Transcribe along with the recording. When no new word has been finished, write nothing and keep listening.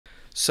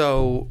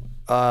So,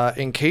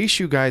 in case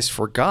you guys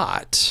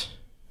forgot,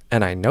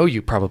 and I know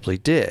you probably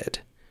did,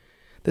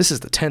 this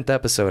is the 10th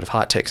episode of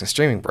Hot Takes and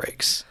Streaming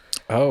Breaks.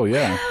 Oh,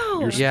 yeah.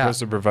 Wow. You're supposed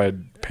to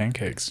provide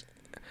pancakes.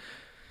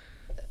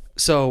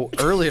 So,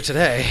 earlier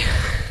today,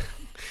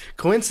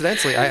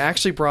 coincidentally, I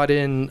actually brought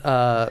in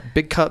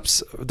big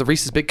cups, the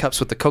Reese's Big Cups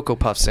with the Cocoa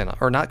Puffs in,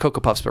 or not Cocoa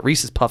Puffs, but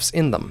Reese's Puffs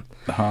in them.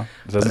 Uh-huh.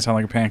 It doesn't sound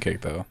like a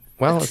pancake, though.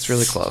 Well, it's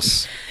really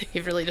close.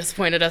 You've really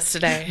disappointed us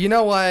today. You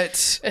know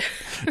what?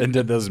 And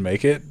did those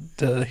make it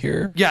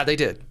here? Yeah, they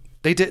did.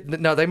 They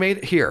did. No, they made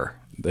it here.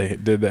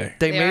 Did they?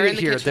 They made it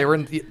here. They were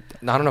in the,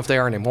 I don't know if they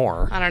are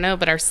anymore. I don't know,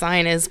 but our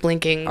sign is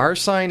blinking. Our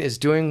sign is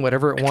doing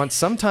whatever it wants.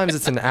 Sometimes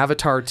it's an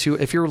avatar too.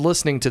 If you're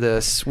listening to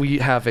this, we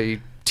have a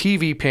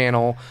TV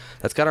panel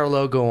that's got our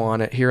logo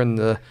on it here in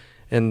the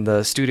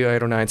Studio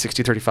 809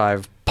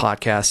 6035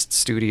 podcast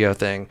studio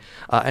thing.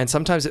 And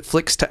sometimes it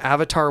flicks to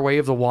Avatar Way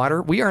of the Water.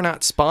 We are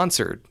not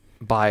sponsored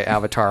by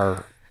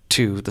Avatar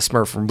to the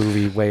Smurf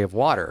movie Way of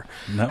Water.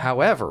 No.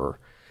 However,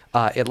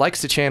 it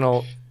likes to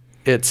channel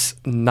it's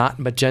not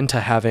magenta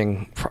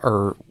having,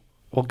 or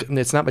well,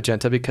 it's not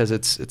magenta because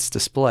it's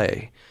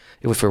display.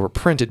 If it were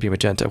print, it'd be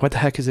magenta. What the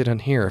heck is it on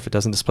here if it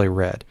doesn't display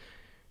red?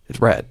 It's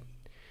red.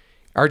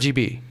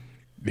 RGB.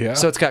 Yeah.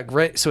 So it's got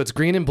gray, so it's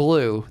green and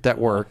blue that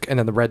work, and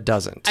then the red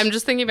doesn't. I'm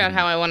just thinking about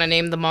how I want to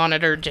name the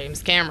monitor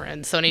James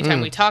Cameron. So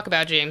anytime we talk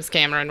about James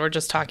Cameron, we're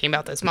just talking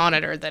about this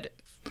monitor that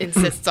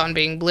insists on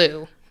being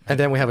blue. And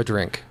then we have a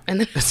drink. And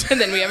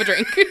then we have a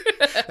drink.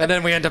 And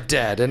then we end up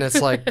dead. And it's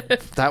like,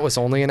 that was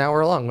only an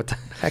hour long. What the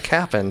heck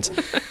happened?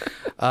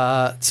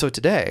 So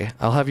today,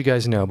 I'll have you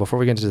guys know, before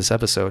we get into this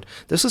episode,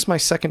 this was my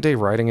second day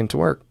riding into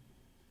work.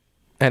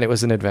 And it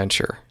was an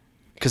adventure.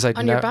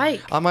 On your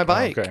bike? On my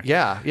bike. Okay.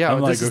 Yeah.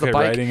 I'm this like, is the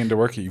bike. riding into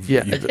work. You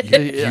Yeah.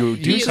 do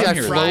Usually I come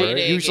here, float. right?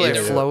 Usually I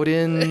float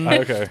in.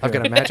 Okay. I've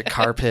got a magic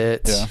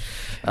carpet.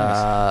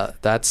 Yeah.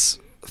 That's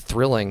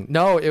thrilling.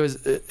 No, it's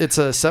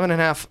a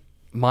 7.5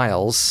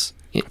 miles.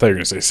 I thought you were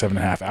going to say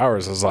 7.5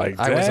 hours. I was like,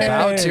 I was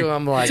about to.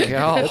 I'm like, oh,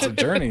 that's a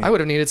journey. I would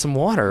have needed some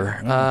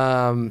water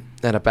and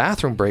a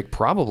bathroom break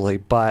probably,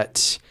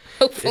 but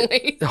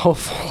hopefully.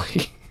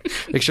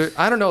 Make sure.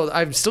 I don't know.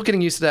 I'm still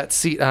getting used to that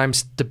seat. I'm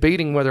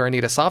debating whether I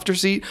need a softer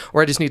seat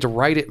or I just need to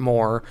ride it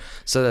more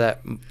so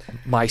that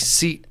my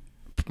seat,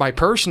 my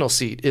personal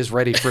seat, is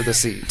ready for the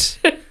seat.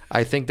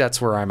 I think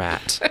that's where I'm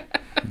at.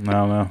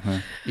 No.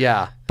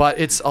 Yeah, but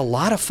it's a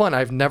lot of fun.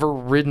 I've never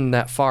ridden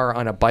that far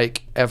on a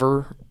bike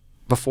ever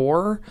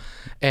before,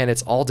 and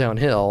it's all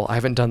downhill. I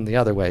haven't done the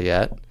other way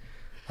yet.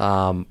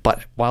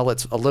 But while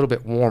it's a little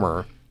bit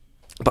warmer,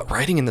 but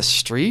riding in the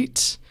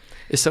street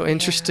is so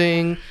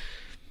interesting.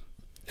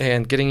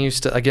 And getting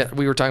used to, again,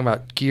 we were talking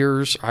about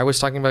gears. I was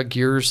talking about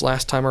gears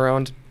last time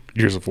around.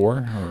 Gears of War?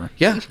 Or?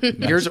 Yeah.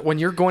 Gears, when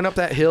you're going up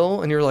that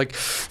hill and you're like,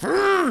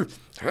 all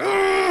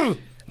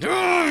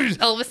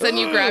of a sudden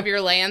you grab your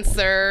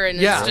Lancer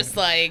and it's just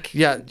like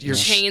you're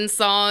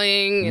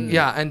chainsawing.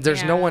 And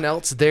there's no one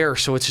else there.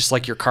 So it's just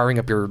like you're carving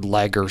up your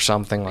leg or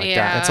something like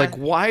that. It's like,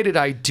 why did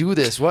I do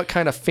this? What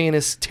kind of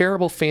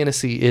terrible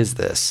fantasy is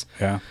this?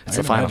 Yeah. It's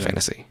a Final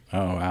Fantasy.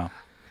 Oh, wow.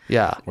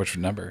 Yeah. Which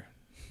number?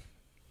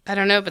 I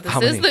don't know, but this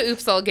is the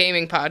Oops All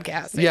Gaming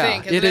podcast,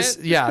 I think, isn't it is.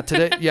 Yeah,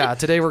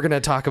 today we're going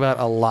to talk about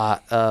a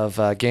lot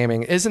of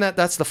gaming. Isn't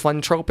that's the fun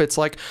trope? It's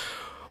like,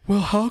 well,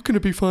 how can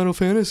it be Final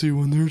Fantasy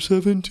when there's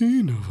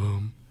 17 of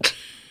them?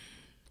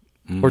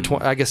 Or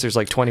I guess there's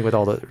like 20 with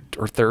all the,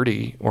 or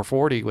 30 or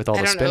 40 with all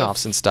the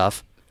spin-offs and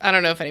stuff. I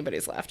don't know if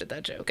anybody's laughed at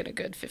that joke in a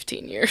good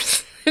 15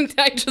 years.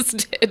 I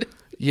just did.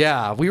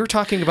 Yeah, we were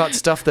talking about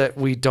stuff that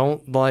we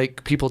don't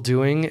like people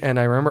doing, and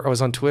I remember I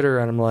was on Twitter,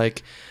 and I'm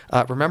like,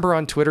 remember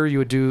on Twitter you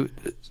would do...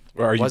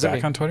 Are you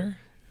back on Twitter?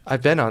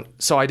 I've been on...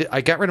 So I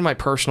got rid of my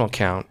personal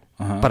account,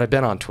 but I've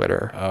been on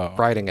Twitter,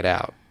 writing it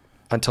out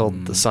until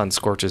the sun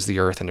scorches the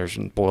earth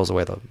and boils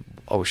away the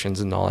oceans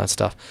and all that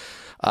stuff.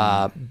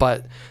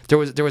 But there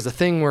was a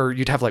thing where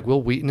you'd have like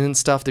Will Wheaton and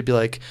stuff. They'd be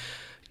like,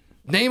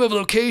 name of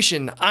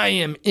location, I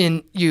am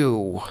in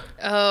you.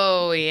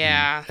 Oh,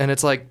 yeah. And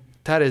it's like,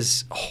 that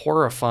is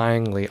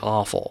horrifyingly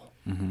awful.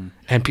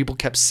 And people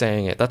kept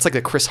saying it. That's like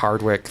a Chris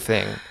Hardwick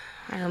thing.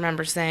 I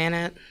remember saying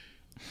it.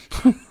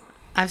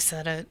 I've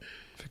said it.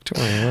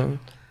 Victoria.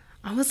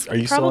 Are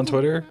you still on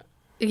Twitter?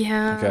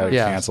 Yeah. Okay,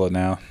 cancel it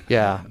now.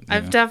 Yeah.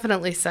 I've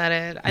definitely said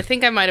it. I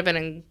think I might have been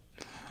in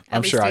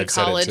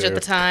college at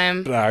the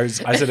time. But I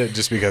said it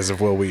just because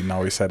of Will Wheaton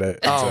always said it.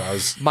 Oh,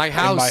 so my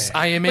house,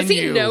 I am in you. Was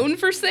he known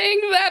for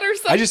saying that or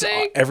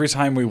something? Every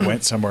time we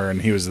went somewhere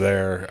and he was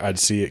there, I'd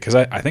see it because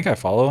I think I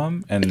follow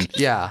him and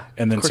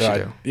and then of course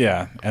you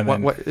do. And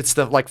then it's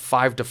the like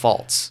 5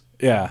 defaults.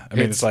 Yeah, I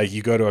mean it's like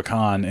you go to a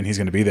con and he's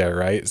going to be there,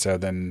 right? So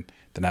then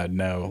I'd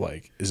know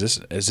like is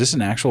this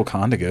an actual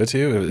con to go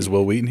to? Is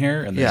Will Wheaton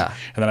here? And then,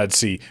 and then I'd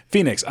see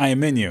Phoenix, I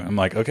am in you. I'm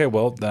like, okay,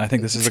 well then I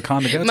think this is a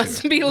con to go to.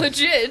 Must be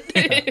legit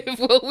if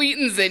Will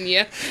Wheaton's in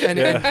you.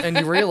 And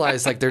you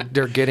realize like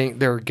they're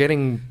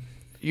getting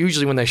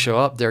usually when they show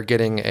up, they're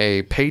getting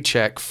a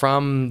paycheck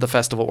from the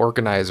festival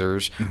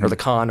organizers or the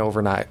con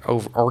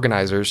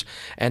organizers,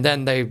 and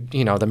then they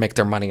make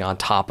their money on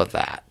top of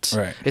that.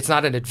 Right. It's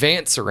not an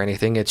advance or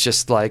anything. It's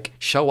just like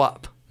show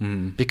up.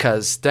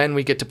 Because then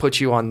we get to put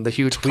you on the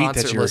huge Tweet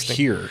concert that you're listing.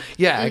 here.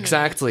 Yeah,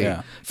 exactly.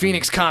 Yeah.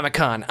 Phoenix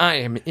Comic-Con, I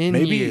am in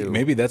you.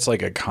 Maybe that's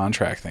like a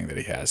contract thing that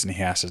he has, and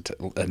he has to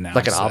announce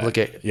Like an that.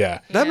 obligate. Yeah.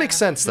 That makes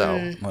sense,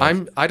 though.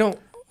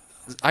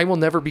 I will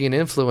never be an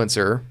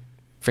influencer,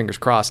 fingers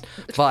crossed,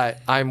 but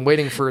I'm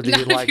waiting for the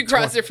Not if you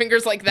cross your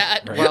fingers like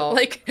that. Right. Well,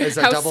 like is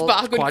that how double,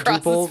 Spock would cross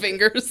quadruple? his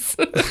fingers.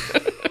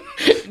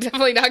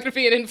 Definitely not going to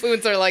be an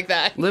influencer like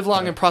that. Live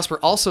long and prosper.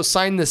 Also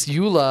sign this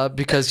EULA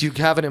because you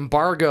have an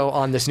embargo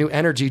on this new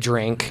energy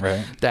drink.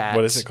 Right. That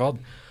What is it called?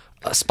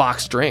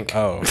 Spock's drink.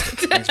 Oh,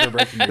 thanks for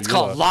breaking your It's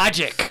called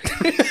Logic.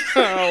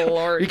 Oh,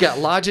 Lord. You got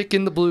Logic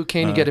in the blue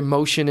can. You get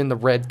Emotion in the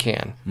red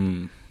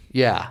can.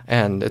 Yeah,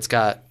 and it's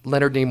got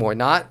Leonard Nimoy,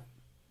 not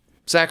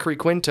Zachary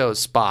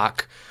Quinto's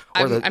Spock.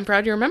 I'm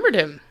proud you remembered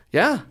him.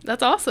 Yeah.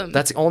 That's awesome.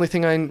 That's the only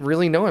thing I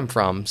really know him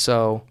from.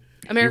 So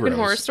American Heroes.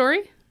 Horror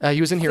Story.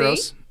 he was in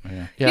Heroes.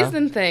 Yeah. He's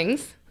in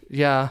things.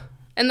 Yeah.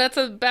 And that's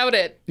about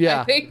it. Yeah.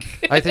 I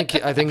think. I think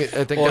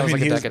that was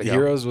like a decade ago.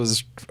 Heroes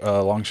was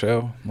a long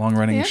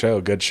running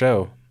show, good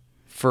show.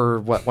 For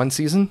what, one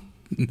season?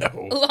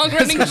 No, Long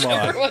running Come show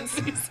on. for one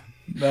season.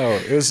 no,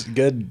 it was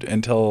good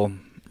until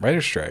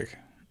writer's strike.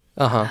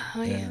 Uh-huh.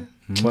 Oh, yeah.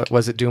 What,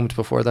 was it doomed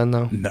before then,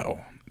 though? No,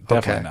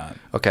 definitely not.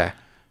 Okay.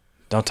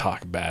 Don't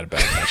talk bad about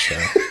that show.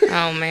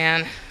 Oh,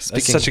 man.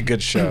 That's such a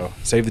good show.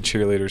 Save the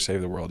cheerleaders,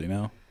 save the world.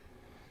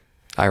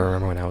 I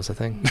remember when that was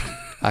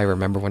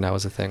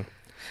a thing.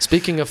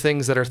 Speaking of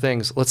things that are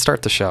things, let's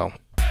start the show.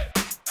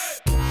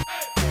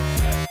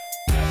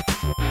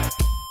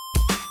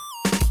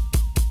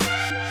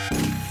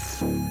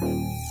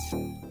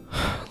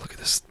 Look at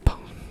this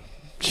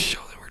show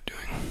that we're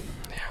doing.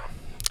 Yeah.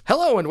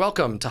 Hello and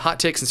welcome to Hot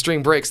Takes and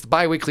Stream Breaks, the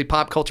bi-weekly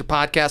pop culture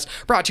podcast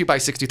brought to you by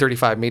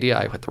 6035 Media.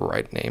 I put the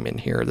right name in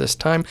here this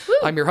time. Woo.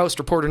 I'm your host,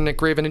 reporter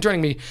Nick Raven, and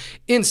joining me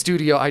in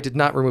studio, I did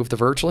not remove the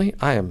virtually.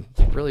 I am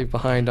really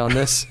behind on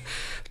this.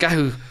 The guy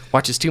who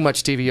watches too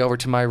much TV over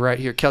to my right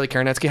here, Kelly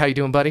Karnetsky. How you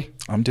doing, buddy?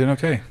 I'm doing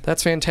okay.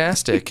 That's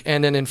fantastic.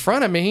 And then in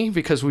front of me,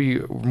 because we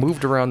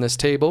moved around this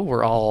table,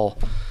 we're all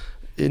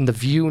in the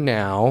view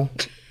now.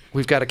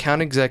 We've got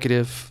account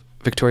executive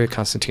Victoria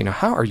Constantino.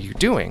 How are you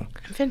doing?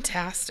 I'm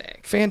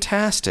fantastic.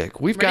 Fantastic.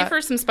 We've Ready got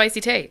for some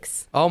spicy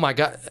takes. Oh my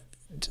God.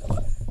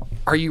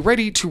 Are you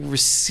ready to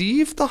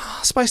receive the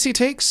spicy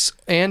takes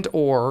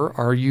or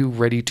are you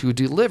ready to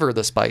deliver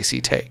the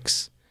spicy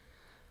takes?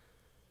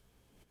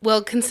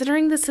 Well,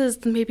 considering this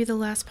is maybe the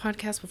last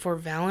podcast before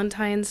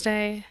Valentine's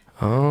Day,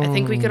 I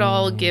think we could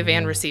all give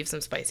and receive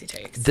some spicy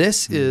takes.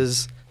 This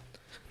is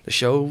the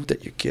show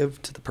that you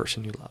give to the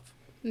person you love.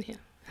 Yeah,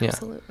 Yeah.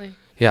 absolutely.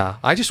 Yeah,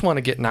 I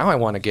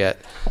want to get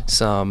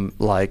some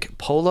like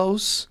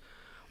polos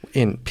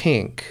in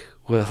pink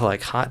with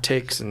like hot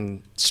takes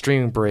and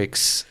stream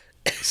breaks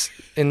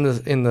in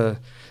the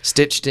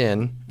stitched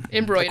in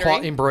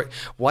Embroidery.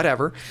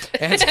 whatever,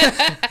 and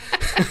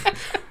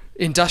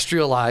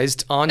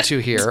industrialized onto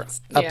here,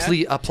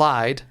 Yeah.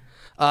 applied,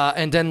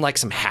 and then like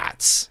some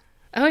hats.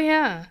 Oh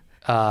yeah.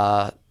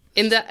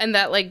 In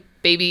that like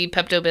baby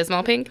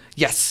Pepto-Bismol pink.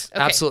 Yes,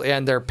 Okay. absolutely,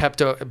 and they're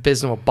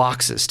Pepto-Bismol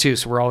boxes too.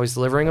 So we're always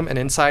delivering them, and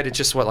inside it's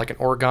just like an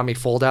origami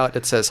fold out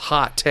that says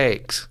 "hot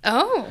takes."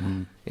 Oh.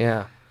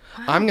 Yeah,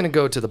 I'm gonna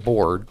go to the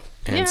board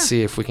and Yeah.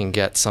 see if we can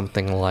get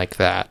something like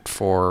that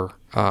for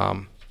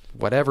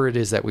whatever it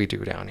is that we do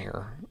down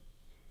here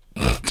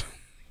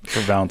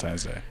For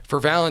Valentine's Day. for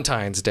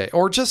Valentine's Day,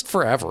 or just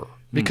forever,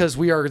 because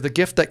we are the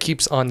gift that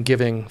keeps on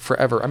giving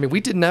forever. I mean,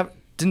 we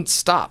didn't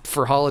stop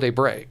for holiday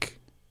break.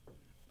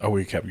 Oh,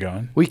 we kept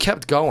going? We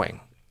kept going.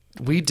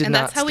 We did And not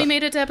that's how we stop.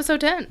 made it to episode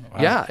 10. Wow.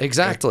 Yeah,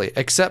 exactly.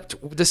 Except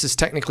this is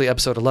technically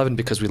episode 11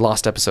 because we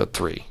lost episode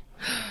 3.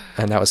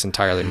 And that was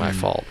entirely my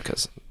fault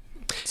because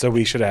So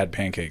we should have had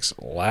pancakes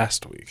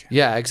last week.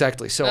 yeah,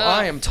 exactly. So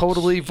I am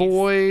totally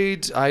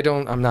void.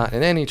 I'm not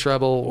in any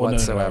trouble Well, no,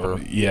 whatsoever.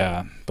 no.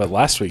 Yeah, but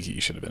last week you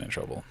should have been in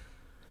trouble.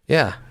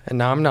 Yeah, and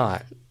now I'm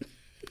not.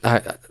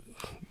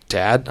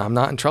 Dad, I'm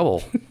not in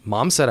trouble.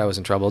 Mom said I was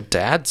in trouble.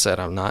 Dad said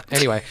I'm not.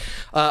 Anyway,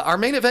 our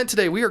main event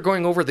today, we are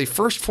going over the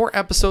first 4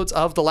 episodes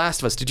of The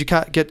Last of Us. Did you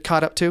get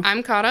caught up too?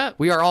 I'm caught up.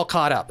 We are all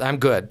caught up. I'm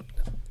good.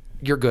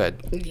 You're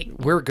good.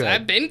 We're good.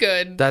 I've been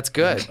good. That's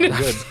good.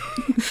 Good.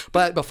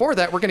 But before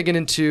that, we're going to get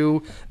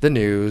into the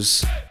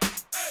news.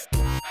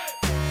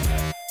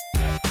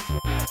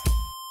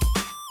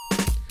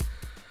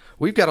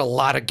 We've got a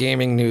lot of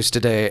gaming news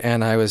today,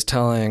 and I was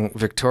telling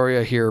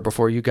Victoria here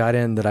before you got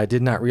in that I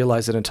did not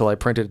realize it until I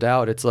printed it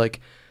out. It's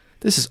like,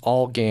 this is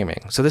all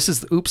gaming. So this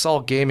is the Oops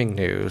All Gaming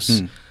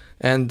news.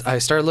 And I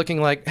started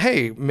looking like,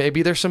 hey,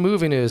 maybe there's some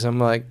movie news. I'm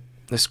like,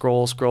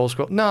 scroll.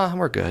 Nah,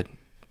 we're good.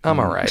 I'm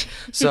all right.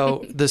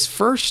 So this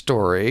first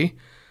story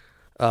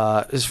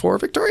is for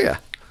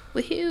Victoria.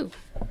 Woohoo.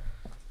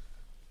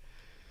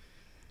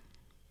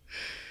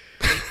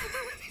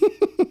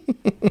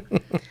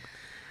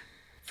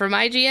 From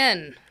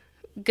IGN,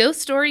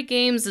 Ghost Story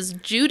Games'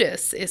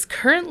 Judas is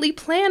currently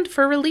planned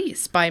for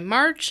release by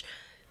March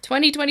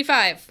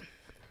 2025.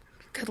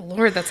 Good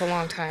Lord, that's a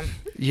long time.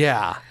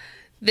 Yeah.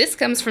 This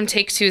comes from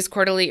Take-Two's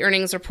quarterly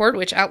earnings report,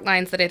 which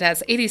outlines that it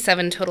has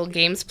 87 total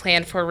games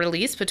planned for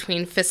release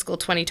between fiscal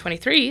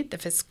 2023, the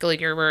fiscal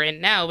year we're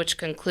in now, which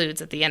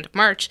concludes at the end of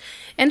March,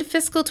 and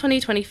fiscal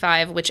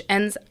 2025, which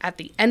ends at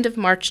the end of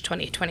March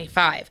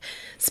 2025.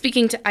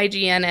 Speaking to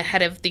IGN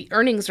ahead of the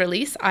earnings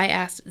release, I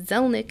asked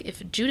Zelnick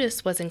if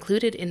Judas was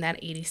included in that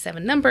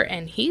 87 number,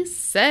 and he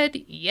said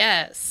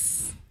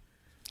yes.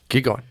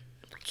 Keep going.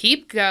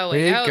 Keep going.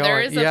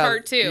 There is a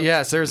part 2.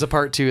 Yes, there's a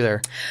part 2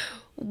 there.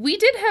 We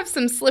did have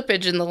some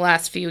slippage in the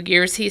last few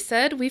years, he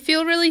said. We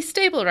feel really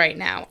stable right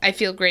now. I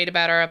feel great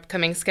about our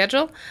upcoming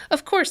schedule.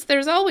 Of course,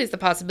 there's always the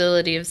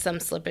possibility of some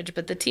slippage,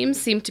 but the teams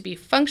seem to be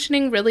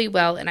functioning really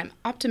well, and I'm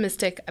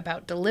optimistic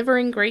about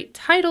delivering great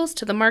titles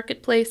to the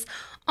marketplace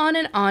on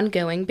an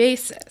ongoing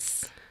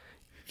basis.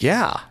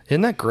 Yeah,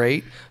 isn't that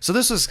great? So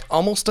this is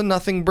almost a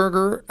nothing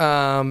burger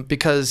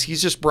because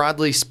he's just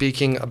broadly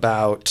speaking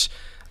about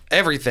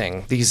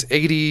everything. These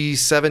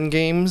 87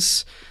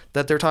 games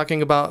that they're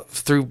talking about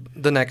through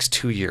the next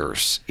 2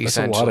 years,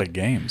 essentially. That's a lot of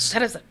games.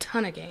 That is a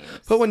ton of games.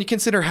 But when you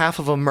consider half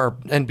of them are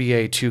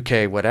NBA,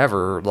 2K,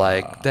 whatever,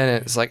 like,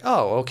 then it's like,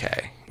 oh,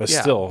 okay. But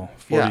still,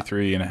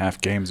 43 and a half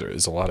games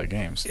is a lot of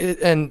games.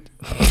 And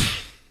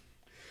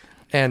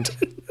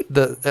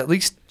the at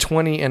least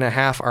 20 and a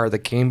half are the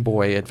Game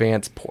Boy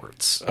Advance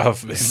ports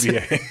of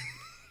NBA.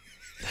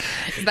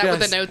 Is that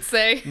what the notes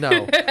say?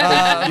 No.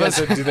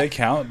 So do they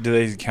count? Do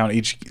they count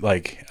each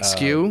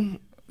SKU?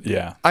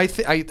 Yeah. I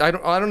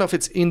don't know if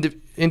it's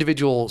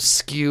individual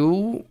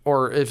SKU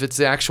or if it's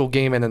the actual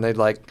game and then they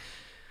like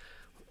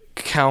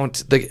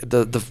count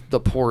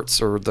the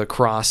ports or the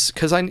cross,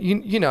 because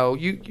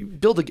you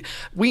build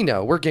we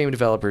know we're game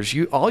developers.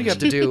 All you have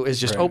to do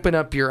is just open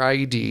up your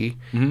IED,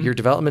 your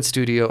development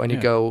studio, and you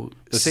go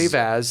save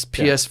as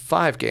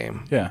PS5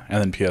 game. Yeah,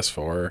 and then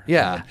PS4.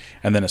 Yeah,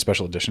 and then a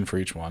special edition for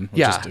each one.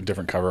 Just a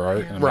different cover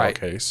art and a metal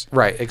case.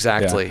 Right,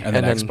 exactly. Yeah. And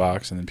then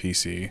Xbox, and then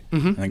PC,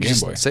 and then Game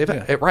Boy. Save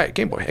it. Right,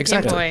 Game Boy.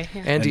 Exactly.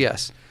 Game Boy, and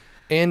DS.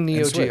 And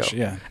Neo Switch,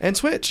 Geo. And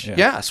Switch.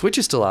 Yeah, Switch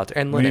is still out there.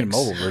 And Linux. We need a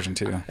mobile version,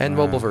 too. And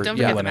mobile version.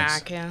 Don't forget the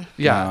Linux. Mac,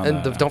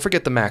 Yeah, don't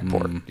forget the Mac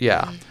port.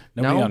 Yeah.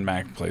 Nobody on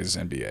Mac plays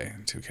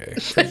NBA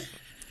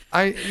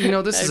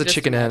 2K. This is a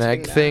chicken and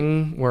egg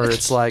thing where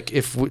it's like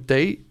if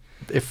they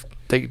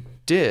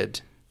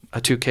did a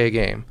 2K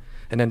game,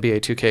 an NBA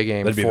 2K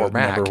game that'd be for the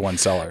Mac, number one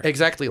seller.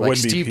 Exactly. Like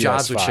Steve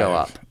Jobs would show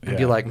up and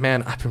be like,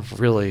 "Man, I've been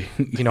really,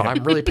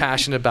 I'm really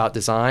passionate about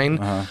design,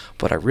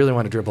 but I really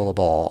want to dribble the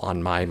ball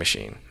on my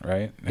machine."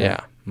 Right?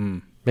 Yeah.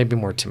 Maybe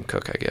more Tim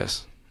Cook, I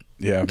guess.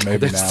 Yeah,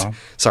 maybe now.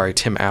 Sorry,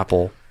 Tim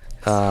Apple.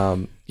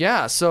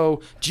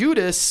 So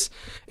Judas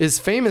is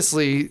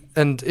famously,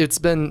 and it's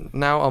been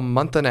now a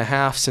month and a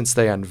half since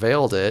they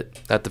unveiled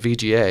it at the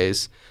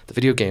VGAs, the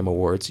Video Game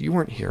Awards. You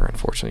weren't here,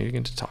 unfortunately. You're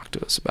going to talk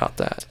to us about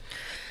that.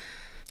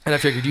 And I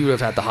figured you would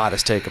have had the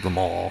hottest take of them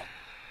all.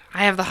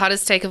 I have the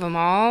hottest take of them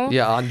all?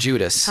 Yeah, on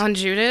Judas. On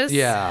Judas?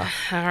 Yeah.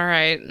 All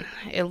right.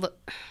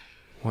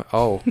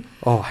 Oh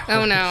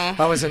no!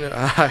 I wasn't.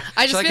 I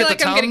just feel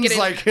like I'm gonna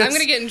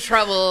get in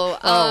trouble.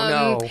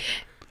 No!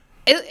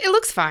 It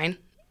looks fine.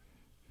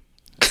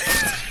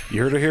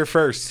 You heard it here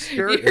first. It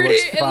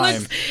looks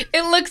fine.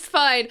 It looks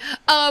fine.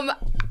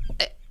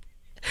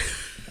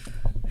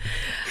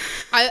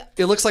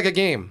 It looks like a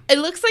game. It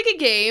looks like a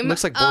game. It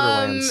looks like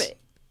Borderlands.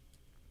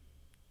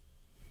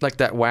 Like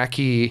that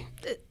wacky.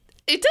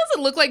 It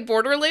doesn't look like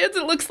Borderlands.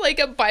 It looks like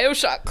a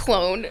BioShock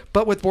clone.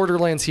 But with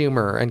Borderlands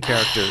humor and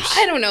characters.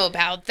 I don't know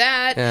about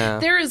that. Yeah.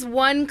 There is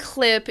one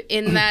clip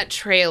in that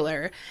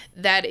trailer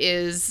that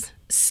is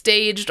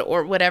staged,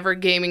 or whatever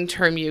gaming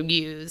term you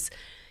use,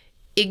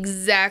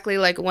 exactly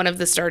like one of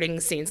the starting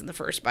scenes in the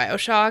first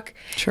BioShock.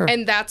 Sure.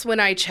 And that's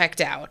when I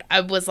checked out. I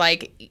was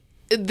like,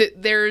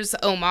 there's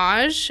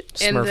homage.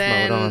 Smurf and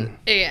then, mode on.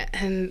 Yeah,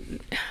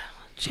 and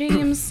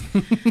James...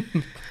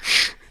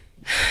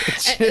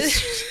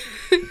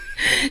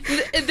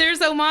 There's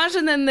homage,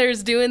 and then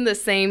there's doing the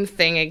same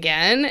thing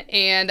again,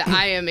 and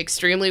I am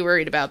extremely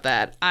worried about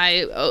that.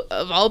 I,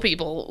 of all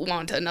people,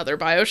 want another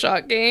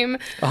BioShock game.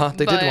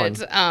 They did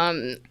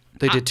one.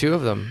 They did 2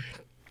 of them.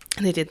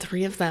 They did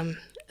 3 of them.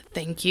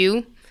 Thank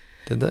you.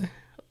 Did they?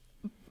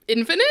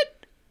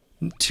 Infinite?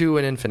 2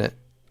 and Infinite.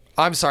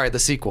 I'm sorry, the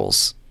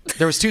sequels.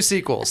 There was 2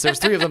 sequels. There was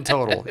 3 of them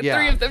total. Yeah.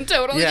 3 of them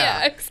total.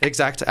 Yeah.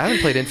 Exactly. I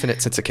haven't played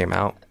Infinite since it came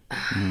out.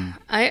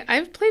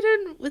 I've played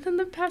it within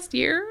the past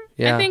year.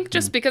 Yeah. I think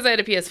just because I had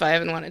a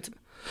PS5 and wanted to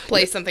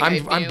play something.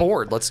 I'm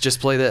bored. Let's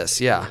just play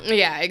this. Yeah.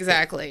 Yeah,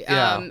 exactly.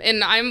 Yeah.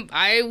 And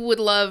I would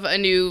love a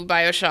new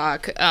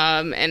BioShock.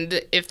 And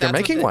if that's they're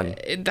making one,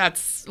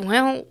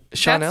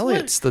 Sean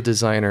Elliott's the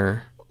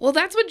designer. Well,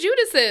 that's what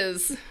Judas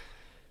is.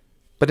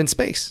 But in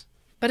space.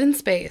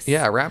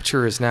 Yeah,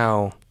 Rapture is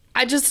now.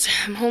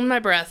 I'm holding my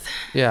breath.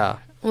 Yeah.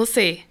 We'll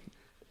see.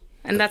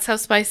 And that's how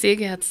spicy it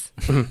gets.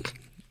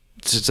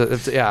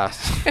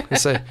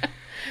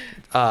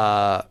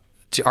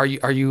 Are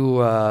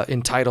you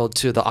entitled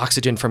to the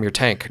oxygen from your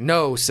tank?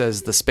 No,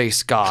 says the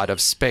space god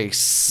of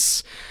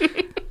space.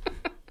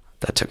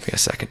 That took me a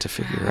second to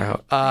figure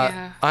out.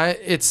 I'm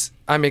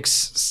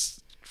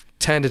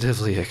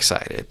tentatively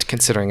excited,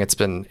 considering it's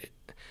been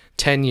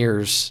 10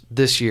 years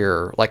this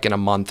year, like in a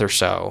month or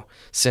so,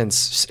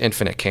 since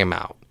Infinite came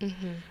out.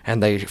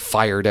 And they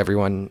fired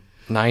everyone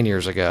 9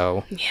 years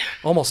ago,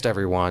 almost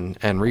everyone,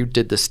 and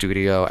redid the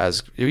studio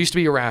as it used to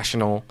be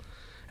Irrational,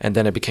 and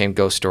then it became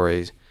Ghost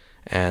Stories,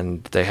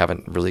 and they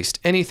haven't released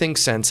anything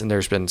since. And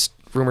there's been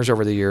rumors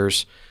over the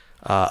years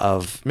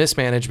of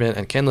mismanagement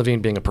and Ken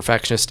Levine being a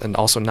perfectionist and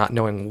also not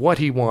knowing what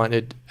he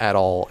wanted at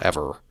all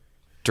ever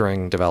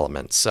during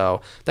development.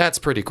 So that's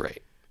pretty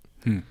great.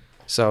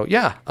 So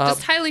yeah,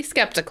 just highly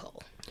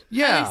skeptical.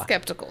 Yeah, highly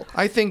skeptical.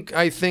 I think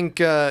if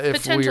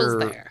Potential's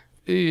we're there.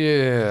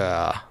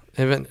 Yeah,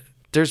 even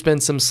there's been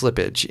some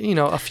slippage.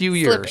 A few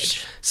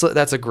years. So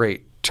that's a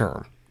great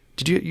term.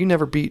 Did you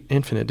never beat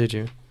Infinite? Did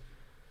you?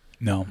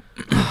 No,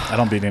 I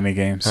don't beat any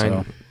games.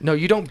 So. No,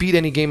 you don't beat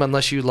any game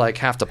unless you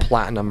have to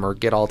platinum or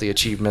get all the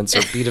achievements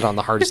or beat it on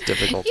the hardest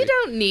difficulty. You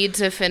don't need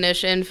to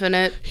finish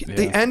Infinite.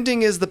 The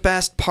ending is the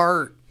best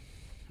part.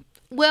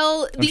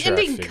 Well, the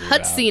ending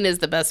cutscene is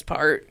the best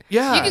part.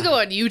 Yeah, you can go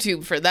on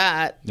YouTube for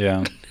that.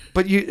 Yeah,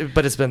 but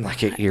it's been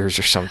like 8 years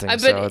or something.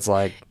 So it's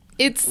like,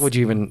 would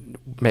you even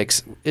make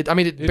it? I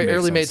mean, it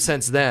barely made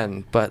sense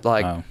then, but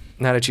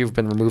now that you've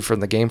been removed from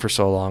the game for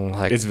so long,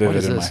 it's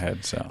vivid in my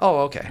head. So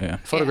okay, yeah.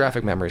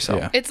 Photographic memory.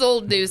 So it's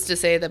old news to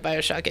say that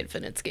BioShock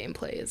Infinite's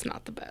gameplay is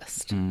not the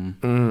best.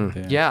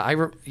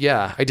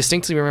 I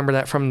distinctly remember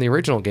that from the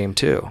original game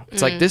too.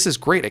 It's like, this is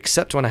great,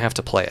 except when I have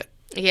to play it.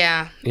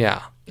 Yeah.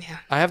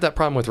 I have that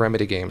problem with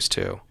Remedy games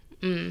too,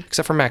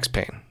 except for Max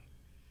Payne.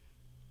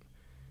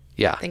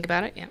 Yeah. Think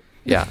about it. Yeah.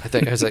 Yeah, I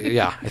think that's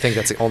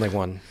the only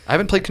one. I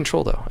haven't played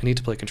Control though. I need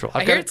to play Control.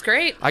 I hear it's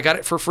great. I got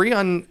it for free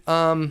on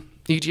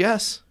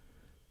EGS.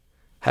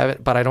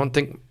 Haven't, but I don't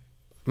think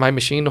my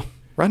machine will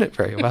run it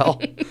very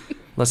well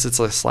unless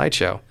it's a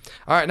slideshow.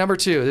 All right, number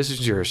 2. This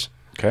is yours.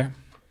 Okay.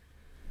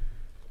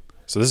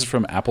 So this is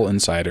from Apple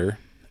Insider.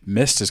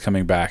 Myst is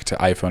coming back to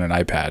iPhone and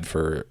iPad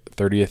for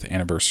 30th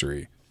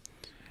anniversary.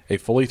 A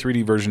fully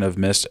 3D version of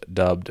Myst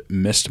dubbed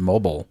Myst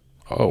Mobile.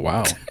 Oh,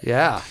 wow.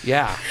 Yeah.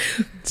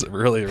 It's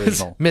really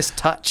original. Myst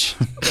Touch.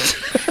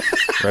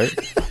 Right?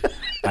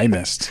 I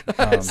missed.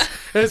 That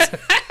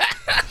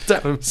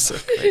was so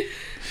great.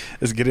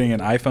 Is getting an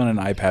iPhone and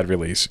iPad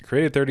release.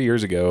 Created 30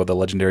 years ago, the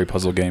legendary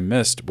puzzle game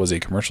Myst was a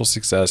commercial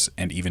success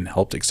and even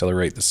helped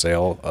accelerate the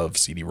sale of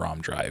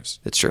CD-ROM drives.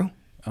 It's true.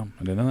 Oh,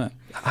 I didn't know that.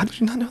 How did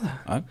you not know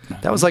that?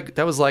 That was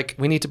like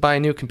we need to buy a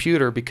new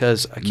computer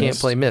because I can't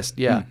play Myst.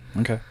 Yeah.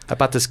 Okay. I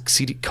bought this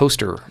CD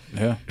coaster.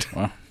 Yeah.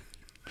 Wow.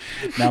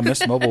 Now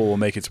Myst Mobile will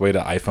make its way to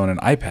iPhone and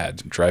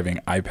iPad, driving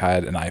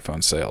iPad and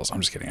iPhone sales.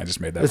 I'm just kidding. I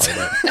just made that part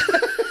up.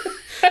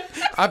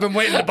 I've been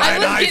waiting to buy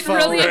an iPhone. I was getting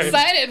really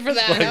excited for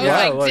that.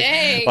 I was like,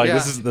 dang.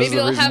 This Maybe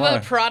they'll have a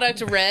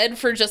product red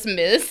for just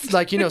Myst.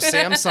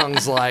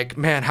 Samsung's like,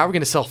 man, how are we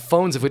going to sell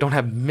phones if we don't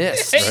have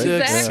Myst?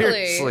 Exactly.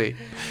 Seriously.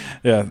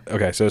 Yeah.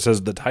 Okay. So it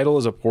says the title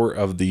is a port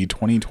of the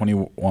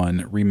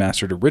 2021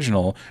 remastered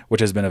original, which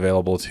has been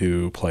available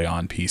to play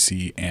on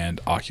PC and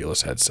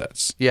Oculus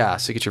headsets. Yeah.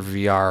 So you get your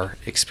VR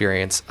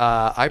experience.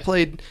 I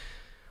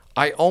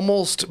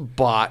almost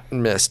bought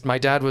Myst. My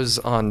dad was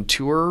on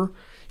tour.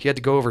 He had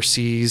to go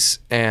overseas,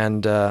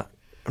 and I'm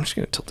just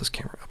going to tilt this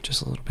camera up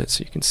just a little bit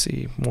so you can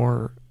see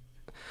more.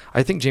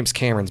 I think James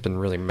Cameron's been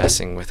really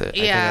messing with it.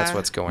 Yeah. I think that's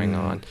what's going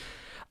on.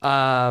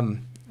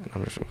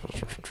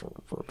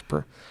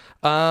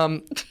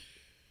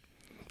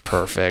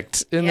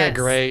 Perfect. Isn't that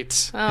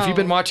great? Oh. If you've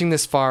been watching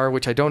this far,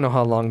 which I don't know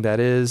how long that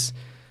is,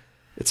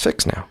 it's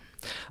fixed now.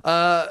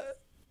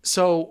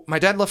 So my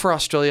dad left for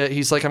Australia.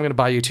 He's like, I'm going to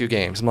buy you 2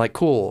 games. I'm like,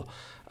 cool.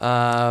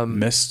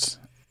 Myst.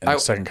 And a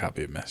second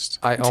copy of Myst.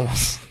 I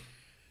almost...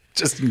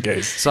 Just in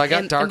case. So I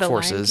got Dark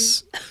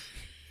Forces.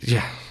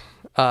 Yeah.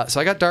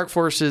 So I got Dark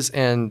Forces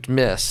and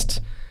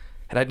Myst.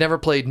 And I'd never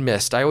played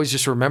Myst. I always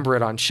just remember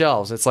it on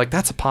shelves. It's like,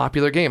 that's a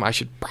popular game. I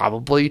should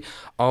probably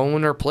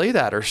own or play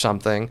that or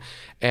something.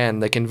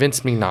 And they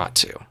convinced me not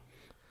to.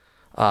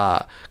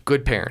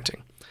 Good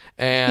parenting.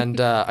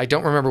 And I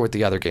don't remember what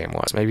the other game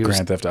was. Maybe it was...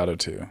 Grand Theft Auto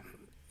 2.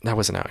 That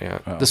wasn't out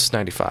yet. Oh. This was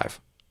 95.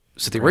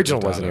 So the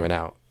original wasn't even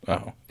out.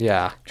 Oh.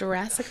 Yeah.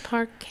 Jurassic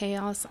Park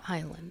Chaos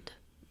Island.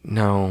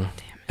 No.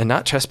 And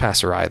not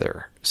Trespasser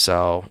either.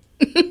 So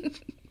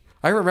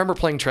I remember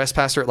playing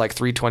Trespasser at like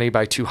 320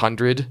 by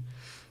 200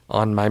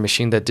 on my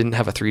machine that didn't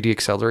have a 3D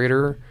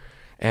accelerator.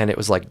 And it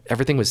was like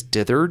everything was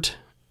dithered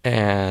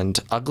and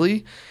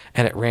ugly.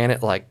 And it ran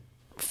at like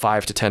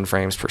 5 to 10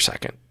 frames per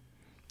second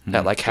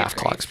at like half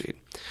clock speed.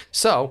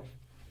 So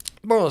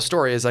moral of the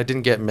story is I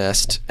didn't get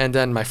Myst, and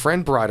then my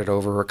friend brought it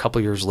over a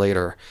couple years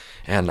later,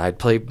 and I'd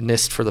played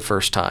Myst for the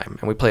first time,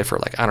 and we played for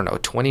like, I don't know,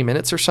 20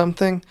 minutes or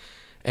something,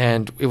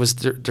 and it was,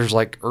 there's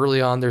like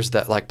early on, there's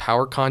that like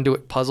power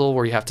conduit puzzle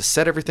where you have to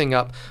set everything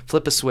up,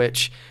 flip a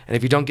switch, and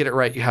if you don't get it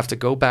right, you have to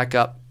go back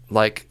up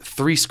like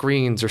 3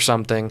 screens or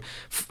something,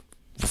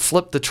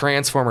 flip the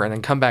transformer and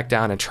then come back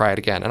down and try it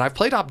again. And I've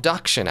played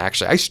Abduction,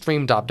 actually. I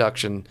streamed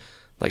Abduction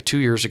like 2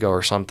 years ago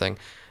or something.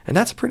 And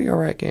that's a pretty all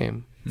right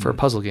game for a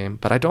puzzle game.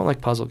 But I don't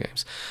like puzzle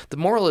games. The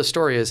moral of the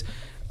story is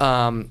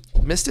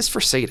Myst is for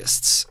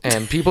sadists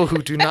and people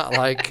who do not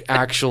like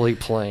actually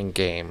playing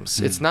games.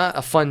 It's not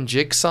a fun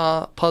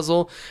jigsaw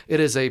puzzle. It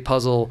is a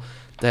puzzle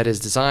that is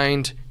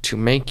designed to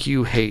make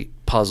you hate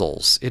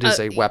puzzles. It is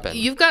a weapon.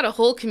 You've got a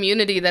whole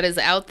community that is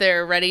out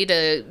there ready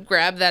to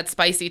grab that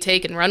spicy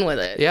take and run with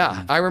it.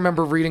 Yeah. I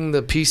remember reading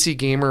the PC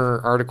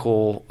Gamer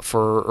article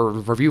or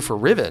review for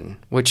Ridden,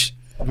 which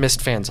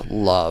Myst fans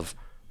love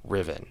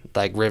Ridden.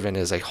 Like, Ridden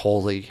is a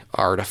holy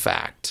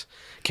artifact.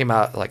 Came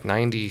out like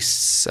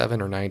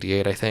 97 or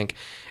 98, I think.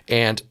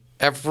 And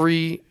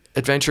every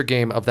adventure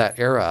game of that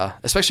era,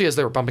 especially as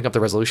they were bumping up the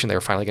resolution, they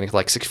were finally getting to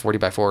like 640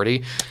 by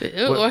 40.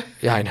 Ew.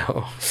 Yeah, I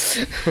know.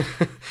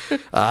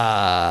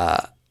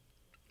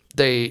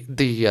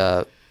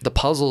 The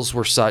puzzles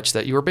were such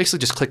that you were basically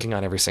just clicking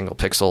on every single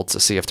pixel to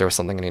see if there was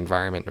something in the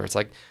environment, or it's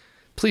like,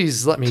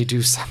 please let me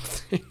do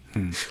something.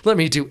 Let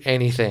me do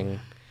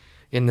anything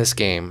in this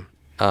game.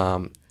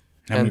 How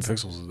many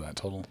pixels is that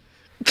total?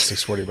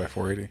 640 by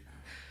 480.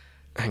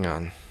 Hang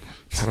on.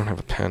 I don't have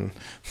a pen.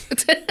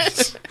 I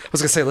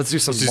was going to say, let's do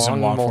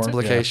some long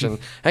multiplication. Yeah.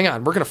 Hang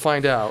on. We're going to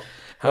find out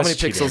how many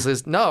pixels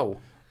is... No,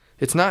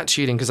 it's not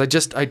cheating because I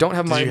don't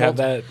have my... Did you have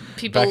that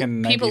back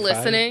in 95? People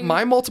listening?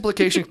 My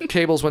multiplication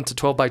cables went to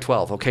 12 by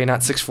 12, okay?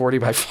 Not 640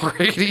 by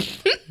 480.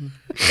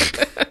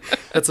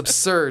 That's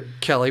absurd,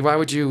 Kelly. Why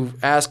would you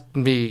ask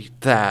me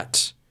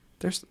that?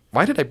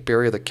 Why did I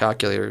bury the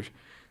calculator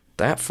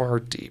that far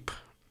deep?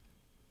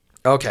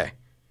 Okay.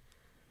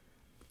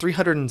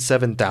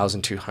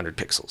 307,200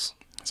 pixels.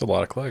 That's a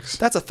lot of clicks.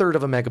 That's a third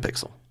of a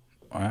megapixel.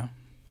 Wow.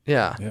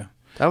 Yeah. Yeah.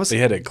 They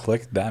had to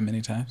click that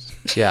many times?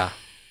 Yeah.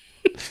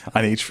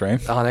 On each frame?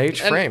 On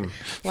each frame.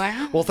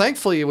 Wow. Well,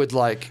 thankfully, it would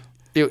there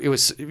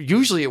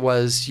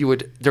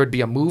would be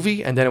a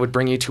movie and then it would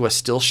bring you to a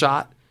still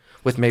shot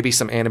with maybe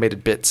some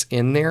animated bits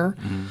in there.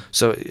 Mm-hmm.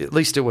 So at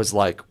least it was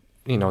like,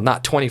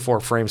 not 24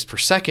 frames per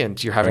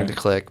second you're having to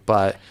click,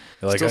 but...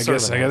 You're like, I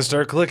guess I got to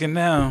start clicking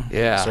now.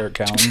 Yeah. Start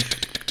counting.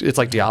 It's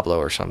like Diablo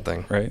or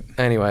something. Right.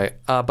 Anyway,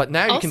 but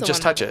now you can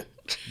just touch it.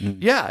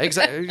 Yeah,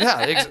 exactly.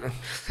 Yeah.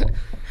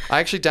 I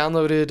actually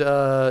downloaded,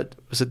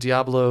 was it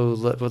Diablo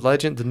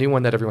Legend? The new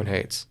one that everyone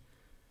hates.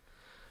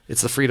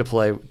 It's the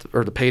free-to-play,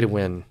 or the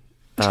pay-to-win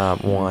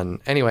one.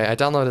 Anyway, I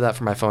downloaded that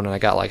for my phone, and I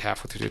got like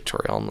halfway through the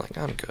tutorial. I'm like,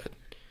 I'm good.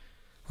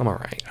 I'm all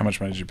right. How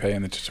much money did you pay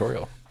in the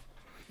tutorial?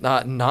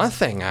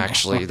 Nothing,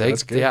 actually.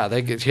 That's good. Yeah,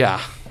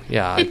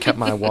 I kept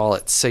my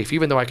wallet safe,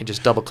 even though I could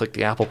just double-click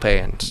the Apple Pay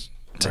and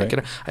take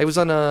it. I was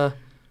on a...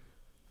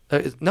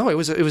 no, it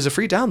was a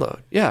free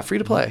download. Yeah, free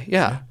to play.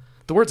 Yeah.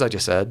 The words I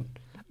just said.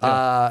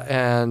 Yeah.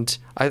 And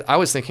I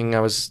was thinking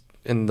I was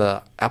in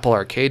the Apple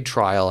Arcade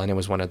trial, and it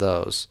was one of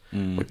those.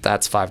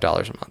 That's $5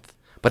 a month.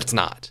 But it's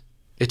not.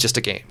 It's just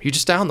a game. You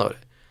just download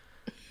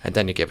it, and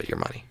then you give it your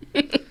money.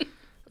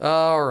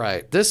 All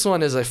right. This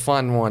one is a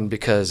fun one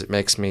because it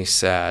makes me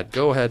sad.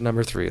 Go ahead,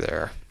 number 3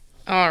 there.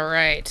 All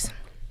right.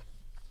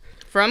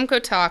 From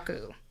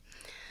Kotaku.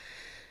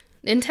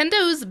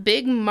 Nintendo's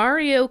big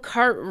Mario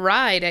Kart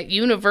ride at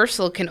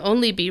Universal can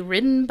only be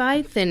ridden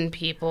by thin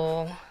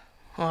people.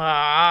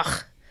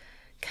 Ugh.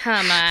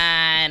 Come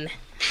on.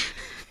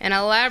 An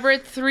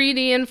elaborate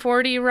 3D and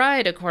 4D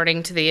ride,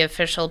 according to the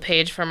official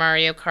page for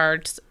Mario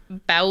Kart's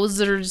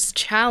Bowser's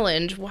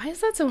Challenge. Why is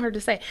that so hard to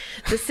say?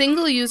 The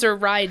single-user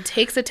ride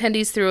takes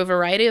attendees through a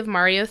variety of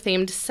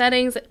Mario-themed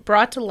settings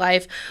brought to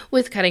life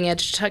with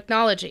cutting-edge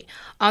technology.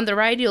 On the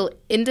ride, you'll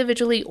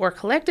individually or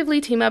collectively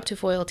team up to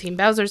foil Team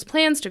Bowser's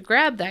plans to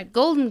grab that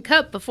golden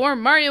cup before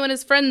Mario and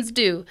his friends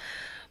do.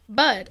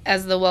 But,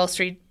 as the Wall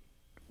Street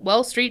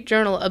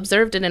Journal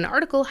observed in an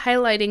article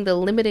highlighting the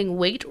limiting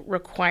weight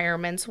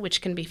requirements,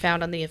 which can be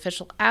found on the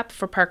official app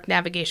for park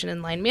navigation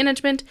and line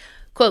management,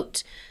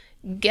 quote,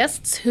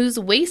 guests whose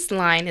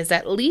waistline is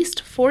at least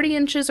 40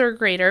 inches or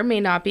greater may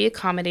not be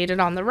accommodated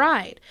on the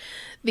ride.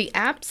 The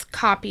app's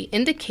copy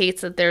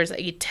indicates that there's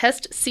a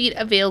test seat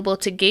available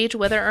to gauge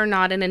whether or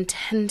not an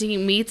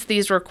attendee meets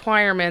these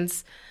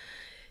requirements.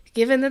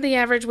 Given that the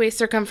average waist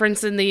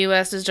circumference in the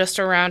U.S. is just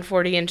around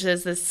 40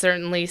 inches, this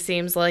certainly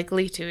seems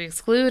likely to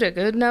exclude a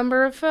good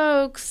number of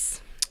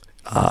folks.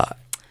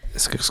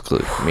 This could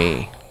exclude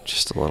me.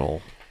 Just a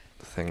little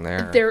thing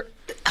there.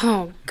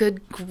 Oh,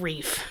 good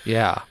grief.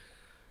 Yeah.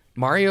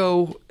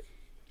 Mario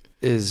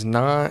is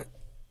an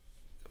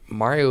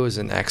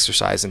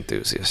exercise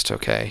enthusiast,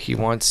 okay? He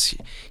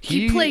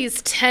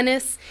plays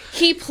tennis.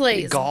 He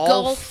plays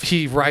golf.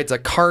 He rides a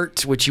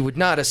cart, which you would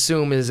not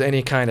assume is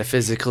any kind of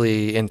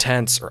physically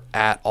intense or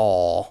at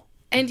all.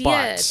 And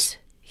yet,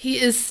 he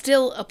is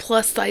still a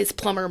plus-size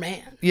plumber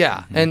man.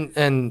 Yeah, and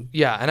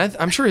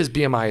I'm sure his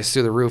BMI is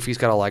through the roof. He's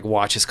got to like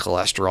watch his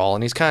cholesterol,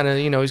 and he's kind of,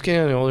 he's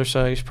getting on the older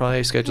side. He's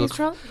probably scheduled,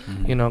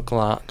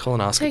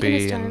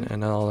 colonoscopy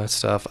and all that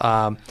stuff.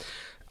 I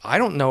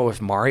don't know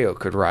if Mario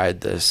could ride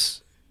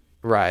this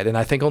Right, and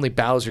I think only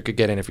Bowser could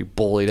get in if he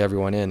bullied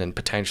everyone in and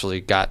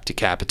potentially got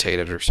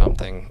decapitated or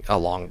something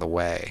along the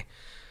way.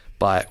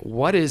 But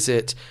what is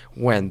it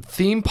when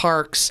theme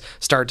parks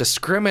start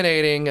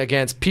discriminating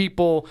against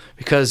people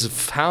because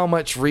of how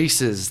much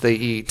Reese's they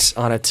eat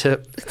on a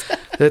tip?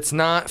 That's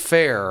not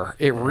fair.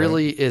 It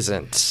really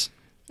isn't.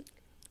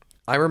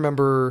 I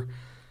remember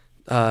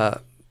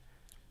The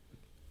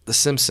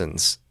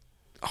Simpsons.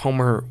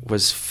 Homer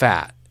was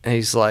fat, and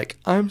he's like,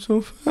 "I'm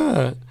so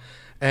fat."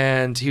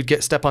 And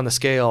he'd step on the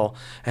scale,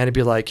 and it'd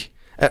be like,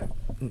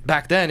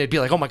 back then, it'd be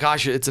like, "Oh my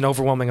gosh, it's an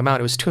overwhelming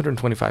amount." It was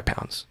 225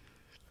 pounds.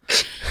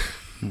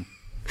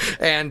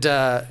 and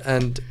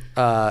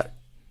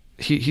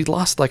he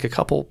lost like a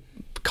couple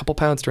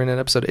pounds during that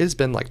episode. It has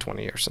been like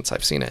 20 years since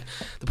I've seen it.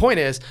 The point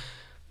is,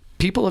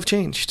 people have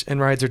changed,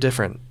 and rides are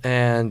different.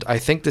 And I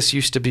think this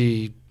used to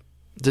be,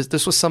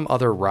 this was some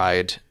other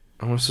ride.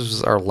 I wonder if this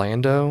was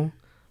Orlando.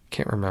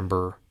 Can't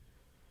remember.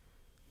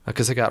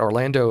 Because they got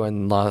Orlando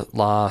and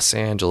Los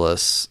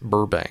Angeles,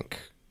 Burbank.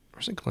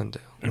 Where's it,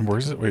 Glendale? And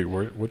where's it? Wait,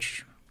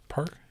 which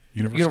park?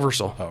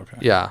 Universal. Oh, okay.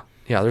 Yeah.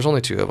 There's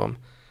only 2 of them.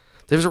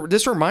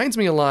 This reminds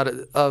me a lot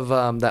of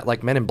that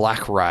like Men in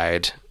Black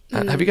ride.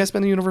 Have you guys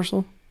been to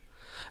Universal?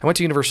 I went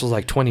to Universal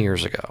like 20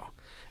 years ago,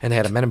 and they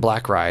had a Men in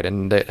Black ride,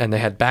 and they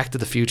had Back to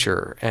the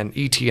Future and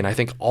E.T., and I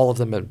think all of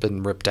them had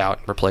been ripped out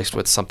and replaced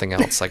with something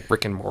else like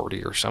Rick and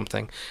Morty or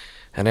something.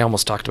 And I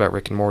almost talked about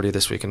Rick and Morty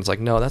this week, and it's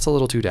like, no, that's a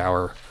little too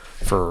dour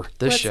for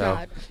this show.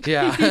 Not.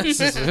 Yeah.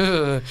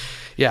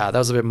 Yeah, that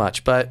was a bit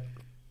much. But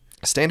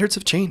standards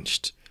have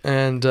changed,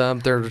 and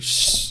they're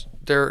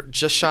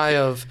just shy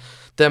of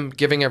them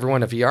giving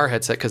everyone a VR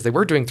headset, because they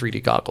were doing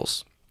 3D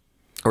goggles,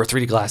 or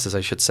 3D glasses,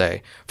 I should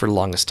say, for the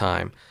longest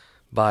time.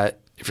 But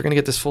if you're going to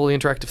get this fully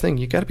interactive thing,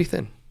 you got to be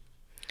thin.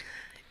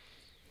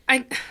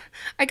 I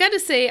got to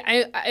say,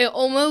 I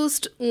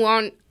almost,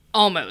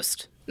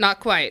 not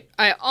quite.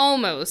 I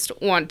almost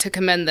want to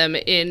commend them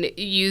in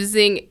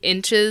using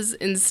inches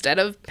instead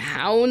of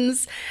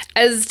pounds,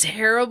 as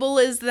terrible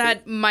as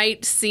that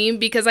might seem,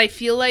 because I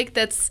feel like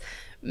that's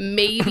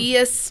maybe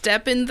a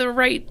step in the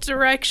right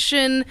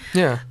direction.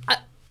 Yeah.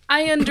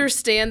 I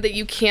understand that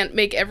you can't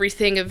make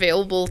everything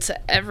available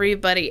to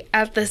everybody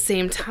at the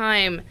same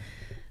time.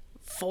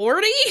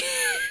 40?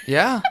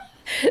 Yeah.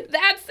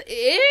 That's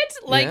it?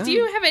 Like, Yeah. do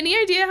you have any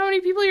idea how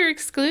many people you're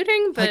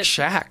excluding? Like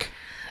Shaq.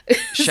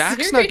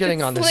 Shaq's not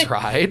getting on this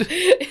ride.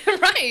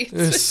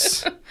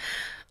 Right.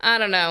 I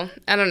don't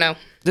know.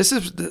 This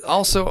is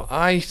also,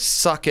 I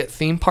suck at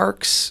theme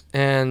parks,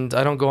 and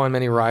I don't go on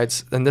many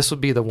rides, and this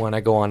would be the one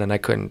I go on and I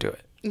couldn't do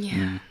it.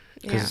 Yeah.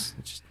 Yeah.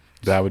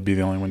 That would be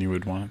the only one you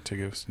would want to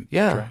go.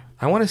 Yeah. Try.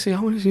 I want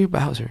to see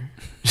Bowser.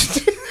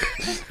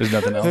 There's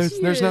nothing else.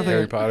 There's nothing.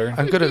 Harry Potter.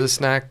 I'm good at the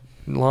snack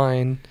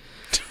line.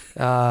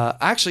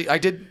 Actually, I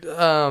did.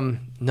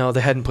 No,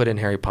 they hadn't put in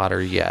Harry Potter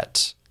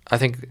yet. I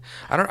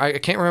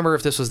can't remember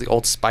if this was the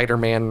old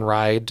Spider-Man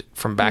ride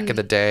from back in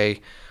the day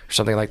or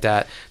something like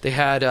that. They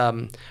had,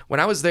 when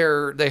I was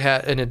there, they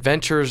had an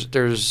Adventures.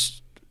 That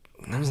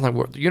was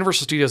like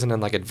Universal Studios, and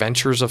then like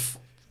Adventures of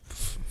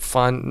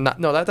Fun.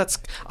 That's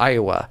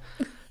Iowa.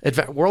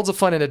 Worlds of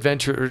Fun and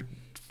Adventure,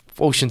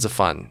 Oceans of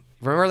Fun.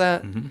 Remember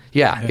that? Mm-hmm.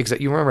 Yeah.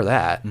 Exactly. You remember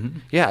that? Mm-hmm.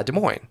 Yeah, Des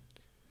Moines.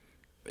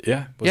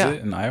 Yeah. Was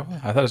it in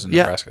Iowa? I thought it was in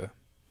Nebraska.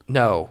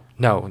 No.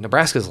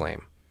 Nebraska's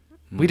lame.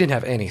 We didn't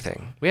have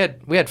anything. We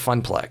had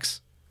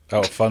Funplex.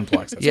 Oh,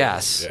 Funplex. That's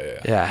yes.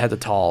 Yeah, had the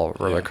tall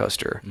roller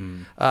coaster.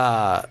 And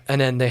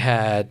then they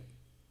had,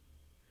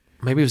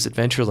 maybe it was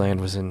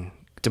Adventureland was in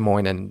Des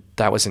Moines, and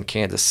that was in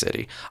Kansas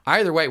City.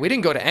 Either way, we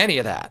didn't go to any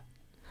of that.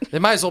 They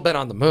might as well have been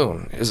on the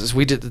moon.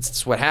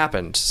 It's what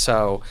happened.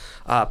 So,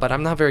 but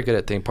I'm not very good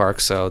at theme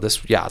parks. So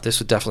this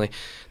would definitely,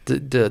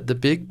 the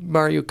big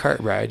Mario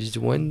Kart ride is the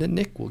one that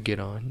Nick will get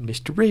on.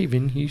 Mr.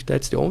 Raven,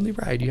 that's the only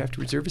ride. You have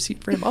to reserve a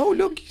seat for him. Oh,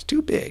 look, he's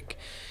too big.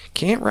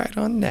 Can't ride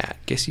on that.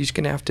 Guess he's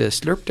going to have to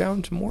slurp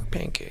down some more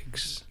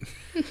pancakes.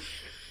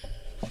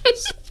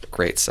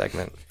 Great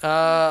segment.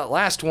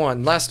 Last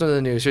one of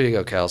the news. Here you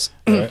go, Kels.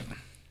 All right.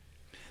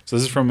 So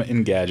this is from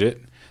Engadget.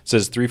 It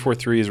says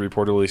 343 is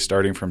reportedly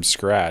starting from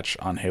scratch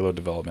on Halo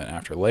development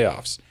after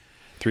layoffs.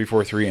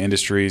 343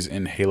 Industries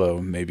in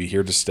Halo may be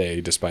here to stay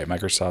despite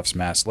Microsoft's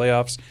mass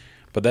layoffs,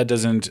 but that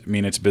doesn't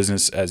mean it's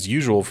business as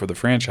usual for the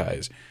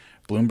franchise.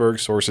 Bloomberg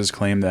sources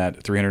claim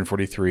that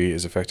 343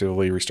 is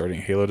effectively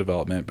restarting Halo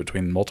development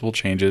between multiple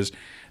changes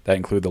that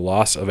include the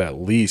loss of at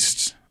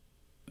least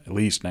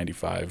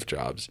 95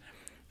 jobs,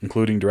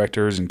 including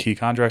directors and key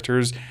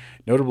contractors.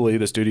 Notably,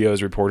 the studio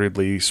is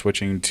reportedly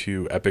switching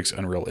to Epic's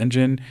Unreal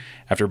Engine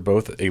after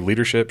both a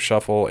leadership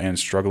shuffle and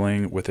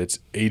struggling with its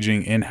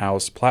aging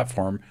in-house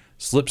platform,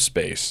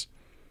 Slipspace.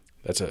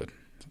 That's a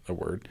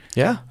word.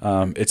 Yeah.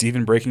 It's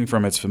even breaking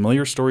from its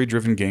familiar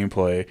story-driven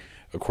gameplay,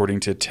 according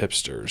to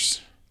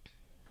tipsters.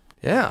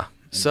 Yeah.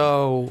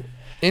 So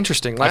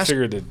Interesting. I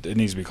figured it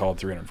needs to be called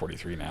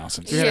 343 now.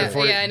 Since yeah,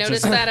 I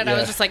noticed that, and I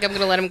was just like, I'm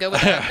going to let him go with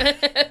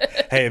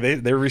that. Hey,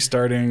 they're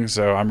restarting,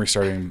 so I'm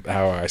restarting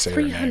how I say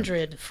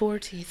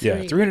 343.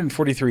 Yeah,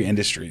 343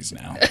 industries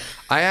now.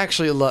 I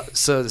actually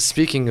so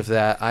speaking of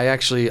that,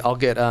 I'll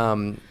get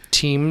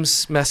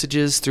Teams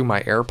messages through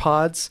my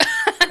AirPods,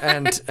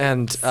 and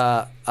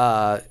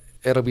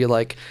it'll be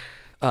like,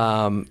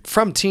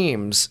 from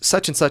Teams,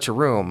 such and such a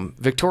room,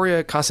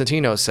 Victoria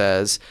Constantino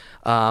says,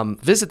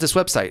 visit this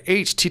website,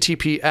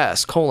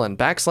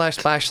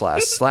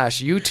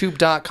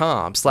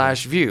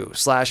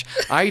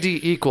 https://youtube.com/view/ID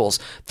equals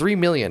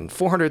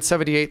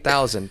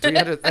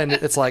 3,478,300. And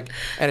it's like,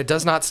 and it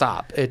does not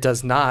stop. It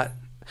does not.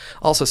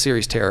 Also,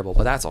 Siri's terrible,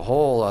 but that's a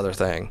whole other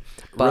thing.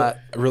 But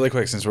really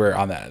quick, since we're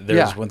on that,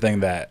 there's one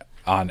thing that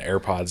on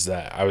AirPods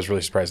that I was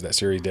really surprised that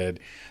Siri did.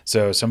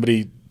 So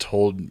somebody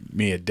told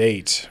me a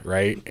date,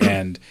 right?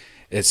 And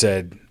it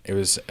said it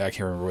was, I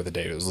can't remember what the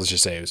date was. Let's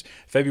just say it was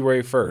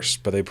February 1st,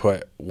 but they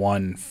put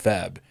 1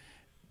 Feb.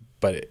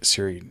 But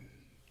Siri,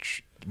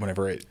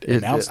 whenever it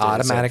announced it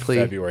automatically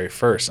said February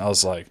 1st. I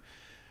was like,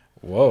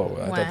 whoa,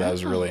 I thought that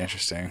was really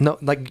interesting.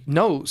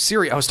 No,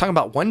 Siri, I was talking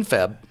about 1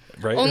 Feb.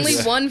 Right? Only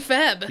 1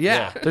 Feb.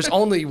 Yeah, there's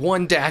only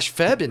 1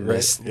 Feb in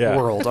this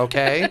world,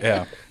 okay?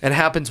 Yeah. And it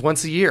happens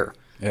once a year.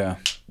 Yeah.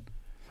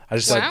 I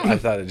just I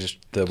thought it just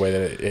the way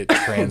that it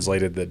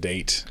translated the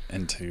date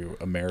into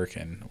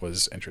American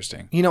was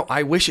interesting. You know,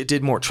 I wish it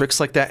did more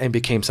tricks like that and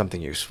became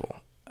something useful.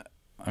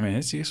 I mean,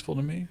 it's useful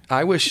to me.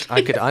 I wish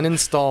I could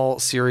uninstall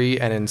Siri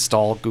and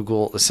install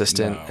Google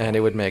Assistant, and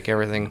it would make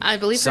everything. I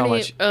believe so her name.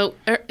 much. Oh,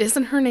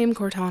 isn't her name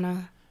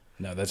Cortana?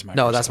 No, that's Microsoft.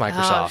 No, that's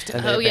Microsoft.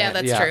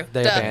 That's true.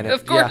 They abandoned it.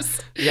 Of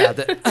course.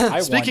 Yeah.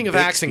 Speaking of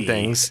axing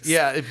things,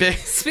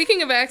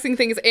 Speaking of axing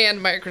things and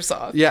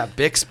Microsoft. Yeah,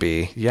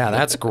 Bixby. Yeah,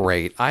 that's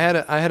great. I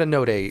had a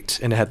Note 8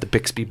 and it had the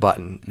Bixby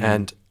button,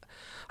 and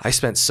I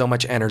spent so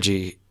much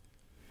energy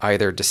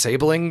either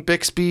disabling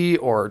Bixby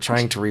or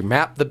trying to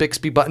remap the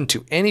Bixby button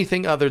to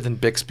anything other than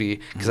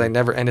Bixby because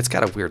and it's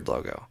got a weird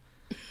logo.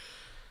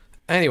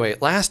 Anyway,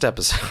 last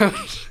episode,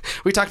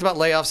 we talked about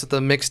layoffs at the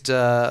mixed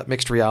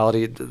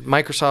reality.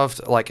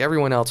 Microsoft, like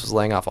everyone else, was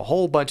laying off a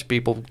whole bunch of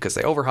people because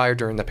they overhired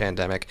during the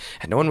pandemic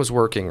and no one was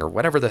working or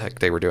whatever the heck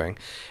they were doing.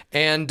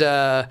 And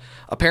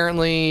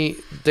apparently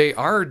they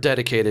are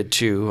dedicated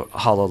to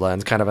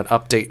HoloLens, kind of an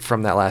update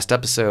from that last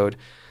episode.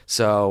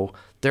 So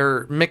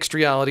their mixed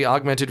reality,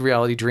 augmented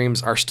reality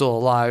dreams are still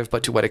alive,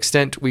 but to what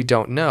extent, we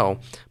don't know.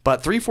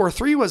 But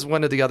 343 was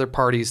one of the other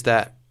parties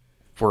that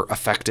were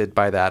affected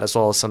by that, as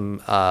well as some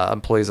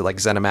employees at like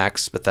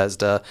ZeniMax,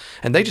 Bethesda,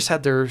 and they just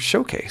had their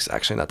showcase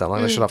actually not that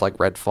long. They showed off like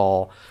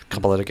Redfall, a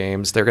couple other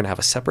games. They're going to have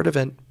a separate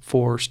event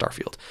for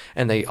Starfield,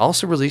 and they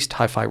also released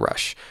Hi-Fi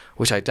Rush,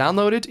 which I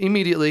downloaded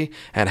immediately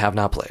and have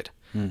not played.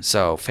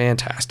 So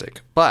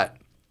fantastic. But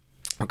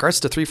in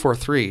regards to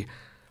 343,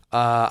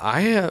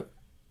 I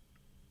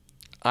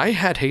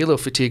had Halo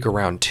fatigue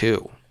around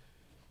 2.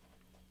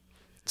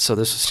 So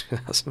this was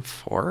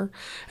 2004,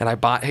 and I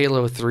bought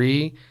Halo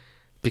 3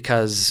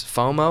 because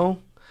FOMO,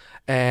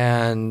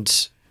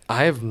 and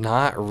I have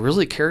not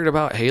really cared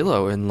about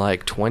Halo in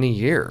like 20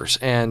 years.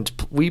 And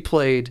we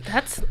played...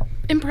 That's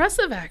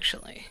impressive,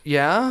 actually.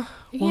 Yeah?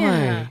 Why?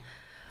 Yeah.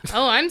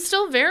 Oh, I'm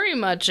still very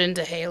much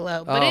into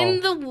Halo, but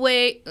in the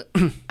way...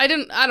 I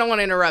don't want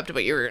to interrupt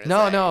what you were going to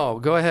say.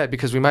 No, go ahead,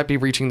 because we might be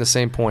reaching the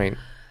same point.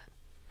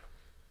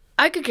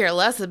 I could care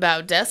less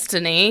about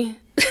Destiny.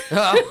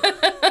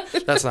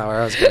 That's not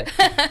where I was going.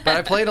 But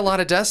I played a lot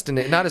of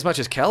Destiny, not as much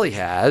as Kelly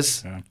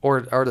has,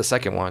 or the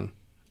second one.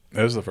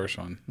 That was the first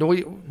one. No,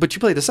 but you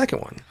played the second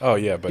one. Oh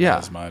yeah, but not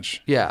as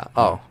much. Yeah.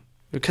 Oh,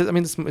 because I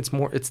mean, it's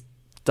more. It's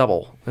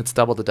double. It's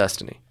double the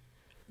Destiny.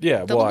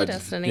 Yeah. Double the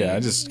Destiny. Yeah, I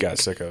just got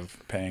sick of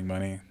paying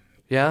money.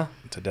 Yeah.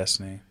 To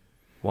Destiny.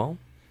 Well,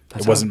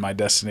 it wasn't my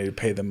destiny to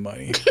pay them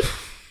money.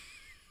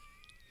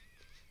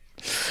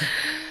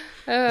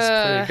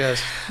 That's pretty good.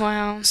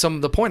 Wow. So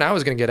the point I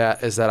was going to get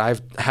at is that I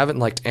haven't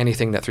liked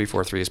anything that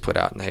 343 has put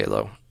out in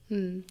Halo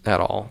at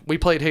all. We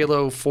played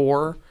Halo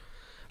 4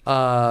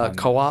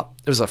 co-op.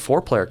 It was a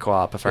 4-player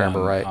co-op, if I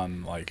remember right.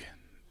 On like,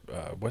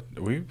 what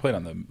we played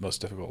on the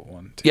most difficult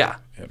one. Too. Yeah,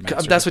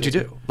 that's what you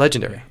do.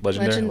 Legendary.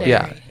 Legendary.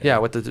 Yeah.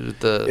 With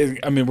the.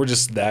 I mean, we're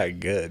just that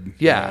good.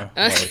 Yeah. You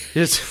know? Like,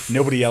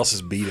 nobody else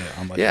has beat it.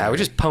 On Legendary. Yeah, we're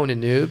just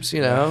pwning noobs. You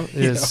know,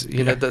 was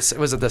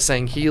it the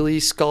Sangheili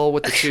skull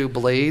with the 2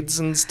 blades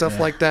and stuff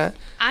like that?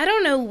 I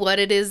don't know what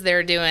it is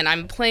they're doing.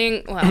 I'm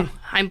playing. Well,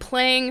 I'm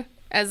playing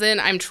as in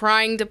I'm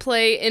trying to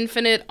play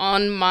Infinite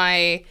on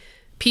my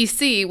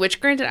PC,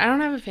 which granted I don't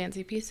have a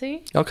fancy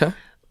PC. Okay.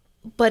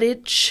 But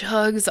it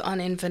chugs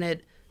on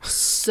Infinite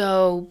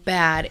so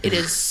bad. It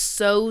is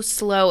so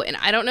slow. And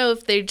I don't know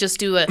if they just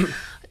do a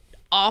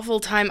awful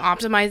time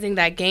optimizing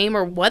that game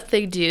or what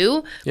they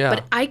do. Yeah.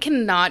 But I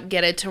cannot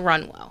get it to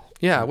run well.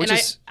 Yeah,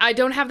 I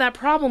don't have that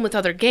problem with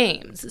other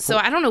games. So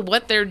I don't know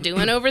what they're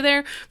doing over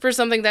there for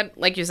something that,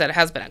 like you said,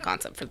 has been a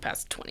concept for the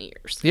past 20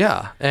 years.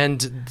 Yeah,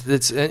 and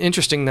it's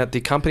interesting that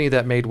the company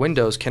that made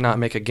Windows cannot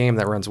make a game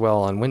that runs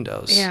well on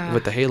Windows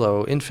with the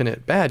Halo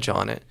Infinite badge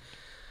on it.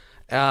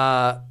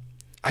 I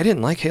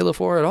didn't like Halo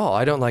 4 at all.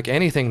 I don't like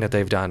anything that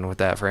they've done with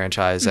that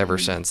franchise ever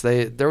since.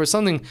 There's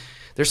something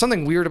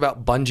weird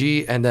about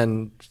Bungie and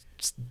then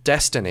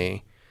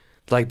Destiny.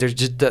 Like there's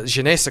just the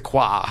je ne sais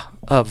quoi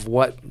of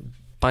what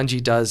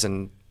Bungie does,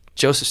 and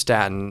Joseph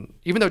Staten,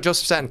 even though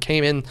Joseph Staten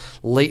came in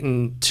late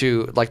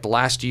into like the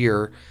last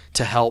year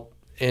to help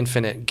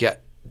Infinite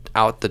get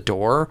out the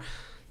door,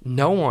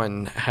 no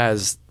one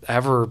has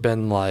ever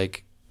been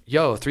like,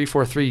 yo,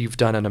 343, you've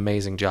done an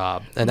amazing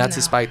job. And that's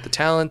despite the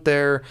talent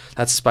there.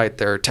 That's despite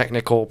their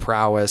technical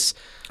prowess.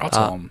 I'll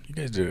tell them, you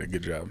guys did a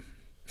good job.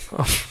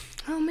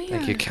 Oh, man.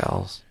 Thank you,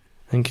 Kels.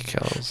 Thank you,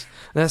 Kels.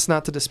 And that's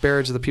not to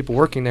disparage the people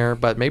working there,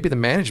 but maybe the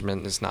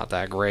management is not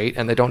that great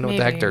and they don't know what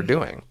the heck they're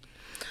doing.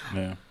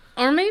 Yeah.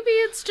 Or maybe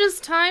it's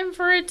just time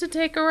for it to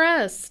take a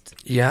rest.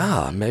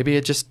 Yeah, maybe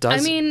it just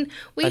does. I mean,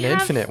 we have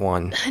infinite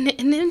one. An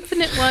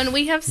infinite one.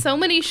 We have so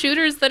many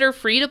shooters that are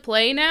free to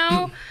play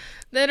now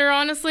that are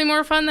honestly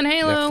more fun than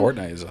Halo. Yeah,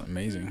 Fortnite is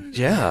amazing.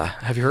 Yeah.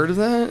 Have you heard of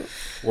that?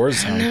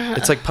 Warzone.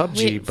 It's like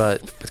PUBG,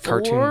 but with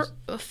cartoons.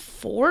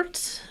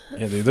 Fort?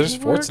 Yeah, dude, there's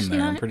forts in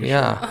there, I'm pretty sure.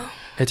 Yeah.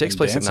 It takes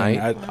place at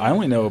Dancing, night. I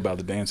only know about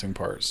the dancing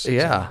parts.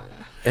 Yeah.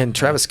 And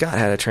Travis Scott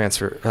had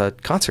a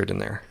concert in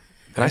there.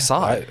 And I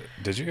saw it.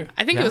 Did you?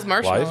 I think it was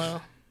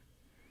Marshmallow.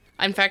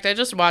 In fact, I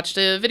just watched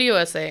a video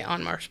essay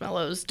on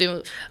Marshmallows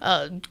do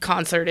a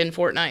concert in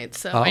Fortnite,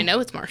 so I know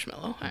it's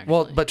Marshmallow. Actually.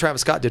 Well, but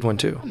Travis Scott did one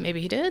too. Maybe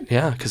he did.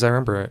 Yeah, because I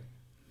remember it.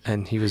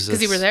 And he was...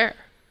 Because you were there.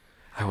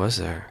 I was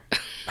there.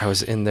 I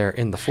was in there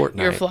in the Fortnite.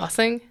 You were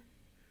flossing?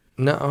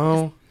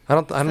 No. I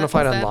don't know if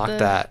I'd unlocked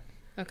that.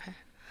 Okay.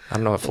 I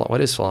don't know what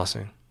is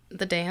flossing.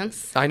 The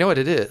dance? I know what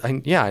it is. I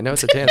know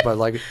it's a dance, but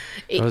like,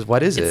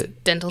 what is it's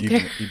it? Dental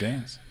care. You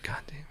dance. God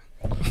damn it.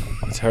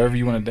 It's however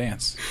you want to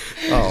dance.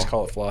 Just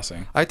call it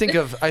flossing. I think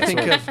of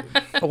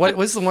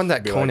what's the one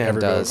that Conan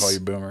everybody does? Will call you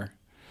boomer.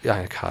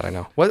 Yeah, God, I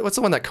know. What's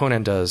the one that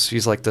Conan does?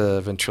 He's like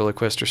the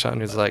ventriloquist or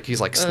something.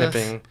 He's like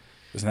snipping.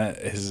 Isn't that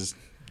his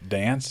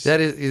dance? That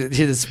is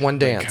his one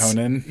dance.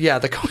 Conan? Yeah,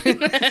 the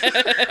Conan.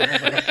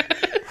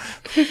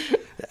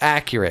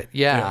 Accurate.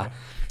 Yeah.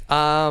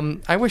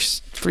 I wish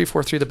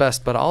 343 the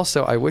best, but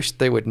also I wish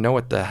they would know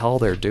what the hell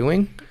they're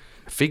doing,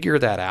 figure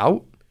that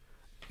out,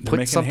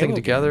 put something Halo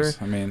together. Games.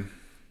 I mean,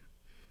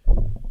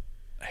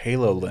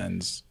 Halo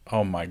Lens.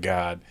 Oh my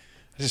God,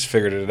 I just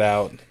figured it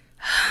out.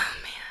 Oh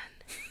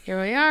man,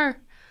 here we are.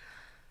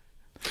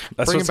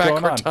 That's Bring what's back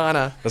going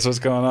Cortana. on. That's what's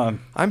going on.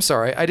 I'm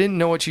sorry, I didn't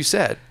know what you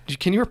said.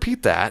 Can you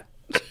repeat that?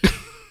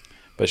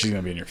 But she's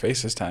gonna be in your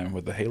face this time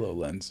with the Halo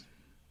Lens.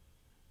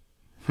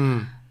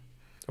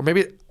 Or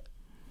maybe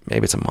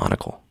it's a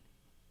monocle.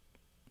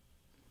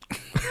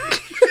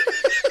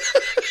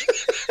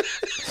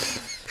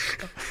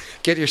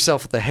 Get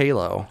yourself the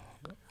Halo,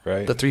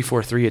 Right. the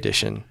 343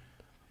 edition.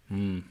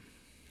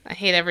 I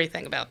hate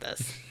everything about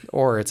this.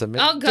 Or it's a...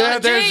 Oh,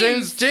 God, There's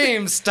James!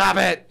 James, stop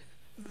it.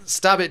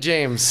 Stop it,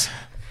 James.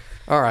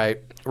 All right,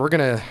 we're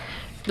going to...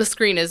 The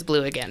screen is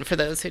blue again for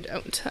those who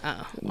don't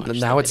watch.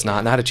 Now it's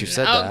not. Now that you've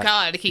said that. Oh,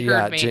 God, he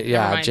heard me.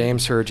 Never mind.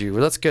 James heard you.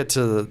 Let's get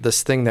to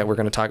this thing that we're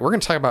going to talk. We're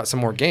going to talk about some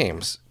more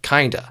games.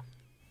 Kinda.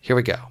 Here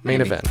we go. Main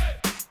event.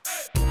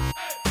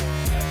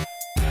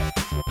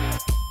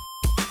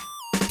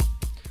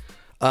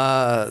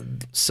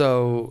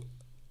 So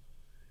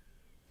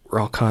we're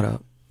all caught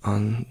up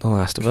on The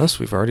Last of Us.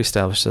 We've already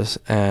established this.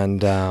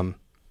 And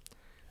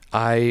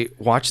I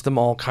watched them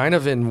all kind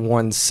of in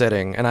one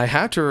sitting. And I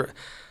had to...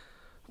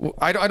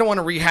 I don't want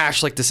to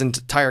rehash like this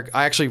entire...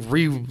 I actually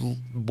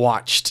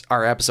re-watched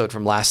our episode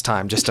from last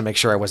time just to make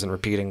sure I wasn't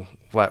repeating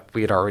what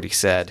we had already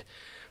said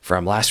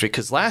from last week.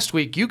 Because last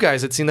week, you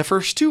guys had seen the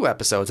first 2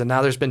 episodes, and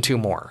now there's been 2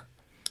 more.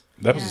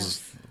 That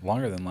was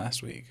longer than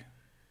last week.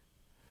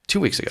 2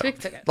 weeks ago. 2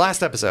 weeks ago.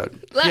 Last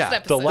episode. Last The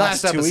episode.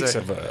 last 2 episode. weeks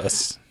of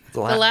us. The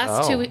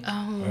last 2 weeks.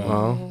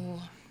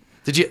 Oh.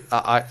 Did you?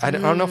 I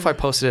don't know if I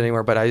posted it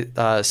anywhere,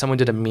 but someone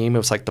did a meme. It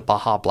was like the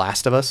Baja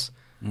Blast of Us,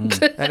 and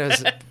it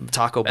was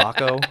Taco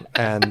Baco,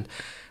 and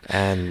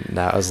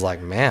I was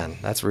like, man,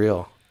 that's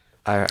real.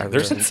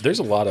 There's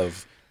a lot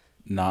of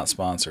not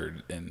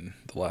sponsored in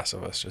The Last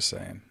of Us. Just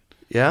saying.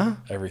 Yeah.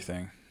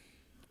 Everything.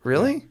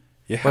 Really?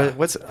 Yeah.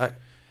 What's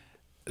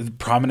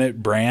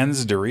prominent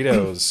brands?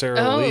 Doritos,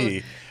 Sara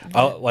Lee. I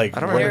don't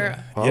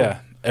remember. Yeah.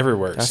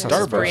 Everywhere. That sounds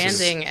Starbucks.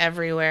 Branding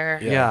everywhere.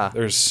 Yeah.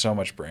 There's so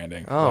much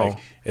branding. Oh. Like,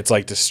 it's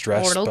like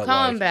distressed. Mortal but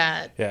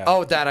Kombat. Like, yeah.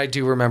 Oh, that I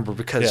do remember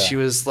because Yeah. she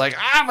was like,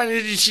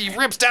 she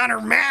rips down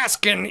her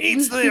mask and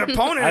eats the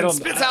opponent and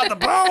spits out the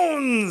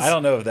bones. I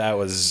don't know if that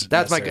was.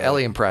 That's my necessarily-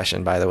 Ellie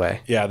impression, by the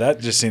way. Yeah, that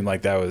just seemed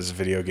like that was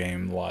video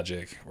game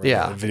logic. Or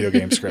Yeah. Video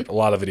game script. A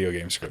lot of video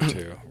game script,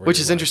 too. Which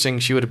is interesting.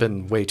 She would have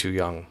been way too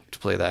young to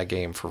play that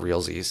game for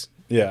realsies.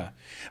 Yeah.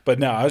 But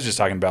no, I was just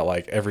talking about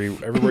like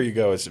everywhere you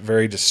go, it's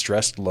very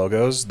distressed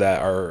logos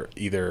that are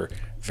either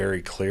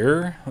very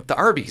clear. The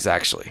Arby's,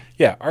 actually.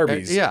 Yeah,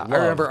 Arby's. Yeah, Loved. I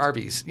remember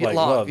Arby's. Like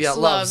Love. Loves. Yeah,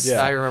 Loves.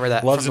 Yeah. I remember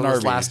that Loves from and this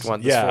Arby's. last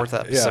one, this 4th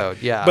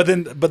episode. Yeah.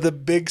 But the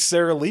big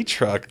Sara Lee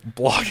truck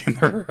blocking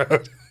the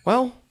road.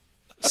 Well,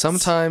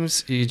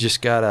 Sometimes you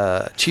just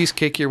gotta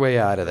cheesecake your way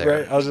out of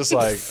there. Right. I was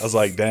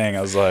like, dang.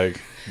 I was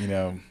like,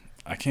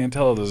 I can't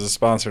tell if this is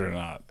sponsored or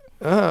not.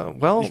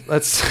 Well,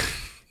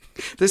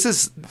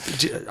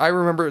 I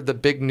remember the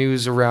big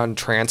news around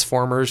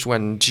Transformers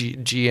when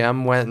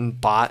GM went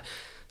and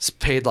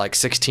paid like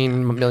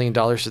 $16 million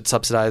to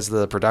subsidize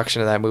the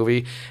production of that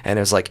movie, and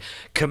it was like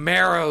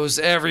Camaros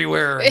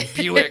everywhere, and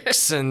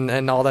Buicks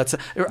and all that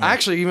stuff.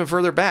 Actually, even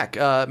further back,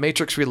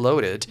 Matrix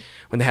Reloaded,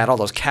 when they had all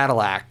those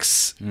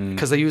Cadillacs,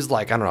 because they used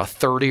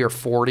 30 or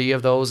 40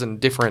 of those in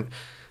different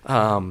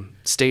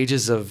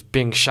stages of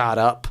being shot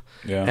up.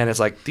 Yeah. And it's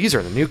like, these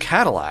are the new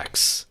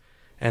Cadillacs,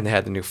 and they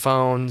had the new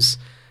phones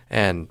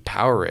and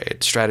Powerade,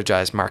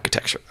 strategized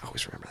architecture. I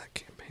always remember that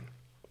campaign.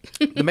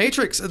 The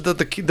Matrix,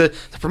 the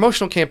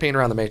promotional campaign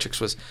around the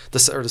Matrix was the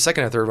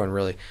second or third one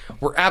really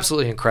were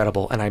absolutely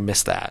incredible, and I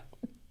missed that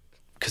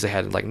because they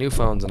had new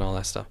phones and all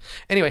that stuff.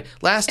 Anyway,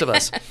 Last of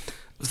Us.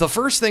 The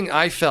first thing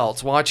I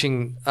felt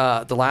watching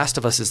The Last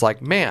of Us is like,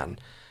 man,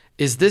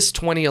 is this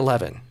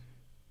 2011?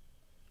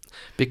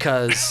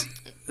 Because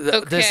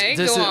okay,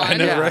 go on. I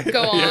know, right?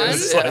 Go on.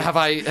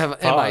 Yeah,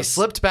 am I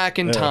slipped back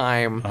in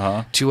time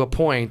to a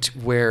point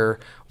where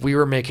we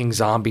were making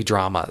zombie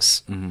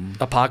dramas,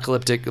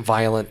 apocalyptic,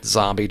 violent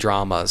zombie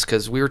dramas?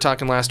 Because we were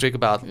talking last week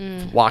about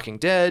Walking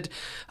Dead,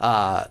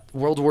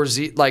 World War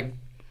Z,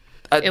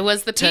 it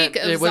was the peak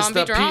of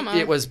zombie drama.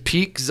 It was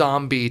peak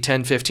zombie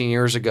 10, 15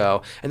 years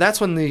ago. And that's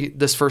when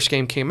this first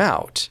game came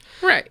out.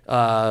 Right.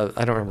 I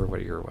don't remember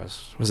what year it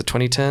was. Was it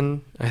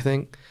 2010, I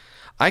think?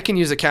 I can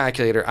use a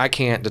calculator. I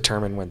can't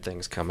determine when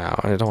things come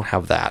out. I don't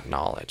have that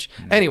knowledge.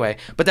 Anyway,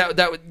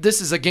 but this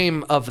is a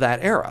game of that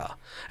era.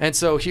 And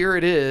so here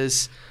it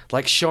is,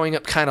 showing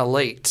up kind of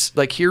late.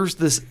 Here's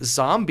this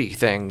zombie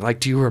thing.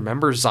 Do you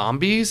remember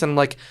zombies? And I'm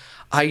like,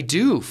 I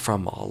do,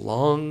 from a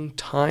long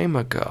time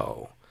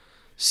ago.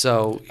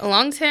 So a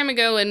long time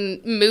ago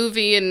in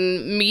movie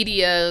and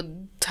media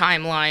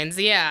timelines,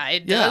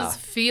 it does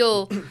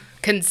feel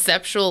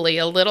conceptually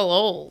a little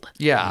old.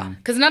 Yeah.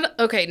 Because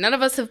none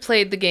of us have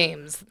played the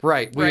games.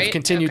 Right. We've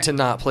continued to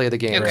not play the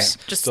games. Okay. Right.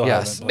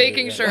 Just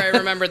making sure I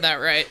remembered that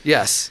right.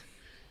 Yes.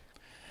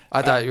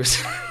 I thought you were...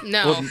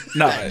 No. Well,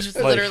 no. Just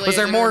literally was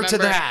there more remember. to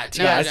that?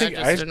 No,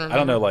 Yeah, I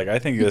don't know. I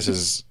think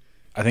it's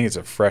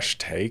a fresh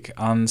take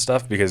on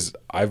stuff because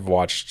I've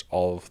watched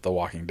all of The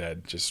Walking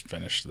Dead, just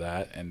finished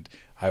that, and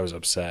I was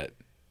upset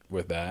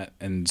with that.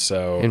 And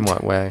so... In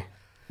what way?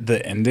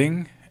 The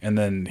ending, and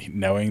then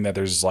knowing that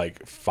there's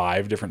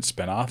 5 different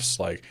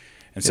spinoffs,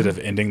 instead of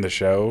ending the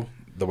show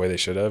the way they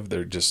should have,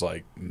 they're just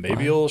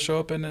maybe it'll show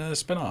up in a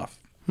spinoff.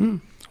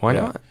 Why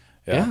not?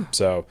 Yeah.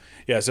 So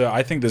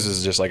I think this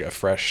is just a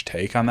fresh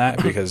take on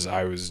that because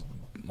I was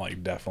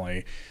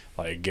definitely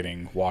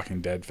getting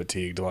Walking Dead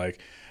fatigued. Oh,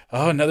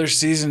 another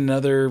season,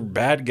 another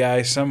bad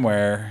guy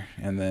somewhere,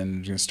 and then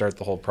you can start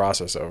the whole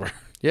process over.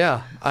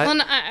 Yeah.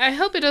 I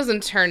hope it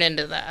doesn't turn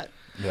into that.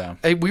 Yeah.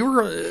 Hey, we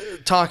were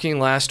talking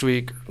last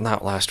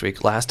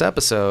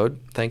episode.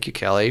 Thank you,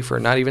 Kelly, for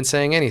not even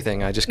saying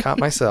anything. I just caught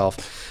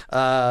myself.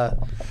 How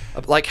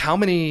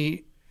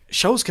many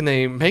shows can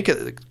they make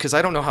it? Because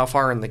I don't know how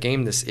far in the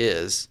game this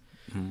is.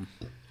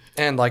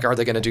 And are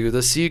they going to do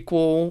the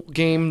sequel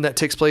game that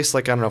takes place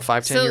 5,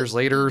 10 years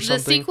later or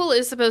something? The sequel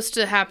is supposed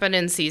to happen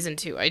in season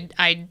 2.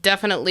 I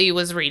definitely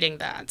was reading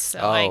that.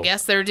 So I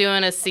guess they're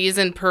doing a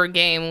season per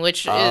game,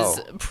 which is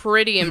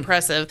pretty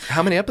impressive.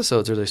 How many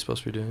episodes are they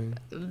supposed to be doing?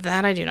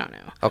 That I do not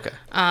know. Okay.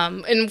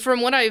 And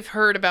from what I've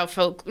heard about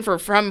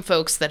from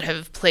folks that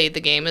have played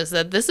the game is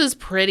that this is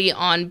pretty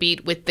on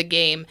beat with the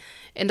game,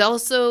 and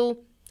also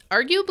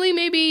arguably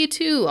maybe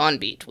too on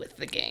beat with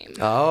the game.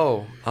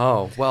 Oh,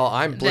 well,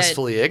 I'm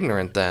blissfully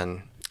ignorant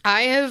then.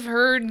 I have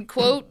heard,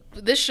 quote,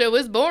 this show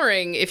is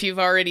boring if you've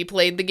already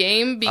played the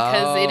game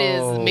because it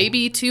is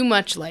maybe too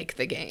much like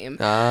the game.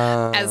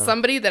 As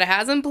somebody that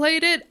hasn't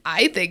played it,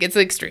 I think it's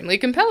extremely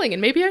compelling,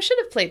 and maybe I should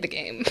have played the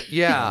game.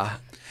 Yeah.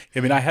 I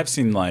mean, I have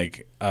seen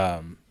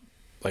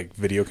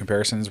video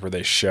comparisons where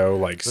they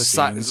show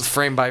scenes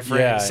frame by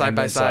frame, side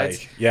by side.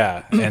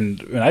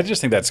 And I just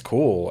think that's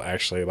cool.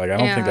 Actually, I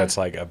don't think that's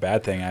a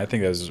bad thing. I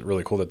think it was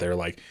really cool that they're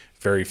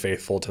very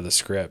faithful to the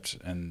script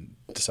and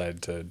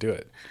decided to do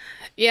it.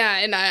 Yeah,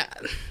 and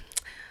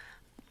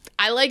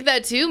I like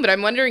that too. But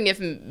I'm wondering if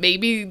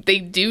maybe they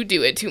do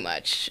it too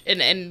much,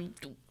 and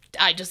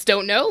I just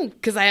don't know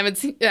because I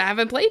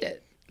haven't played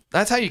it.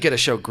 That's how you get a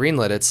show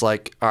greenlit. It's all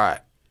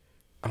right,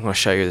 I'm going to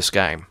show you this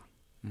game,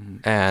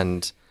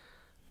 and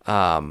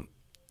all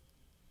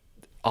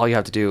you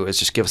have to do is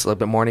just give us a little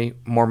bit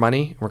more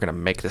money. We're going to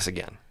make this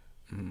again.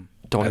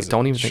 Don't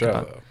even think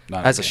about it.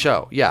 As a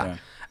show, yeah.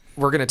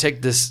 We're going to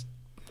take this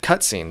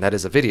cutscene that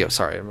is a video.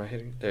 Sorry, am I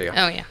hitting? There you go.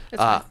 Oh yeah.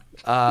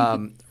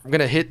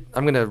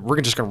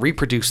 We're just going to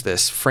reproduce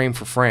this frame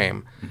for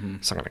frame.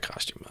 It's not going to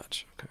cost you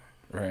much. Okay.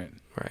 Right.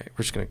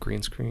 We're just going to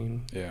green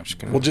screen. Yeah.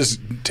 We'll just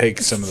take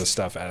some of the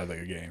stuff out of the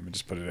game and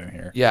just put it in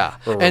here. Yeah.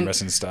 Where we're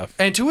missing stuff.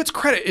 And to its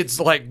credit, it's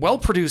well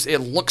produced. It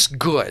looks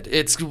good.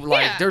 It's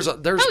there's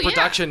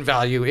production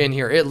value in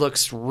here. It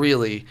looks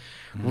really,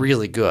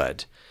 really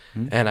good.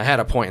 and I had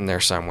a point in there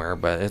somewhere,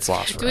 but it's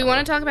lost forever. Do we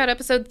want to talk about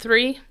episode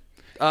 3?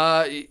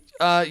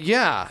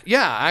 Yeah.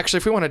 Actually,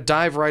 if we want to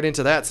dive right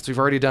into that, since we've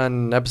already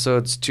done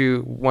episodes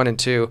 1 and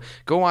 2,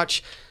 go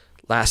watch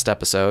last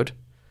episode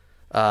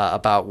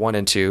about 1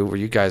 and 2, where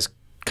you guys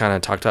kind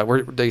of talked about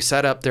where they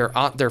set up.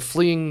 They're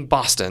fleeing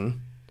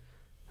Boston.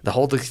 The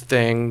whole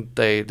thing.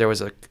 There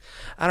was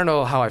I don't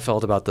know how I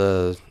felt about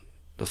the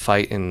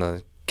fight in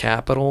the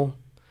Capitol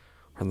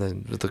or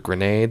the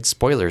grenades.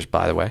 Spoilers,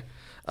 by the way.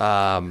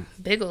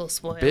 Big ol'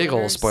 spoilers. Big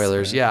ol'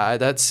 spoilers. Yeah,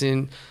 that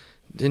scene.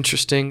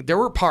 Interesting. There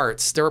were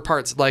parts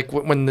like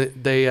when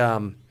they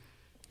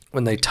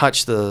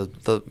touch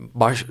the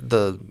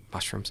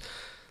mushrooms,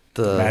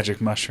 the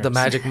magic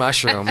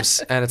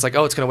mushrooms, and it's like,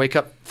 oh, it's gonna wake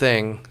up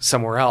thing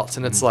somewhere else,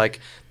 and it's like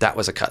that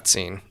was a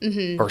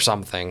cutscene or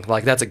something.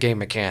 Like that's a game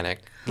mechanic.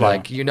 Yeah.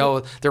 Like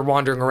they're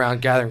wandering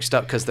around gathering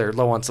stuff because they're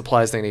low on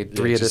supplies. They need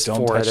 3 of this, 4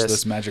 of this. Don't touch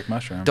this magic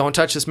mushroom. Don't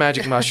touch this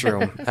magic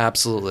mushroom.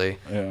 Absolutely.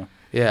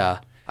 Yeah.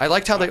 I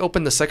liked how they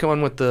opened the second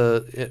one with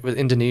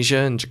Indonesia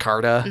and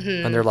Jakarta,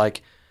 and they're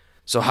like,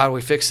 "So how do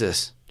we fix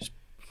this? Just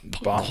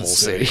bomb the whole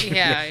city."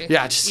 Yeah,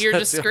 yeah. You're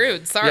just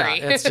screwed. Sorry.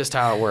 Yeah, it's just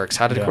how it works.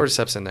 How did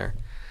Cordyceps in there?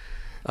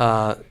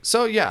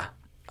 So yeah,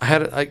 I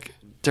had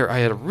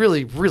a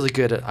really really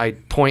good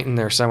point in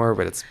there somewhere,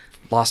 but it's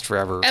lost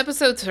forever.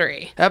 Episode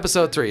 3.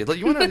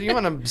 You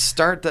want to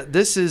start that?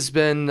 This has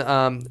been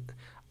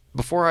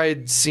before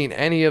I'd seen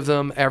any of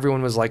them.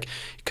 Everyone was like,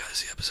 "You gotta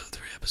see episode 3."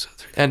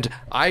 And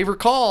I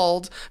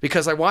recalled,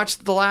 because I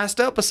watched the last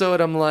episode,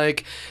 I'm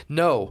like,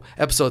 no,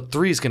 episode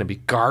 3 is going to be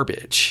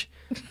garbage.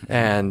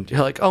 And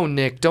you're like, oh,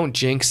 Nick, don't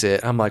jinx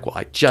it. I'm like, well,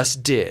 I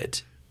just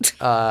did.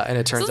 And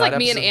it turns out like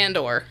me and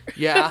Andor.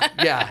 Yeah,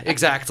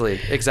 exactly.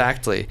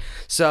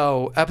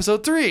 So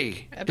episode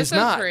 3 is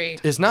not. It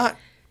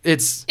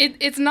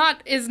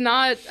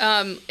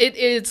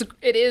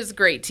is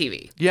great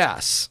TV.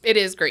 Yes. It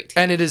is great TV.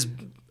 And it is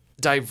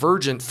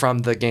divergent from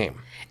the game.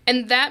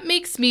 And that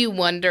makes me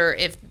wonder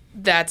if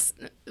that's,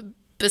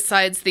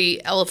 besides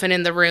the elephant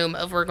in the room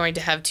of we're going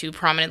to have 2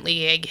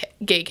 prominently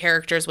gay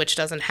characters, which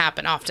doesn't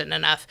happen often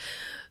enough,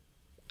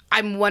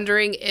 I'm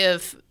wondering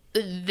if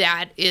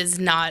that is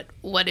not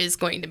what is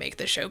going to make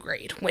the show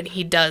great when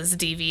he does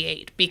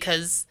deviate.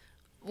 Because,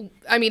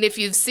 I mean, if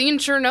you've seen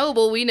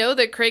Chernobyl, we know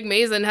that Craig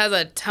Mazin has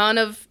a ton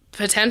of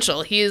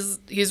potential. He's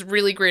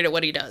really great at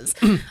what he does.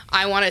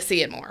 I want to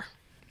see it more.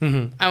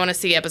 Mm-hmm. I want to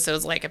see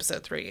episodes like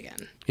episode 3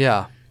 again.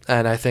 Yeah,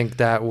 and I think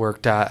that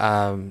worked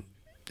out.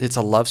 It's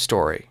a love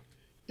story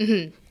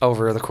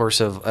over the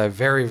course of a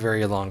very,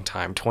 very long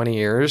time, 20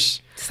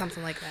 years.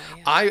 Something like that,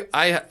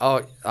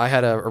 yeah. I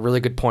had a really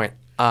good point.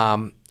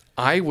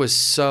 I was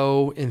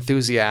so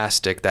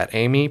enthusiastic that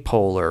Amy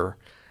Poehler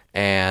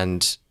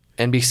and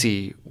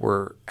NBC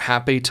were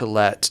happy to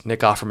let Nick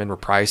Offerman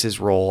reprise his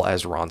role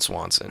as Ron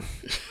Swanson.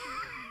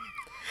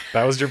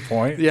 That was your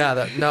point?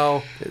 Yeah.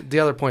 No, the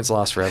other point's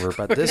lost forever.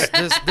 But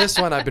this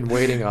one I've been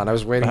waiting on. I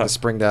was waiting to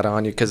spring that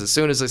on you because as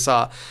soon as I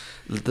saw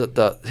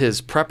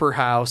his prepper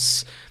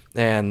house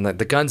and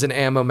the guns and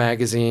ammo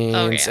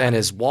magazines and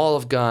his wall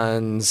of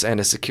guns and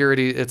his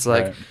security, it's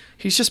like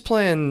he's just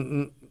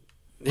playing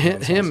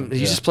him.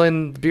 He's just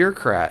playing the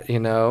bureaucrat,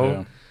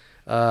 Yeah.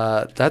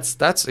 That's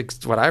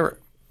what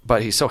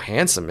But he's so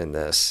handsome in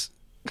this.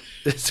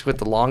 It's with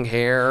the long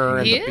hair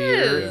and the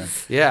beard.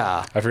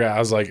 Yeah. I forgot. I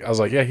was like,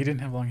 yeah, he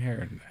didn't have long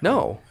hair.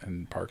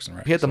 In Parks and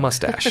Rec. He had the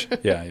mustache.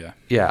 Yeah,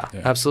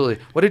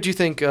 absolutely. What did you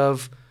think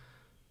of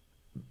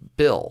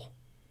Bill?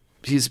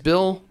 He's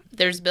Bill.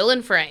 There's Bill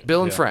and Frank.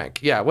 Frank.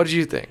 Yeah. What did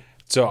you think?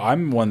 So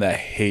I'm one that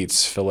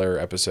hates filler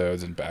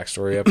episodes and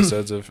backstory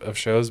episodes of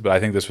shows, but I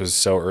think this was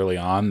so early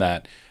on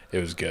that it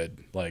was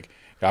good. Like,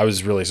 I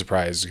was really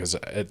surprised because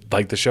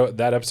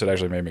that episode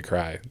actually made me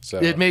cry. So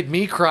it made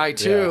me cry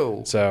too.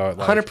 Yeah. So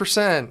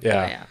 100%.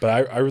 Yeah.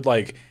 But I would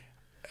like,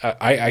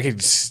 I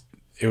could.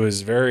 It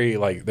was very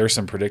like there's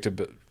some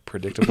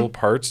predictable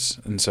parts,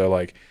 and so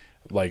like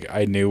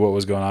I knew what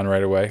was going on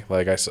right away.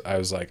 Like I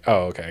was like,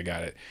 oh, okay, I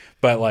got it.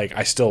 But like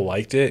I still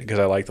liked it because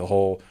I liked the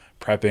whole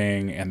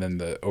prepping and then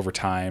the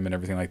overtime and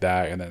everything like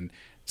that, and then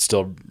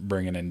still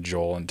bringing in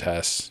Joel and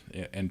Tess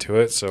into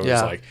it. So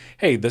it's like,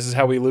 hey, this is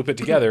how we loop it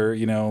together,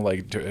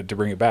 like to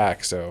bring it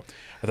back. So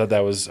I thought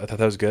that was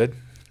good.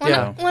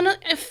 Well,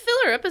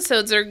 filler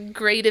episodes are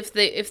great if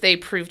they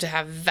prove to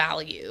have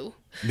value.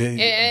 But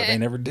they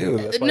never do.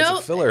 That's why it's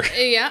a filler.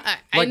 Yeah,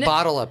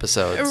 bottle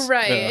episodes.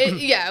 Right.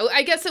 Yeah,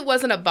 I guess it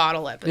wasn't a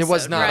bottle episode. It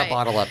was not a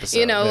bottle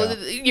episode.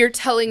 You're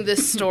telling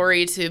this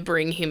story to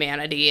bring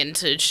humanity and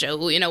to show,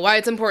 why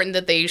it's important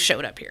that they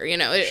showed up here.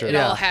 It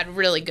all had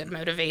really good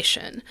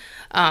motivation.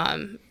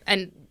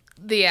 And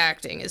the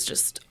acting is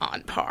just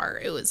on par.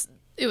 It was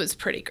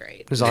pretty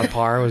great. It was on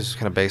par. It was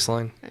kind of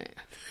baseline.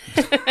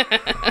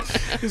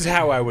 This is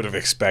how I would have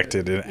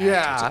expected an actor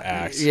to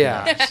act.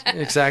 Yeah,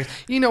 exactly.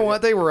 You know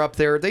what? They were up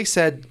there. They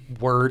said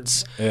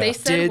words. Yeah. They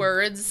said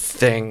words.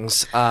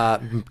 Things.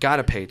 Got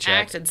a paycheck.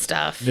 Acted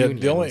stuff. Yeah,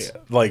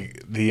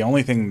 the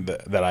only thing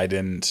that I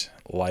didn't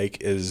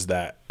like is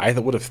that I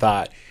would have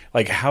thought,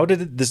 like, how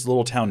did this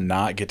little town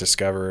not get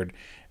discovered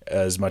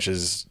as much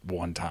as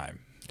one time.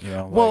 You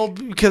know, well,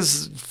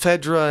 because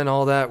Fedra and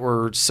all that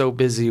were so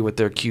busy with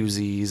their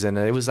QZs, and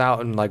it was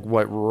out in like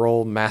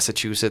rural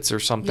Massachusetts or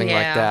something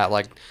like that,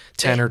 like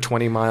 10 or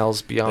 20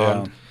 miles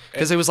beyond.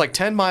 Because it was like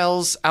 10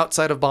 miles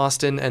outside of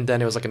Boston, and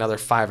then it was like another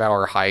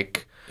 5-hour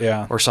hike.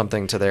 Or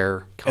something to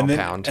their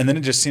compound. And then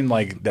it just seemed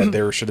like that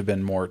there should have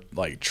been more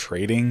like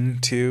trading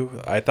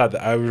too. I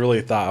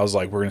was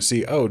like, we're gonna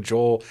see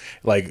Joel,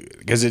 like,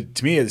 because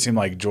to me it seemed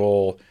like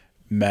Joel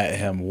met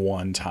them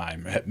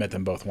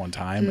both one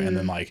time, and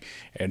then like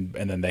and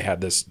then they had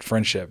this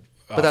friendship.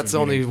 But that's the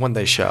only one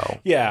they show.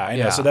 Yeah, I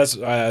know. So that's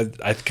I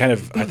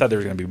thought there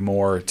was gonna be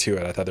more to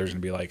it. I thought there was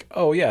gonna be like,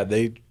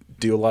 they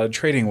do a lot of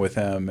trading with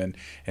him,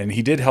 and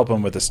he did help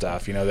him with the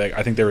stuff. You know,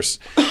 I think there was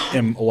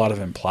a lot of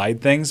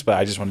implied things, but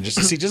I just wanted to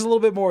see just a little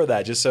bit more of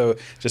that, just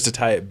to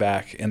tie it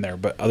back in there.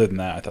 But other than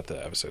that, I thought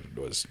the episode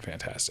was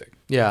fantastic.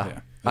 Yeah.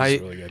 It was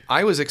really good.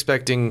 I was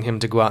expecting him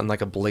to go out in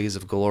like a blaze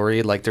of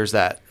glory. Like there's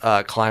that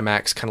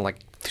climax kind of like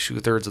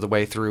 2/3 of the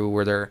way through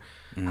where they're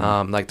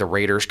like the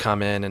raiders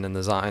come in, and in the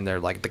design they're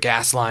like the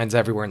gas lines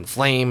everywhere and the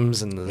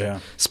flames and the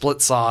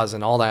split saws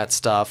and all that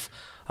stuff.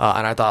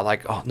 And I thought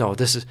like, oh no,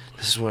 this is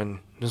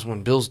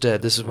when Bill's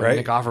dead. This is when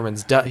Nick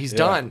Offerman's done. He's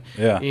done.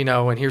 Yeah. You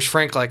know, and here's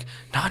Frank like,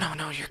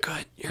 no, you're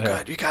good. You're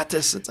good. You got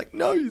this. It's like,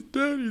 no, he's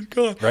dead. He's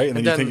gone. Right. And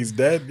then you think he's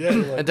dead. Yeah.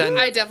 Like, and then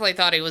I definitely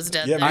thought he was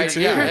dead. Yeah, me too.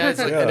 It's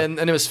like, and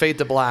it was fade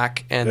to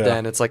black. And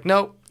then it's like,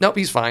 nope,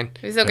 he's fine.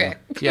 He's okay.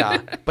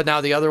 Yeah. But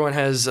now the other one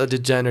has a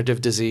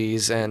degenerative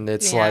disease, and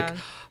it's like,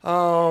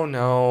 oh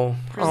no.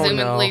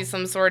 Presumably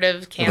some sort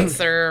of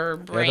cancer or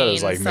brain. I thought it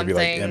was like something.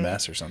 maybe like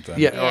MS or something.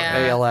 Yeah,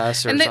 or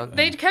ALS or and something.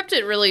 They kept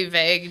it really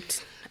vague.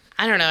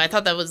 I don't know. I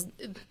thought that was.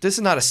 This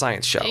is not a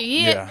science show.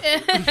 Yeah.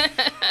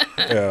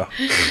 Yeah.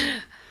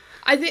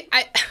 I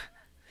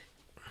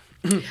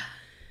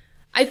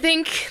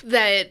think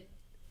that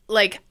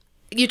like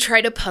you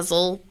try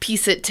to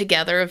piece it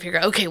together and figure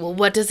out, okay, well,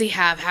 what does he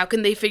have? How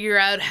can they figure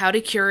out how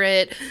to cure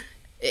it?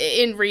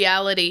 In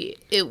reality,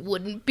 it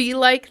wouldn't be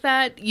like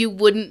that. You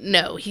wouldn't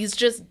know. He's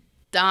just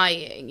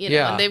dying, you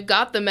know, and they've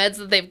got the meds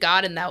that they've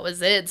got, and that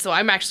was it. So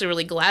I'm actually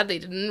really glad they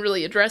didn't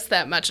really address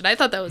that much. And I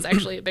thought that was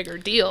actually a bigger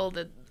deal,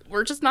 that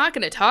we're just not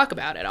going to talk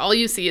about it. All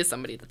you see is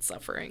somebody that's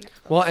suffering.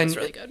 Well, and it's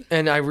really good.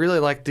 And I really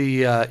like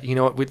the,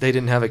 they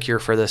didn't have a cure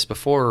for this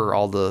before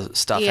all the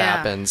stuff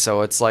happened.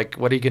 So it's like,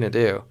 what are you going to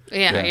do?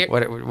 Yeah.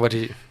 What are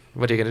you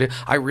going to do?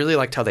 I really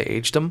liked how they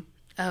aged him.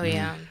 Oh,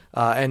 yeah.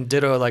 And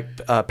ditto like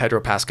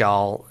Pedro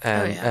Pascal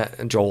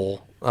and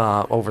Joel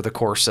over the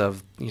course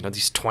of,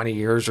 these 20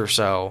 years or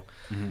so.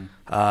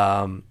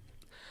 Mm-hmm.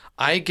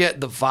 I get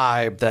the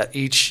vibe that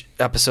each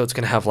episode's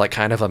going to have like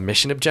kind of a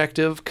mission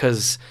objective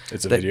because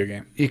it's a video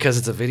game. Because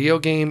it's a video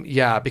game.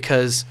 Yeah,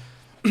 because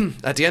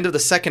at the end of the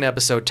second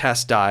episode,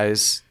 Tess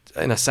dies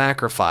in a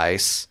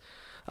sacrifice,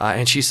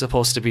 and she's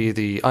supposed to be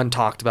the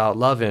untalked about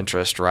love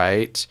interest,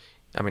 right?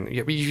 I mean,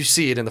 you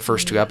see it in the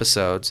first two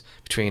episodes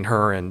between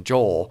her and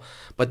Joel,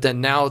 but then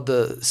now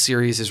the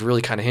series is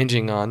really kind of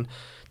hinging on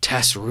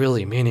Tess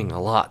really meaning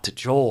a lot to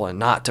Joel and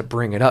not to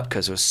bring it up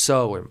because it was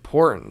so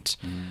important.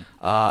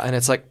 And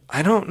it's like,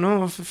 I don't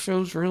know if it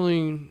feels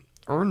really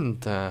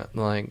earned that,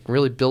 like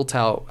really built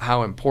out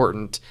how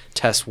important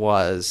Tess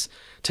was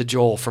to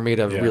Joel for me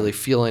to really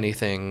feel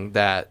anything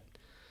that,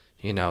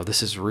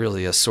 this is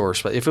really a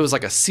source. But if it was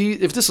like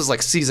if this was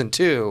like season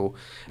 2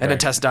 and then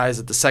Tess dies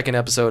at the second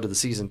episode of the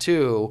season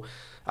 2,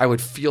 I would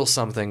feel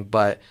something.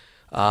 But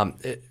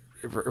it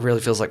really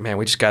feels like, man,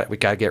 we got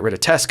to get rid of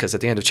Tess because at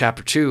the end of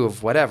chapter 2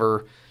 of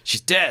whatever, she's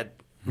dead.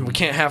 We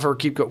can't have her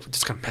keep going.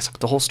 It's gonna mess up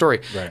the whole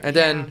story. Right. And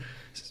then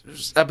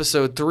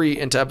episode 3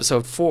 into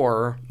episode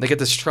 4, they get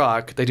this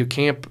truck. They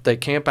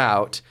camp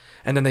out,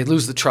 and then they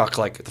lose the truck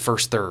like the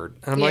first third.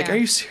 And I'm like, are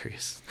you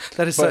serious?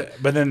 That is. But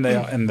then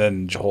and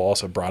then Joel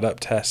also brought up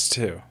Tess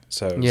too.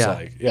 So it's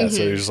like,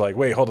 so you're just like,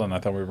 wait, hold on. I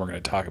thought we weren't going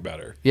to talk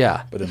about her.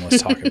 Yeah. But then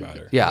let's talk about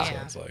her.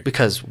 So it's like,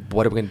 because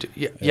what are we going to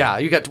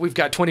do? We've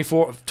got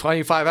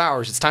 25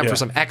 hours. It's time for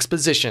some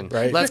exposition.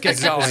 Right. Let's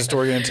get going. Is the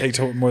story going to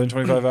take more than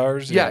 25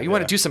 hours? You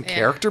want to do some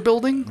character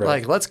building? Right.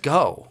 Like, let's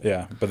go.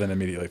 Yeah. But then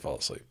immediately fall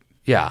asleep.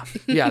 Yeah.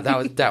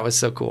 That was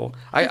so cool.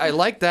 I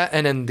like that.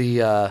 And then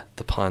the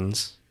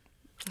puns.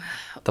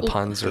 The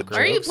puns are great.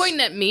 Why are you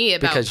pointing at me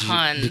about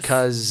puns?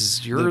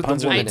 Because you're the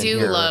woman I do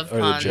love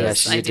puns.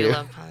 Yes, I do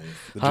love puns.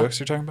 The jokes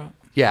you're talking about?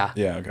 Yeah.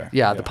 Yeah, okay.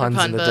 Yeah, the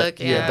puns in the book.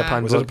 the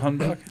pun book. Was it a pun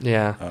book?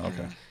 Yeah. Oh,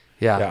 okay.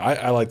 Yeah. Yeah,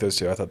 I like those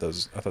too. I thought that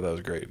was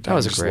great. That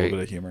was just great. A little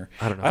bit of humor.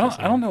 I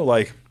don't know.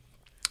 Like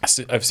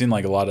I've seen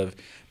like a lot of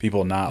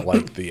people not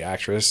like the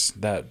actress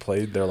that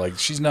played. They're like,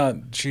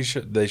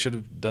 they should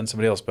have done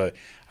somebody else, but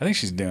I think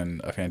she's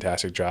doing a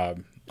fantastic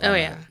job. Oh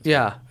yeah.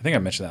 Yeah. I think I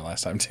mentioned that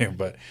last time too,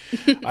 but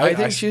I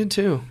think she did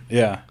too.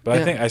 Yeah,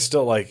 but I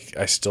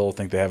still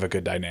think they have a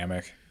good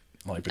dynamic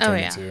like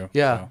between the two.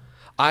 Yeah. So.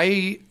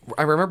 I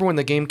remember when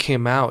the game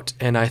came out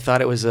and I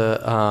thought it was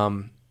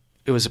a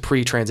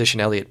pre-transition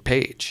Elliot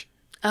Page.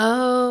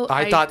 Oh,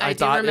 I thought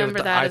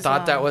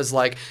that was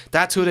like,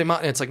 that's who they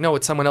might. It's like, no,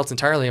 it's someone else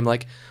entirely. I'm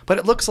like, but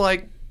it looks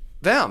like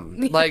them.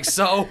 Like,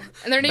 so.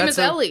 And their name is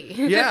Ellie.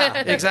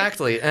 Yeah,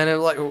 exactly. And it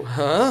was like,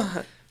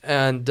 huh?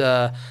 And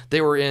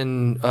they were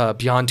in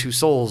Beyond Two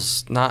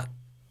Souls,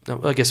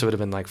 I guess it would have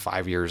been like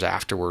 5 years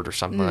afterward or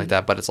something like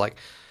that. But it's like,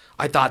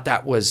 I thought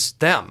that was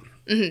them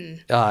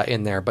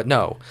in there, but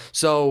no.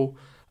 So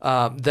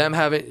them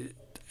having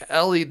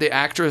Ellie, the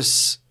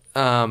actress,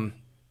 I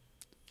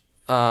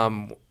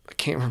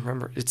can't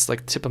remember. It's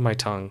like tip of my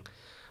tongue.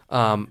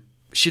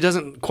 She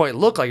doesn't quite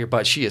look like her,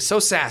 but she is so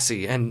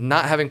sassy. And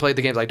not having played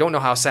the games, I don't know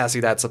how sassy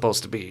that's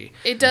supposed to be.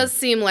 It does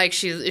seem like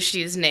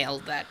she's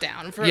nailed that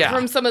down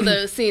from some of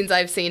the scenes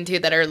I've seen too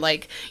that are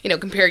like, you know,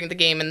 comparing the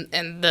game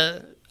and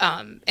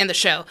the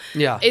show.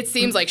 Yeah, it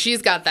seems like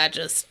she's got that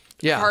just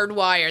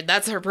hardwired.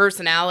 That's her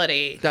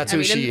personality. That's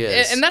who she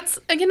is. And that's,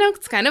 you know,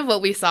 it's kind of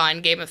what we saw in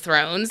Game of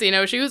Thrones. You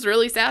know, she was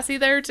really sassy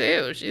there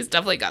too. She's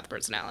definitely got the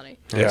personality.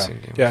 Yeah,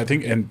 yeah. I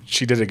think, and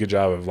she did a good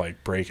job of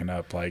like breaking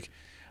up like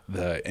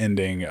the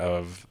ending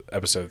of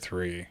episode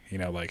 3, you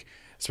know, like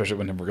especially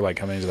when we're like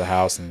coming into the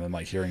house and then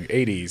like hearing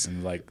 80s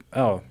and like,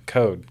 oh,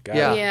 code, got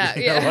it. Yeah,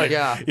 you know,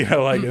 like, you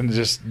know, like, and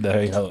just you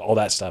know, all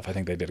that stuff. I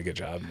think they did a good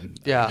job. And,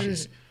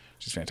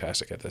 she's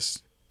fantastic at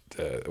this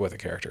with a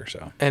character.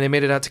 So, and they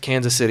made it out to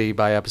Kansas City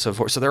by episode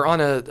 4. So they're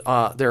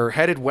on they're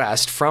headed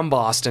west from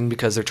Boston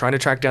because they're trying to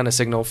track down a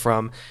signal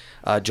from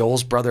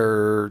Joel's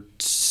brother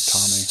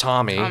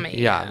Tommy.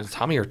 Yeah,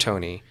 Tommy or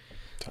Tony.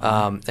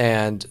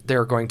 And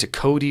they're going to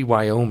Cody,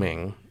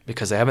 Wyoming,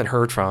 because they haven't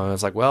heard from him.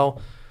 It's like,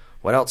 well,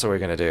 what else are we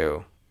going to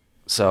do?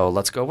 So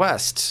let's go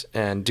west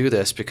and do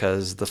this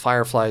because the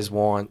Fireflies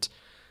want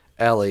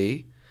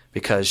Ellie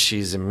because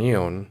she's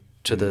immune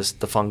to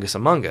the fungus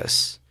among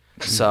us.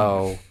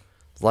 So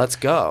let's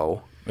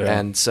go. Yeah.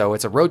 And so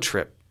it's a road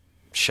trip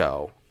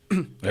show,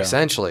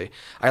 essentially.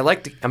 I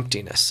like the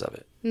emptiness of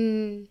it.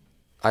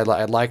 I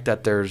like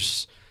that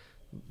there's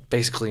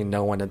basically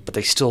no one, but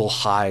they still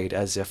hide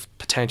as if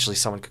potentially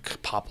someone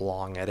could pop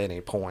along at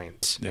any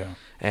point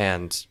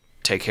and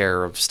take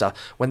care of stuff.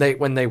 When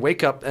they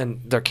wake up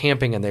and they're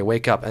camping and they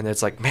wake up and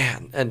it's like,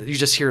 man, and you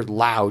just hear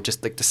loud,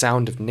 just like the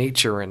sound of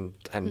nature and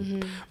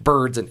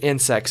birds and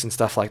insects and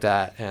stuff like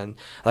that. And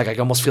like I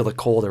almost feel the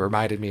cold. It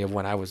reminded me of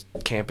when I was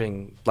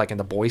camping like in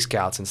the Boy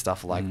Scouts and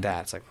stuff like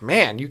that. It's like,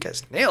 man, you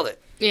guys nailed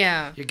it.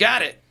 Yeah. You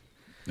got it.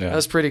 Yeah. That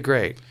was pretty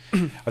great.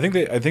 I think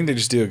they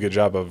just do a good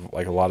job of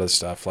like a lot of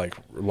stuff, like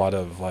a lot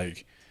of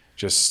like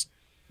just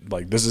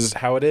like this is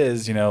how it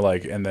is, you know,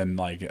 like, and then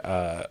like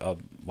a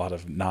lot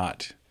of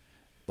not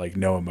like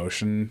no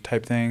emotion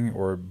type thing,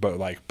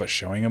 but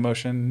showing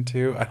emotion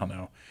too. I don't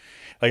know.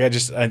 Like I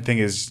think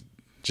is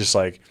just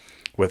like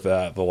with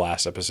the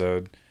last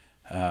episode,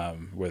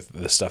 with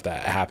the stuff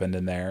that happened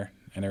in there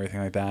and everything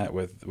like that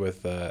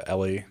with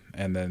Ellie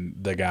and then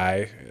the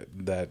guy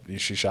that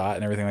she shot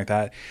and everything like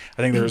that.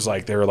 I think there was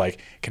like they were like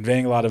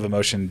conveying a lot of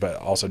emotion but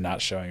also not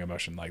showing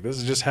emotion. Like this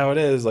is just how it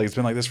is. Like it's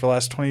been like this for the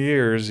last 20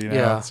 years, you know.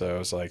 Yeah. So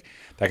it's like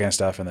that kind of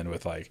stuff. And then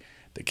with like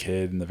the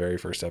kid in the very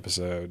first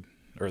episode,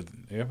 or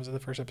was it the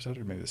first episode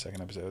or maybe the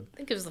second episode? I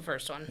think it was the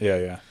first one.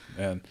 Yeah.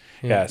 And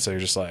so you're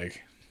just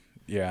like,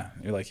 you're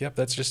like, yep,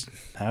 that's just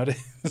how it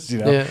is, you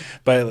know. Yeah.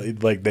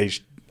 But like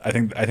I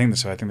think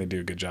they do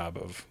a good job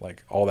of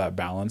like all that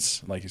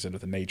balance, like you said,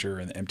 with the nature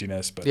and the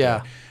emptiness, but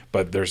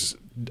but there's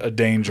a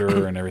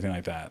danger and everything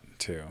like that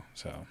too.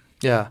 So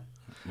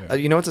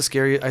you know what's the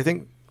scary? I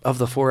think of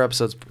the 4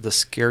 episodes, the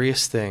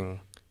scariest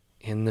thing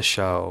in the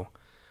show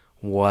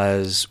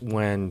was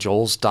when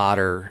Joel's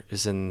daughter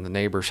is in the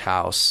neighbor's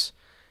house,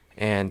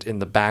 and in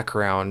the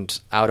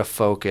background, out of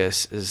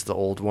focus, is the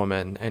old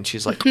woman, and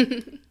she's like,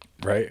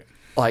 right,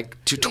 like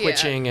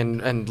twitching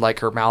and like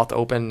her mouth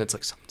open. It's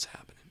like something's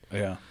happening.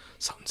 Yeah.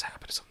 Something's happening.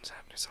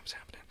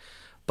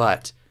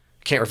 But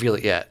can't reveal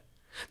it yet.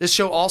 This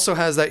show also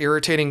has that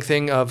irritating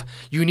thing of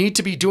you need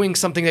to be doing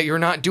something that you're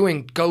not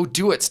doing. Go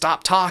do it.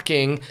 Stop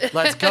talking.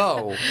 Let's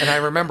go. And I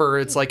remember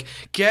it's like,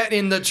 get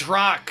in the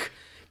truck.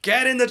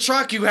 Get in the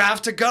truck. You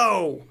have to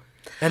go.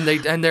 And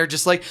they're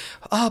just like,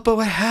 oh, but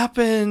what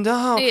happened?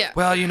 Oh,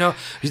 well, you know,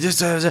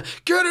 just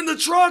get in the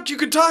truck. You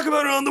can talk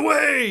about it on the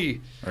way.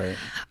 Right.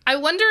 I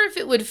wonder if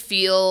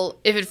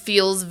it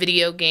feels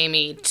video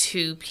gamey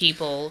to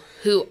people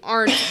who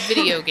aren't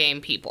video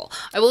game people.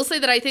 I will say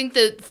that I think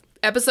that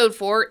episode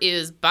 4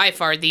 is by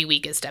far the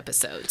weakest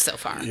episode so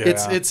far. Yeah.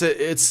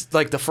 It's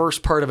like the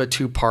first part of a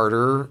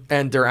 2-parter,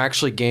 and they're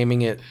actually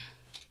gaming it.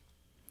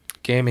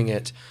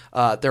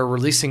 They're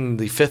releasing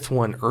the 5th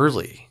one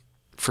early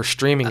for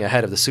streaming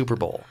ahead of the Super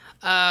Bowl.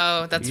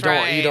 Oh, that's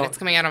right. It's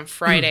coming out on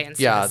Friday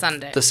instead of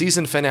Sunday. The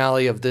season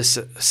finale of this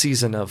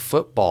season of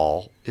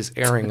football is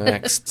airing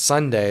next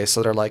Sunday,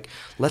 so they're like,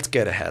 let's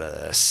get ahead of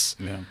this.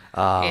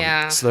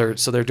 Yeah.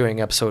 So they're doing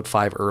episode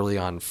 5 early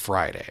on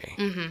Friday.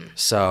 Mm-hmm.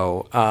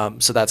 So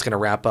that's going to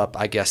wrap up,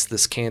 I guess,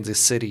 this Kansas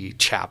City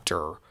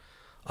chapter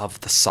of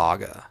the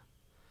saga.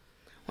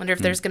 Wonder if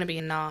there's going to be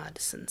a nod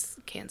since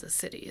Kansas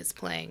City is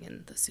playing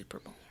in the Super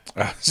Bowl.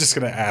 I was just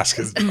going to ask,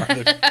 are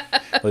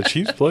the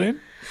Chiefs playing?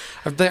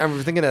 I'm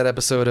thinking that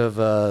episode of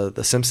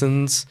The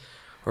Simpsons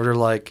where they're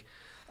like,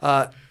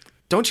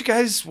 don't you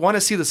guys want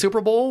to see the Super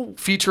Bowl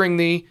featuring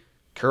the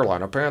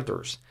Carolina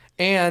Panthers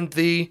and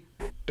the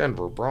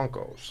Denver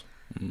Broncos.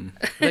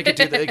 They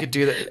could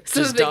do that.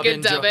 So just they dub could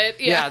in dub it,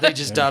 yeah. they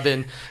just dub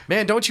in.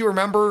 Man, don't you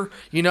remember,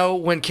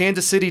 when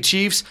Kansas City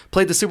Chiefs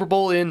played the Super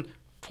Bowl in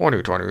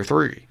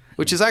 2023,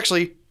 which is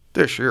actually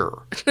this year.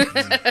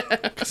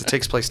 Because it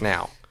takes place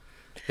now.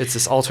 It's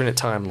this alternate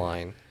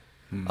timeline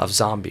of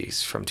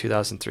zombies from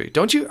 2003.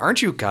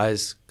 Aren't you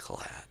guys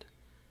glad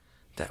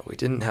that we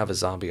didn't have a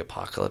zombie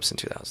apocalypse in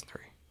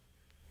 2003?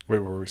 Wait,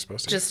 what were we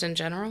supposed to? Just in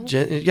general?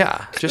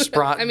 Just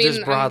broadly.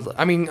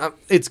 I mean,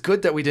 it's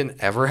good that we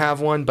didn't ever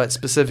have one, but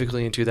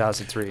specifically in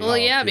 2003.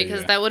 Well,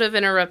 because that would have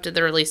interrupted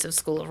the release of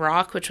School of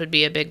Rock, which would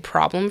be a big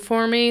problem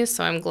for me.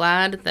 So I'm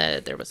glad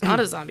that there was not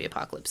a zombie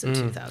apocalypse in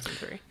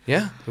 2003.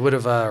 Yeah, it would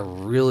have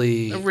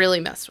really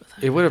messed with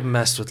it. It would have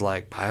messed with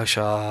like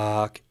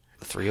BioShock,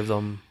 the three of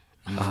them.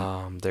 We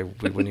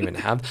wouldn't even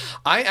have.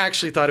 I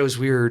actually thought it was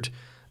weird,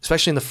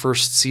 especially in the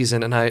first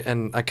season, and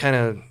I kind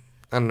of.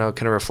 I don't know,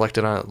 kind of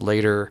reflected on it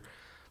later,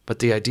 but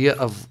the idea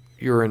of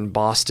you're in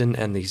Boston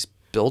and these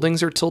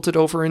buildings are tilted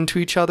over into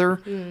each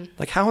other,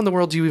 like how in the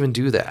world do you even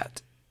do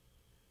that?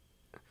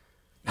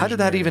 How did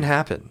that even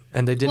happen?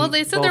 And they didn't. Well,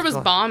 they said there was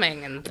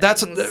bombing and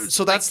that's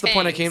the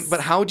point I came.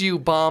 But how do you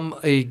bomb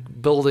a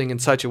building in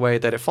such a way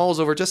that it falls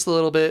over just a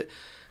little bit,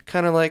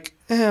 kind of like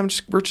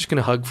we're just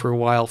gonna hug for a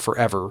while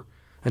forever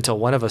until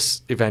one of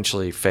us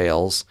eventually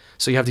fails.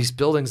 So you have these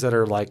buildings that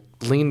are like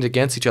leaned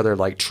against each other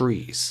like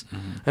trees.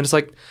 And it's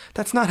like,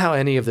 that's not how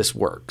any of this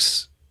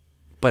works.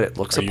 But it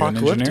looks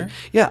apocalyptic. You an engineer?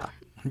 Yeah.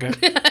 Okay.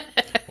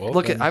 Well,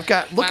 look at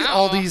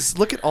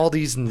all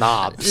these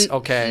knobs,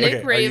 okay?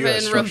 Nick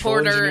Raven,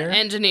 reporter,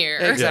 engineer.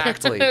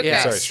 Exactly. Okay.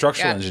 Yeah. Sorry,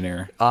 structural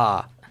engineer.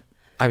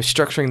 I'm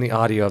structuring the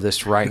audio of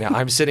this right now.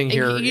 I'm sitting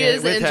here he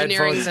is with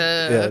engineering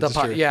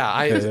headphones.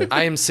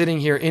 I am sitting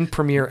here in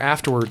Premiere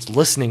afterwards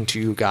listening to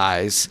you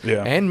guys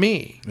and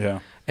me. Yeah.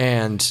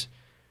 And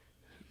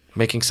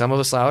making some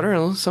of us louder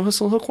and some of us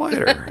a little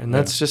quieter. And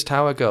that's just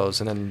how it goes.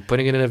 And then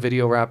putting it in a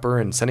video wrapper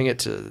and sending it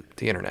to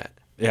the internet.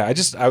 Yeah,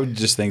 I would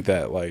just think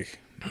that like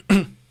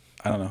I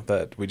don't know,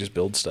 that we just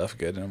build stuff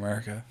good in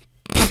America.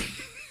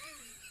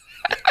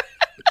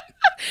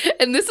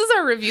 And this is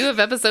our review of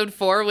episode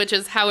 4, which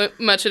is how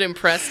much it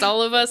impressed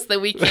all of us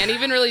that we can't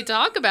even really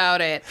talk about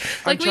it.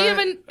 Like, we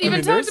haven't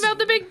even talked about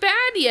the big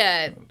bad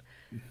yet.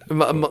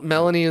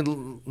 Melanie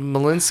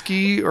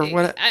Malinsky or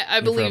what?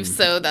 I believe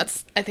so.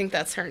 I think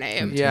that's her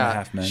name.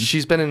 Yeah,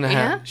 she's been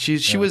in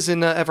She was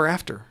in Ever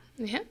After.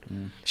 Yeah,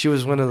 she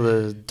was one of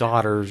the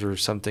daughters or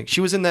something.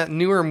 She was in that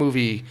newer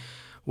movie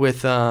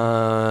with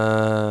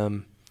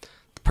the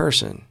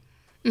person.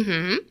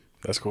 Mm-hmm.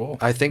 That's cool.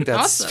 I think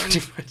that's awesome.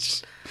 Pretty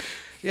much.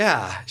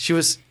 Yeah, she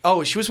was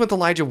with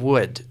Elijah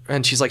Wood,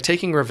 and she's like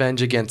taking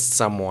revenge against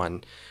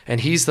someone, and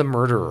he's the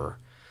murderer,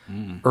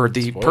 or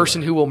the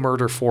person who will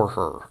murder for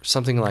her,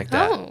 something like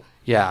that. Oh.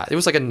 Yeah, it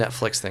was like a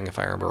Netflix thing, if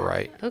I remember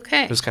right.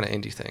 Okay. It was kind of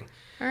indie thing.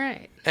 All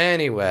right.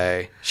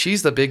 Anyway,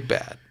 she's the big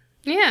bad.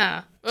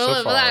 Yeah.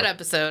 Well, that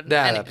episode.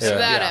 That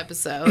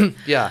episode.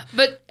 Yeah.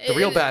 But the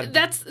real bad.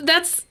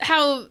 That's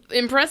how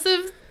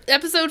impressive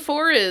episode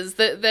 4 is.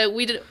 That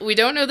we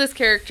don't know this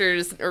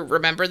character's or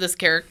remember this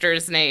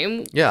character's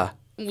name. Yeah.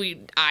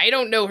 I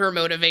don't know her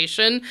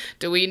motivation.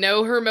 Do we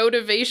know her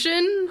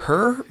motivation?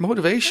 Her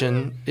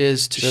motivation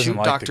is to shoot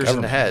doctors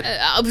in the head.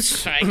 I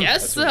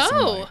guess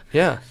so.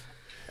 Yeah.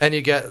 And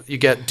you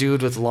get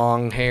dude with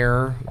long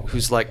hair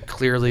who's like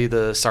clearly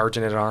the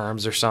sergeant at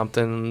arms or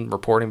something,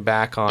 reporting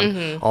back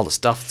on all the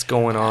stuff that's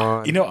going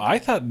on. I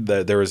thought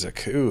that there was a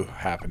coup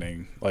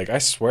happening. Like, I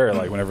swear,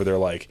 like whenever they're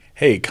like,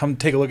 "Hey, come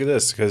take a look at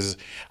this," because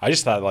I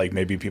just thought like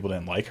maybe people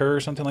didn't like her or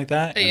something like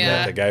that. And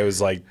that the guy was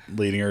like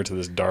leading her to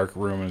this dark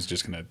room and was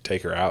just gonna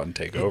take her out and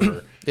take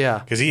over. Yeah,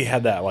 because he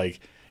has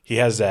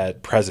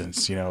that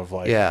presence, of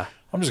like,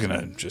 I'm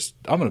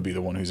gonna be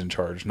the one who's in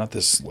charge, not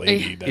this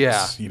lady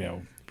that's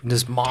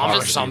his mom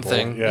or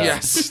something. Yeah.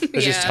 Yes.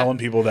 It's just telling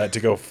people that to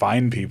go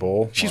find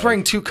people. She's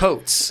wearing 2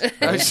 coats.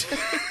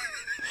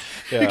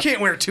 You can't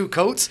wear 2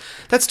 coats.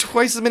 That's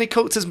twice as many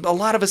coats as a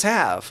lot of us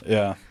have.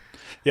 Yeah.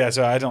 Yeah,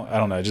 so I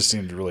don't know. It just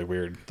seemed really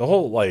weird. The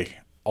whole, like,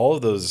 all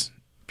of those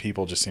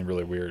people just seemed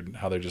really weird.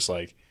 How they're just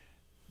like,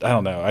 I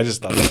don't know. I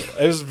just thought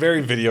it was very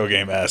video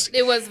game-esque.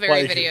 It was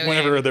very video game.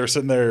 Whenever they're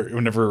sitting there,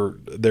 whenever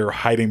they're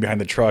hiding behind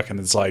the truck,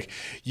 and it's like,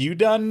 "You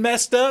done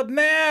messed up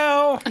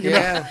now."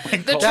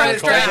 The truck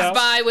drives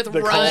by with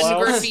 "run"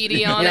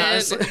 graffiti on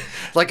it.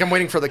 Like I'm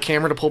waiting for the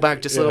camera to pull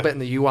back just a little bit,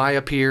 and the UI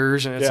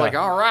appears, and it's like,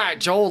 "All right,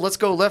 Joel, let's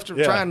go left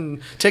and try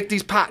and take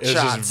these pot shots."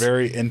 It's just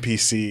very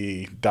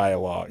NPC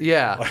dialogue.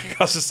 Yeah,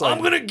 like, I was just like,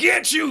 "I'm gonna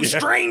get you,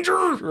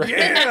 stranger."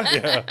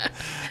 Right.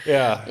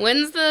 Yeah.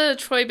 When's the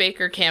Troy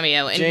Baker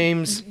cameo?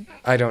 James,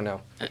 I don't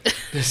know.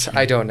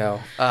 I don't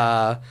know.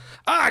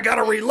 I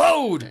gotta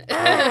reload.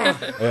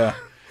 Yeah.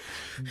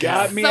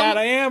 Got me out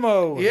of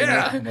ammo.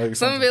 Yeah. Like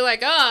someone be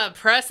like,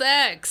 press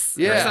X.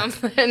 Or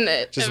something.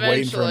 Just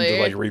waiting for him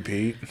to like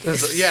repeat.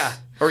 Yeah.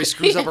 Or he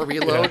screws up a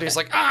reload and he's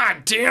like,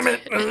 damn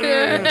it.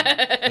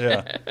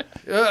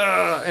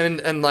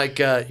 And like,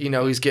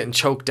 he's getting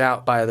choked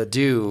out by the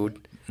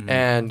dude.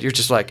 And you're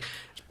just like,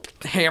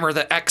 hammer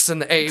the X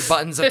and the A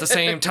buttons at the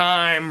same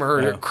time,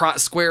 or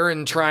square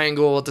and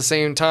triangle at the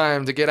same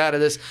time to get out of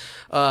this.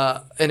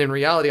 And in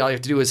reality, all you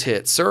have to do is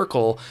hit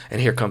circle,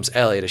 and here comes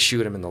Ellie to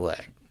shoot him in the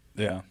leg.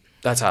 Yeah.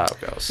 That's how it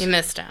goes. You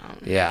missed out.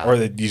 Yeah. Or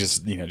that you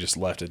just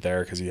left it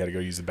there because you had to go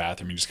use the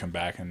bathroom. You just come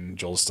back and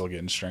Joel's still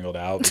getting strangled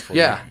out. Before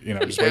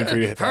just waiting for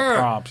you to hit that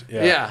prompt.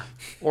 Yeah.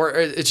 Or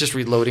it's just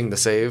reloading the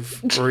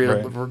save.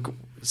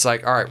 It's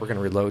like, all right, we're going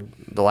to reload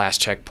the last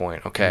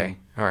checkpoint. Okay.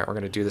 All right, we're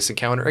going to do this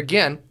encounter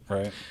again.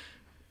 Right.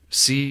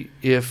 See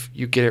if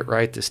you get it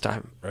right this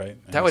time. Right.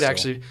 That would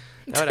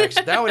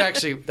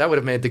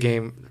have made the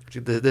game,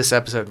 this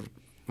episode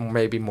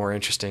maybe more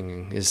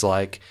interesting. Is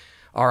like,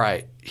 all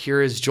right,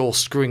 here is Joel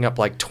screwing up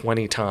like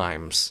 20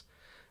 times,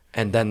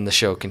 and then the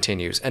show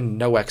continues, and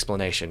no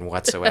explanation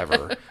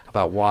whatsoever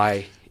about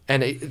why.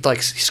 And it like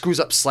he screws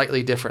up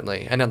slightly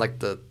differently, and then like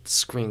the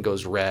screen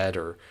goes red,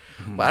 or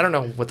well, I don't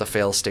know what the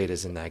fail state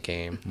is in that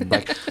game.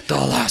 Like The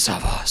Last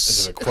of Us.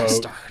 Is it a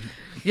quote?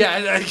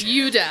 Yeah,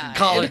 you die.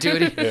 Call of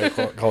Duty. Yeah,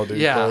 Call of Duty.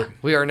 Yeah, quote.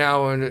 we are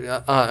now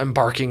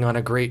embarking on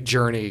a great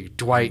journey.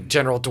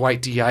 General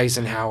Dwight D.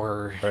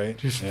 Eisenhower.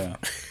 Right. Yeah.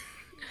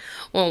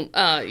 Well,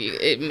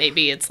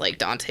 maybe it's like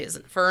Dante's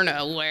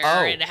Inferno,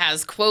 where it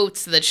has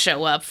quotes that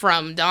show up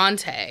from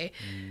Dante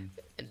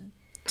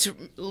to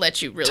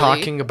let you really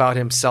talking about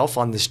himself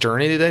on this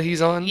journey that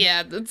he's on.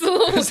 Yeah, it's a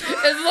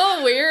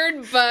little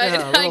weird,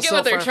 but I get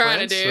what they're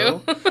trying to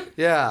do. So,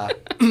 yeah,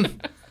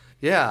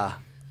 yeah.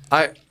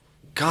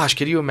 Gosh,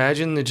 could you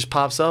imagine? It just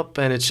pops up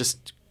and it's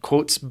just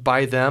quotes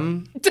by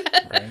them.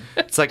 Right.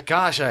 It's like,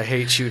 gosh, I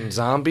hate shooting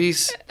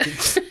zombies.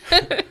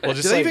 Well,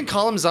 do they even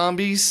call them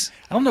zombies?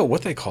 I don't know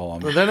what they call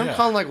them. They don't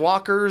call them like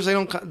walkers. They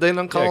don't call them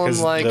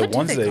like the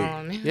ones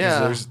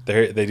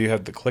they they do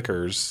have the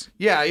clickers.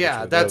 Yeah.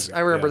 I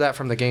remember that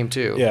from the game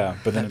too. Yeah,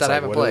 but then that I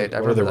haven't played.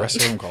 What are the rest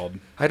of them called?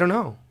 I don't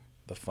know.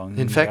 The fun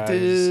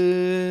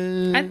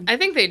infected. I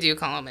think they do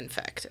call them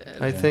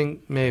infected. I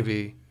think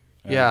maybe.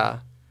 Yeah.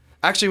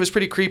 Actually, it was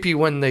pretty creepy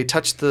when they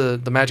touched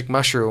the magic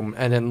mushroom,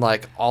 and then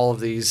like all of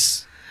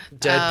these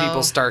dead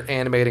people start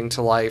animating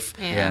to life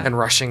and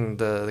rushing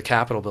the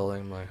Capitol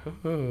building. I'm like,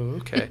 oh,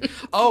 okay.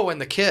 Oh, and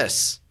the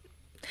kiss.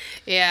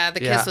 Yeah, the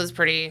kiss was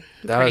pretty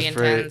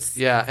intense.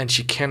 Yeah, and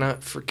she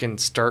cannot freaking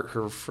start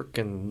her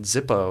freaking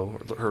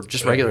Zippo, her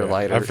just regular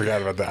lighter. I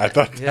forgot about that. I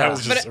thought that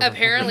was just... But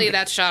apparently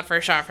that's shot for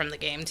shot from the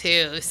game,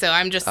 too. So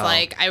I'm just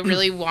like, I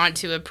really want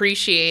to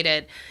appreciate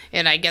it,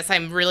 and I guess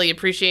I'm really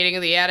appreciating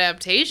the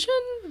adaptation.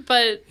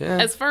 But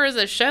as far as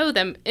a show,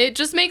 it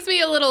just makes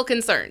me a little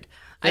concerned.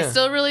 I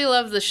still really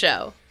love the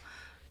show.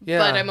 Yeah.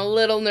 But I'm a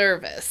little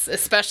nervous,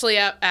 especially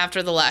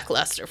after the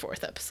lackluster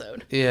 4th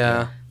episode.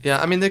 Yeah.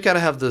 Yeah, I mean, they've got to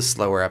have the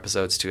slower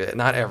episodes to it.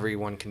 Not every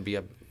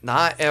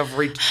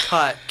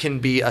cut can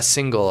be a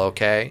single,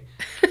 okay?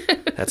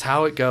 That's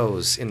how it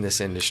goes in this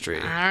industry.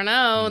 I don't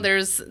know.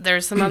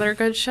 There's some other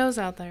good shows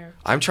out there.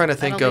 I'm trying to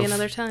think of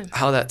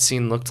how that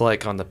scene looked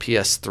like on the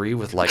PS3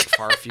 with like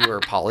far fewer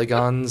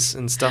polygons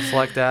and stuff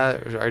like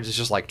that. Or it's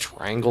just like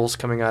triangles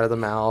coming out of the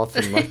mouth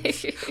and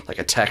like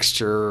a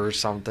texture or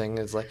something.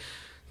 It's like,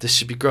 this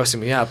should be grossing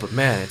me out, but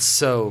man, it's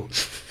so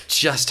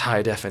just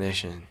high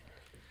definition.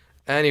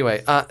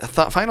 Anyway,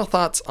 final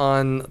thoughts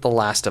on The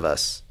Last of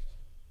Us.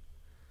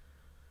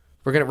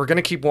 We're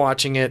gonna keep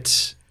watching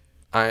it.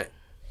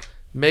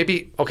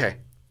 Maybe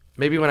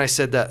when I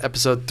said that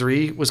episode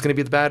 3 was gonna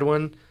be the bad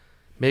one,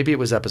 maybe it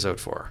was episode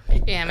 4.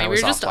 Yeah, maybe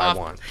you're just off.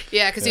 One.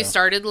 Yeah, because you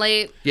started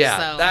late.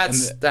 Yeah,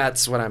 so.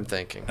 That's what I'm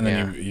thinking. And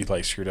then you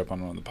like screwed up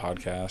on one of the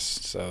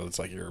podcasts, so it's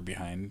like you were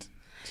behind.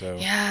 So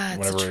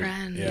it's a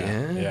trend.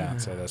 Yeah.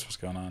 So that's what's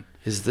going on.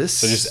 Is this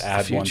so just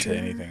add one to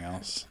anything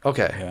else?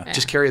 Okay. Yeah.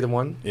 Just carry the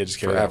one. Yeah, just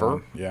carry forever. That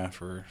one. Yeah,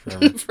 forever.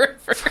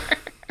 Forever.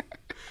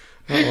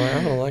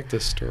 I don't like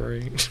this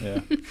story.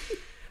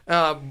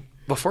 Yeah.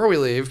 Before we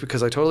leave,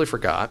 because I totally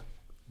forgot,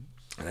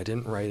 and I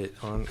didn't write it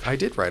on. I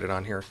did write it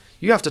on here.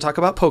 You have to talk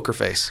about Poker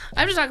Face.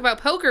 I have to talk about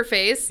Poker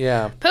Face.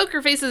 Yeah.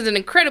 Poker Face is an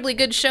incredibly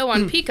good show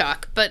on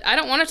Peacock, but I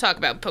don't want to talk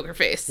about Poker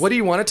Face. What do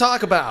you want to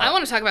talk about? I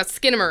want to talk about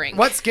Skinamarink.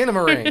 What's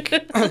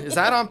Skinamarink? Is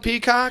that on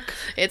Peacock?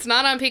 It's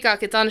not on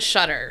Peacock. It's on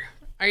Shudder.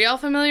 Are y'all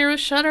familiar with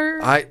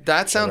Shudder?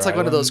 That sounds like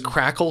one of those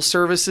Crackle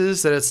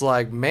services that it's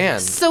like, man.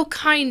 So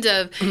kind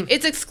of.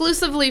 It's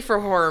exclusively for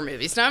horror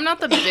movies. Now, I'm not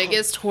the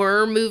biggest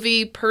horror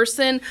movie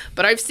person,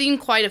 but I've seen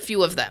quite a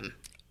few of them.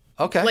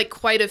 Okay. Like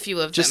quite a few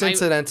of them. Just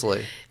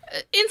incidentally.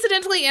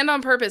 Incidentally and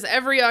on purpose,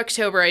 every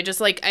October, I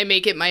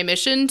make it my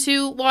mission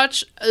to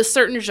watch a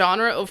certain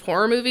genre of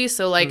horror movies.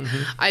 So,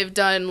 I've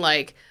done,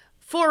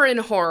 foreign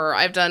horror.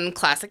 I've done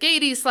classic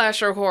 80s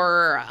slasher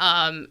horror,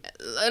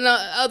 and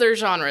other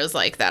genres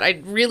like that.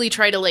 I really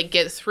try to,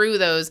 get through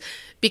those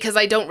because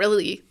I don't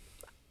really...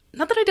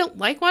 Not that I don't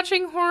like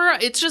watching horror.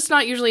 It's just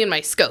not usually in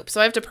my scope.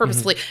 So I have to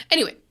purposefully...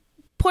 Anyway,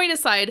 point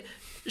aside,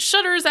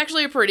 Shudder is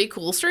actually a pretty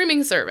cool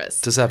streaming service.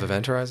 Does it have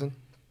Event Horizon?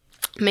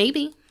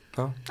 Maybe.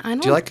 Oh. I don't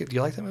know. Do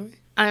you like that movie?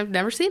 I've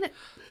never seen it.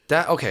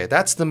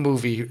 That's the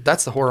movie.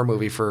 That's the horror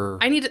movie for.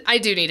 I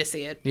do need to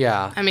see it.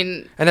 Yeah. I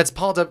mean, and it's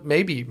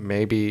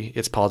maybe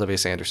it's Paul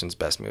W.S. Anderson's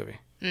best movie.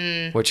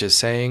 which is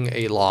saying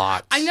a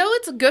lot. I know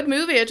it's a good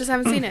movie. I just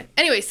haven't seen it.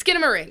 Anyway,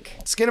 Skinamarink.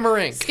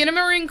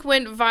 Skinamarink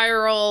went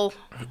viral.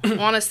 I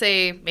want to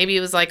say maybe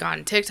it was like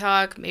on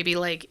TikTok, maybe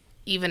like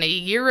even a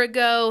year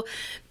ago,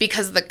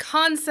 because the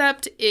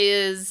concept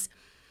is,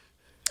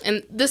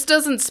 and this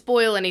doesn't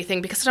spoil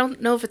anything because I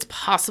don't know if it's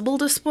possible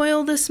to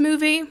spoil this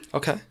movie.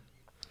 Okay.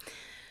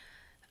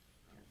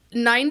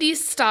 90s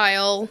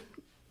style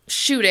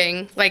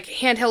shooting, like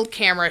handheld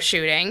camera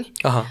shooting.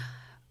 Uh-huh.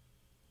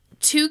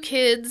 2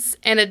 kids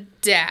and a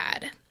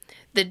dad.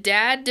 The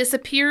dad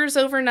disappears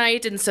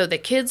overnight, and so the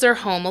kids are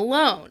home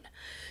alone.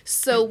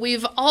 So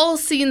we've all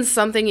seen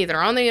something either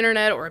on the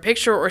internet or a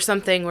picture or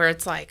something where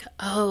it's like,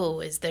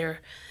 oh,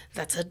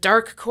 that's a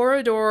dark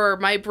corridor.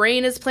 My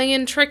brain is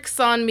playing tricks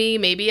on me.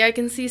 Maybe I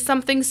can see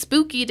something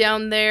spooky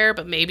down there,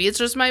 but maybe it's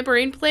just my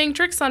brain playing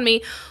tricks on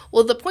me.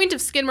 Well, the point of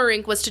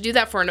Skinamarink was to do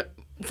that for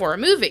a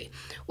movie,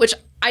 which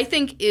I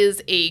think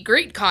is a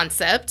great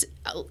concept.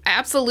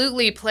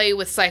 Absolutely play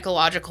with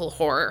psychological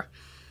horror.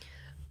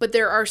 But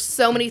there are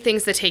so many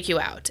things that take you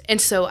out.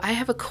 And so I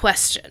have a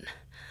question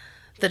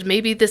that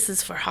maybe this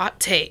is for hot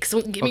takes.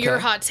 Give me your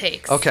hot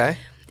takes. Okay.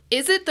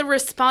 Is it the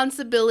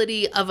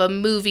responsibility of a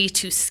movie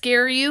to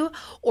scare you,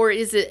 or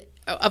is it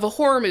of a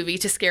horror movie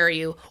to scare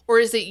you, or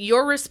is it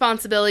your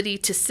responsibility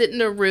to sit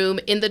in a room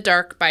in the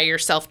dark by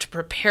yourself to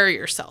prepare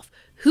yourself?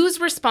 Whose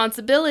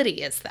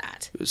responsibility is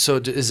that? So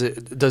does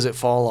it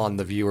fall on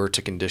the viewer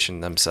to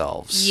condition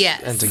themselves?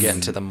 Yes. And to get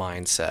into the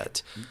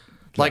mindset?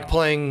 Like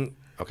playing...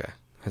 Okay,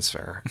 that's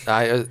fair.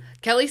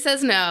 Kelly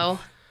says no.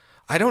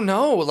 I don't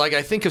know. Like,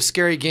 I think of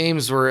scary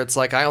games where it's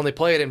like I only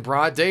play it in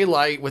broad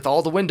daylight with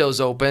all the windows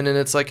open, and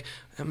it's like,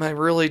 am I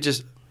really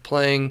just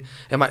playing...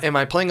 Am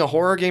I playing a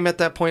horror game at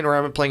that point, or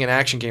am I playing an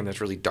action game that's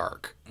really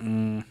dark?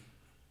 No?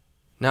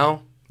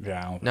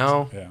 Yeah.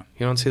 No? Yeah.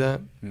 You don't see that?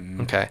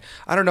 Mm-mm. Okay.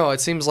 I don't know. It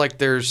seems like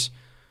there's...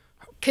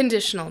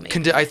 Conditional,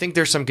 maybe. I think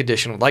there's some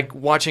conditional. Like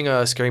watching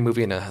a scary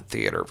movie in a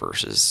theater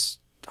versus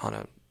on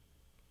a...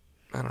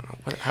 I don't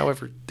know.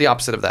 However, the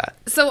opposite of that.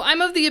 So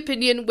I'm of the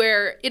opinion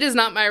where it is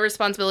not my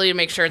responsibility to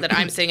make sure that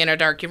I'm sitting in a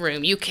dark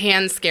room. You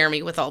can scare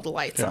me with all the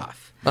lights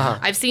off. Uh-huh.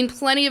 I've seen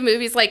plenty of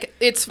movies. Like,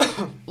 it's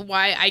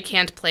why I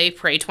can't play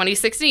Prey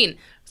 2016.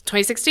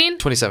 2016?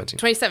 2017.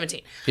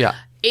 2017. Yeah.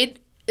 It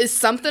is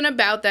something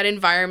about that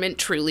environment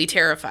truly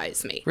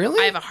terrifies me.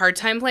 Really? I have a hard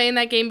time playing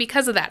that game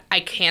because of that.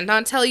 I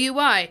cannot tell you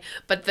why,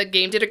 but the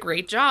game did a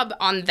great job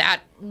on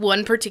that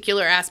one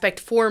particular aspect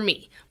for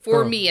me.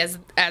 Me as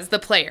the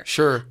player.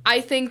 Sure.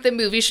 I think the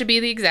movie should be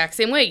the exact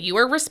same way. You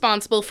are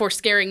responsible for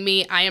scaring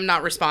me. I am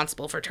not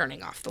responsible for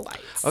turning off the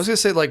lights. I was going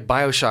to say, like,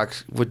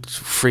 BioShock would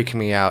freak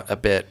me out a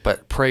bit,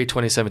 but Prey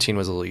 2017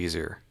 was a little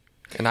easier.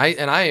 And I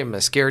am a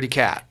scaredy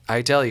cat.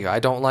 I tell you, I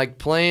don't like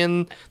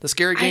playing the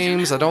scary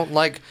games. I don't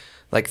like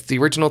the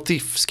original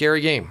Thief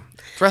scary game.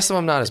 The rest of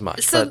them, not as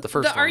much. So but the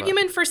first the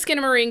argument for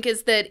Skinamarink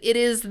is that it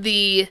is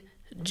the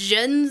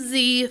Gen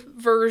Z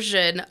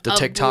version the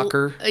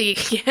TikToker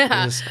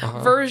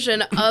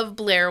version of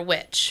Blair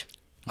Witch.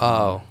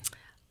 Oh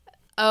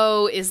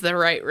is the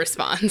right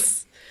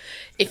response.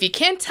 If you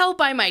can't tell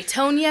by my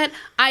tone yet,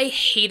 I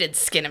hated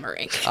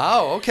Skinamarink.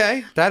 Oh,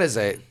 okay. That is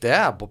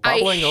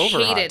bubbling over.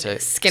 I hated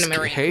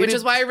Skinamarink, which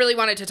is why I really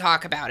wanted to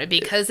talk about it,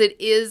 because it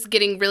is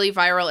getting really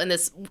viral, and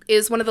this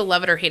is one of the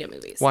love it or hate it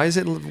movies. Why is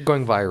it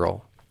going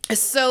viral?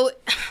 So,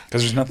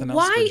 because there's nothing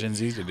else for Gen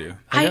Z to do.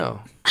 I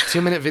know.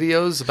 2-minute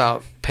videos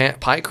about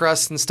pie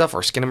crust and stuff,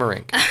 or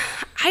Skinamarink.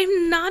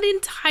 I'm not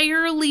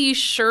entirely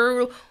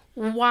sure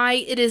why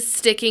it is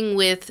sticking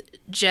with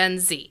Gen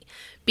Z,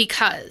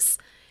 because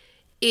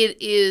it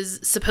is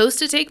supposed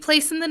to take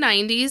place in the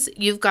 90s.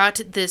 You've got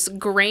this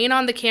grain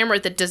on the camera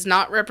that does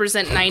not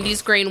represent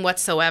 90s grain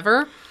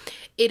whatsoever.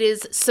 It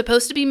is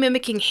supposed to be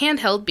mimicking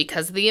handheld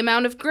because of the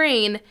amount of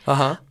grain.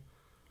 Uh-huh.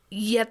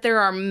 Yet there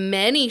are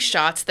many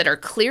shots that are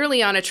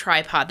clearly on a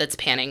tripod that's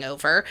panning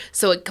over,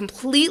 so it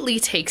completely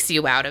takes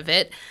you out of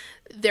it.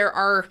 There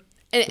are...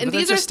 And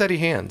these are just steady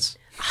hands.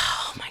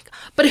 Oh, my God.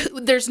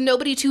 But there's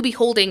nobody to be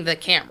holding the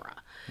camera.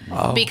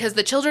 Oh. Because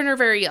the children are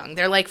very young.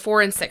 They're like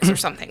 4 and 6 or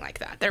something like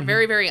that. They're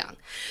very, very young.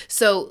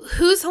 So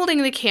who's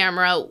holding the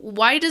camera?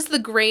 Why does the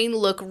grain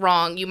look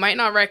wrong? You might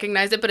not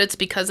recognize it, but it's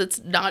because it's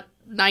not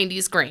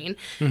 90s grain.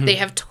 Mm-hmm. They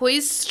have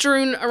toys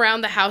strewn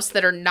around the house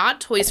that are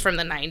not toys from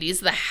the 90s.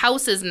 The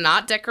house is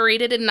not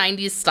decorated in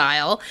 90s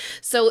style.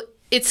 So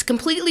it's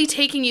completely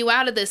taking you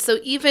out of this. So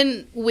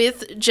even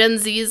with Gen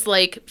Z's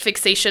like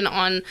fixation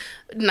on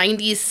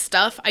 90s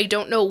stuff, I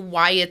don't know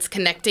why it's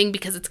connecting,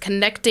 because it's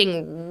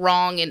connecting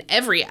wrong in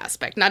every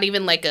aspect. Not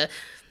even like a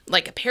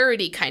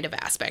parody kind of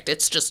aspect.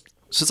 It's just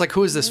so it's like,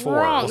 who is this for?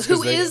 Wrong.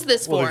 Who is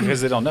this for? Well,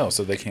 because they don't know,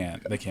 so they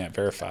can't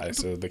verify.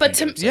 So they but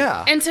can't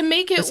and to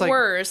make it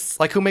worse,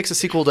 like who makes a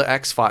sequel to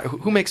X-Files?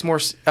 Who makes more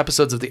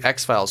episodes of the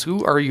X-Files?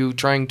 Who are you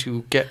trying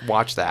to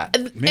watch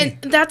that? Me. And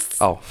that's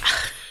us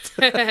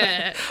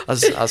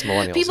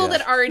millennials. People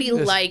that already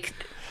like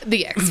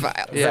the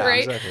X-Files,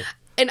 right? Exactly.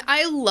 And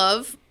I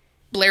love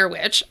Blair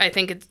Witch. I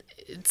think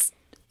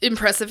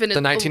impressive. In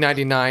the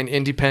 1999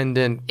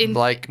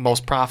 independent,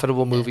 most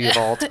profitable movie of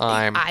all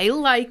time. I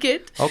like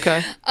it.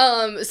 Okay.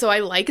 So I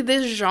like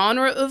this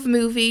genre of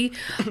movie.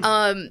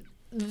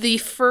 The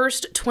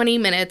first 20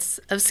 minutes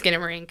of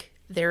Skinamarink,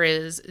 there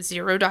is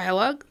zero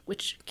dialogue,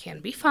 which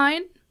can be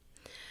fine.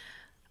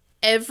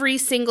 Every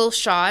single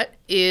shot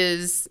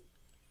is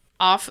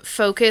off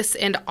focus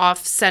and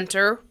off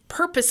center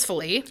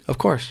purposefully. Of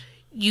course.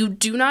 You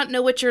do not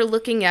know what you're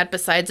looking at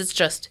besides it's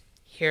just,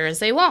 here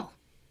is a wall.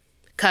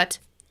 Cut,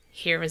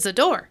 here is a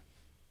door.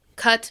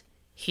 Cut,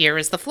 here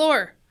is the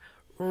floor.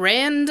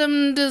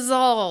 Random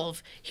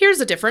dissolve.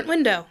 Here's a different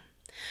window.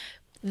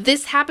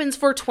 This happens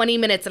for 20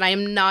 minutes, and I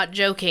am not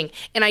joking.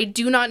 And I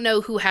do not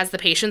know who has the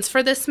patience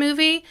for this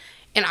movie.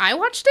 And I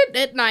watched it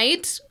at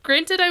night.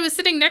 Granted, I was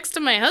sitting next to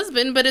my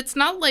husband, but it's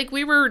not like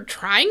we were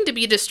trying to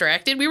be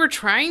distracted. We were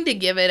trying to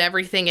give it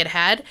everything it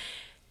had.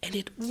 And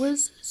it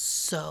was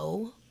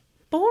so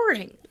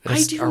boring.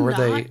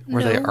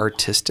 Were they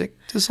artistic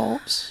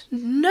dissolves?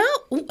 No.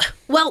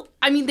 Well,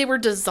 I mean, they were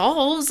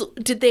dissolves.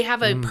 Did they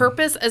have a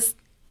purpose? As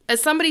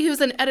somebody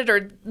who's an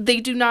editor, they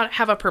do not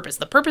have a purpose.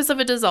 The purpose of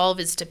a dissolve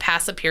is to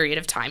pass a period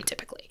of time,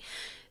 typically.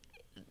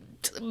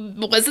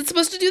 Was it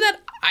supposed to do that?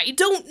 I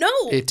don't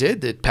know. It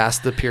did. It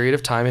passed the period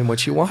of time in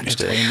which you watched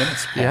it. 20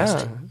 minutes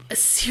passed. Yeah.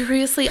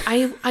 Seriously,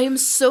 I am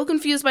so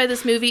confused by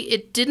this movie.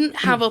 It didn't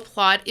have a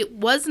plot. It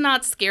was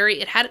not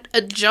scary. It had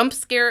a jump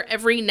scare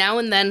every now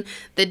and then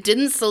that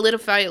didn't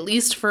solidify, at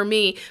least for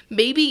me.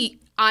 Maybe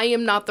I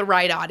am not the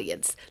right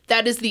audience.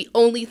 That is the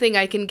only thing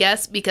I can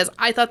guess, because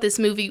I thought this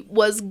movie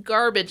was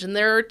garbage, and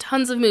there are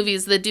tons of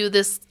movies that do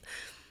this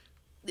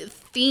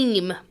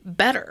theme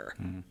better.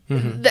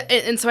 Mm-hmm.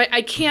 And so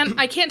I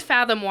can't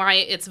fathom why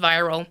it's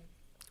viral,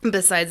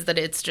 besides that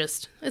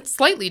it's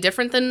slightly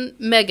different than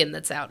Megan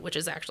that's out, which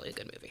is actually a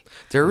good movie.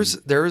 There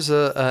was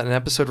an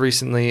episode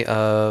recently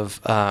of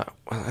I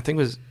don't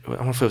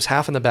know if it was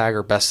Half in the Bag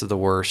or Best of the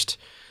Worst,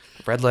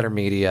 Red Letter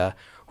Media,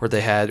 where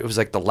it was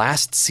like the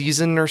last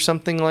season or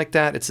something like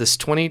that. It's this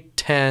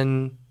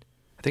 2010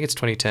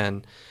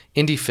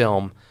 indie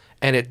film,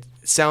 and it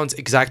sounds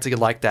exactly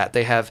like that.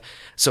 They have,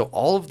 so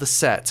all of the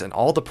sets and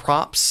all the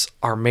props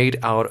are made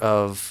out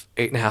of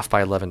 8.5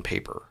 by 11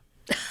 paper.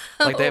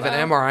 Like they have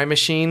an MRI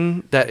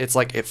machine that it's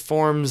like it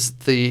forms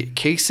the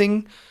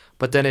casing,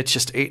 but then it's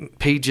just 8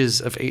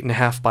 pages of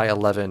 8.5 by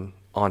 11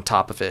 on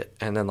top of it,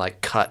 and then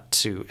like cut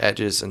to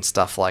edges and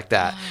stuff like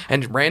that,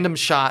 and random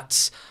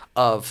shots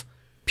of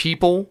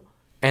people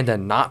and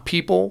then not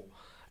people,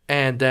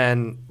 and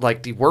then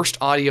like the worst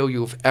audio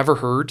you've ever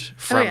heard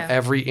from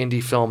every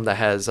indie film that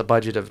has a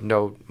budget of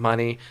no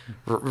money.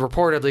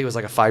 Reportedly it was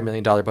like a $5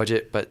 million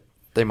budget, but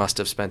they must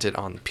have spent it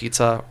on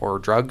pizza or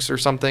drugs or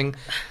something.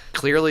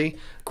 Clearly,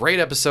 great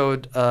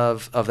episode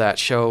of that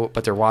show,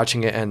 but they're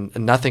watching it and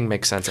nothing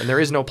makes sense, and there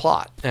is no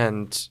plot,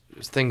 and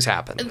things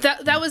happen.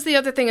 That was the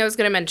other thing I was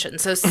going to mention.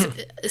 So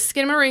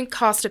Skinamarink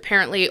cost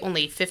apparently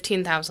only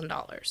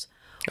 $15,000,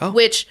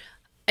 which,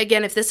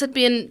 again, if this had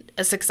been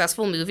a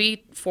successful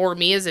movie for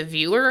me as a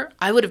viewer,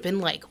 I would have been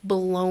like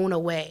blown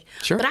away.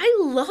 Sure. But I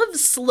love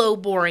slow,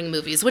 boring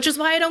movies, which is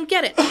why I don't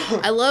get it.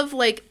 I love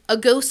like a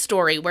ghost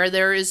story where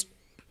there is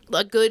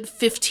a good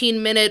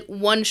 15-minute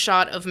one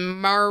shot of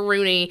Mara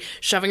Rooney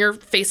shoving her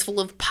face full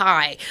of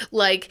pie.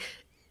 Like,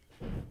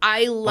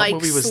 I like.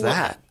 What movie was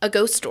that? A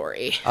Ghost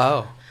Story.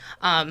 Oh.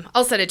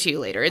 I'll send it to you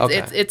later.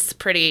 It's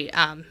pretty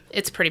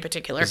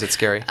particular. Is it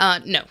scary?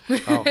 No.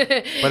 Oh.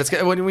 But it's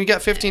when we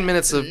got 15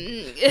 minutes of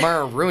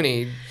Mara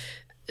Rooney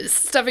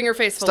stuffing her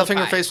face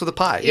with a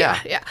pie.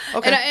 Yeah.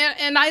 Okay.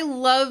 And I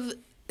love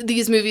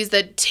these movies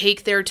that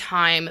take their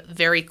time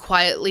very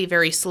quietly,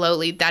 very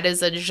slowly. That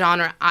is a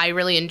genre I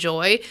really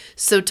enjoy.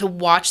 So to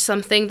watch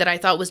something that I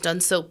thought was done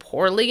so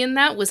poorly in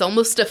that was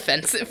almost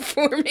offensive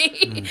for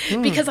me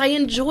because I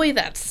enjoy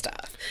that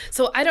stuff.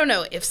 So I don't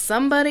know, if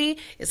somebody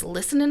is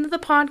listening to the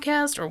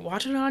podcast or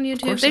watching it on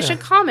YouTube, they should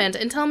comment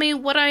and tell me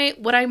what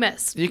I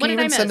missed. You can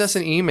even send us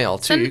an email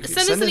too.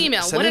 Send us an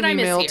email. What did I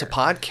miss here? Send an email to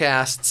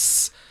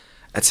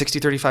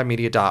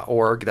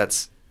podcasts@6035media.org.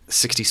 That's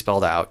 60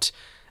 spelled out.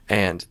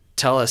 And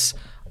tell us,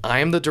 I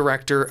am the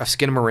director of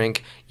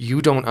Skinamarink.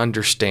 You don't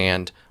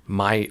understand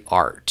my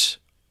art.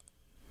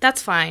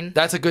 That's fine.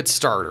 That's a good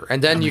starter,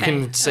 and then you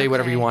can say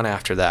whatever you want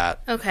after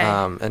that. Okay.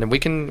 And then we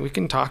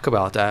can talk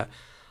about that.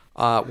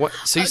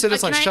 So you said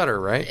it's on Shudder,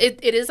 right?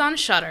 It is on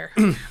Shudder.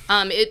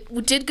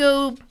 It did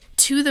go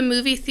to the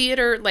movie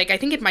theater. Like, I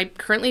think it might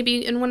currently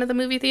be in one of the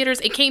movie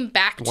theaters. It came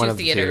back to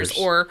theaters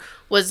or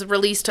was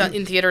released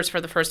in theaters for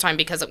the first time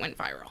because it went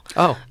viral.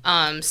 Oh.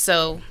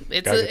 So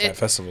it's at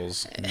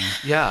festivals.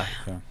 Yeah.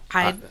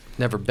 I've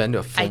never been to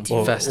a film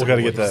festival. We got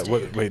to get that.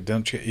 Wait,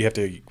 don't you have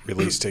to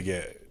release to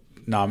get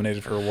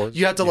nominated for awards?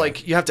 You have to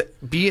you have to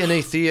be in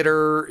a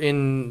theater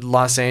in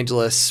Los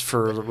Angeles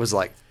for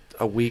like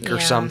a week or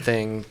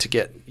something to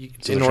get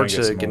in order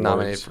to get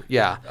nominated for.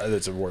 Yeah.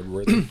 That's award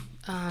worthy.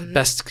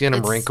 Best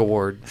Skinamarink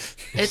award.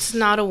 It's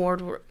not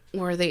award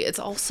worthy. It's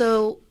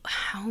also,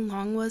 how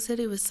long was it?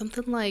 It was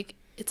something like,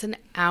 it's an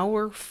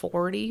hour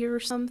 40 or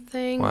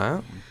something.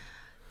 Wow.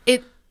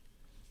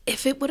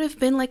 If it would have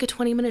been like a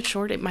 20-minute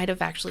short, it might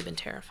have actually been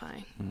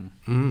terrifying.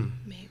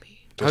 Maybe.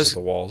 Just the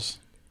walls.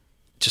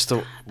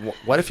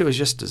 What if it was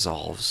just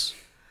dissolves?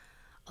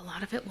 A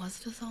lot of it was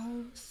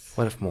dissolves.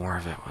 What if more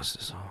of it was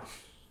dissolves?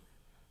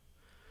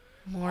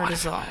 More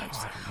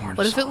dissolves.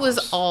 What if it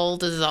was all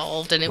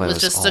dissolved and it was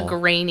just a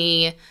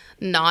grainy,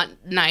 not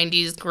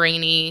 90s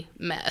grainy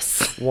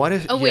mess? What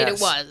if? Oh wait, it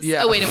was.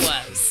 Yeah. Oh wait, it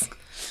was.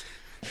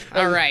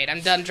 All right,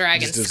 I'm done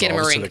dragging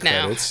Skinamarink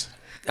now. Credits.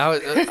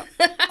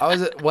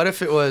 What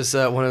if it was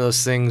one of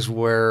those things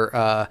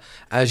where,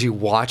 as you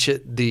watch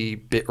it, the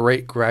bit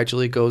rate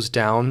gradually goes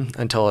down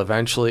until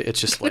eventually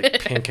it's just like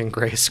pink and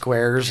gray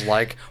squares,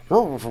 like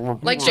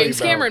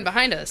James Cameron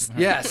behind us.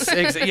 Yes,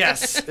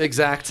 yes,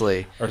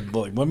 exactly. Or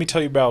like, let me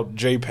tell you about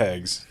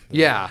JPEGs.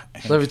 Yeah.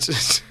 Let me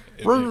just.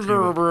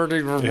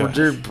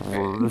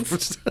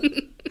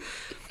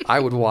 I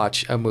would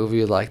watch a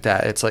movie like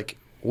that. It's like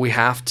we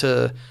have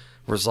to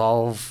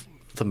resolve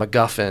the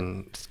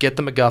MacGuffin, get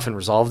the MacGuffin,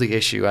 resolve the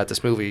issue at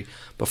this movie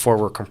before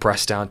we're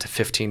compressed down to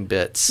 15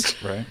 bits.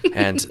 Right.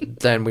 And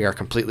then we are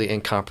completely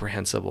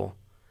incomprehensible.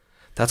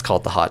 That's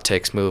called the Hot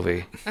Takes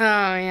movie.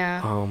 Oh,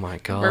 yeah. Oh, my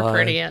God. We're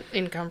pretty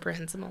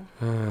incomprehensible.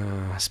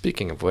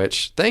 Speaking of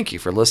which, thank you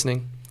for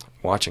listening,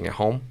 watching at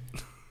home.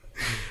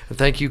 And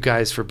thank you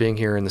guys for being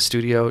here in the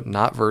studio,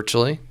 not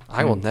virtually.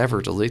 I will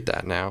never delete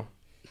that now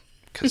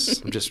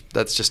because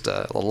that's just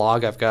a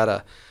log I've got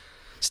to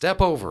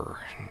step over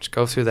and just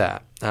go through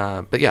that.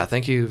 But yeah,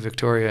 thank you,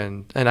 Victoria.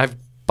 And I've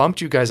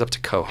bumped you guys up to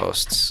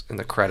co-hosts in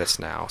the credits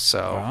now.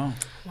 So,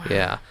 Wow.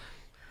 Yeah.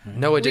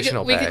 No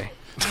additional pay.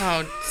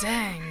 Oh,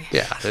 dang.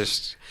 Yeah,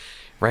 there's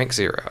rank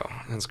 0.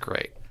 That's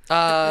great.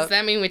 Does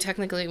that mean we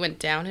technically went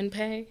down in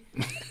pay?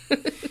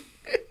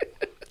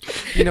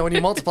 You know, when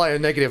you multiply a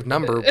negative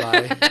number by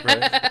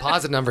a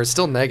positive number, it's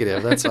still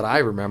negative. That's what I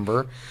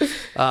remember.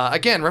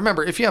 Again,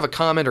 remember, if you have a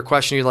comment or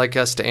question you'd like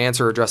us to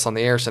answer or address on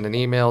the air, send an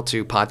email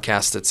to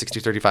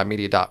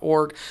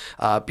podcast@6235media.org.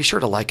 Be sure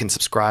to like and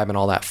subscribe and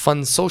all that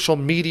fun social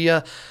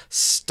media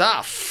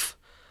stuff.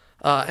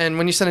 And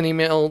when you send an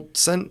email,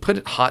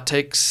 put hot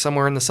takes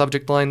somewhere in the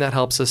subject line. That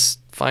helps us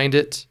find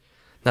it.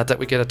 Not that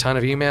we get a ton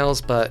of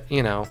emails, but,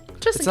 you know,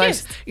 it's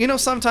nice. You know,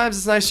 sometimes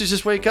it's nice to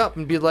just wake up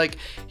and be like,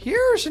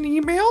 here's an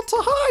email to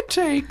Hot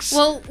Takes.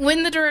 Well,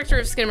 when the director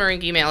of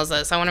Skinamarink emails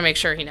us, I want to make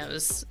sure he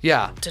knows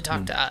to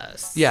talk to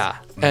us. Yeah,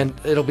 and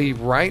it'll be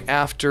right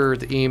after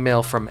the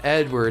email from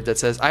Edward that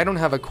says, I don't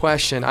have a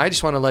question. I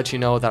just want to let you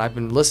know that I've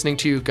been listening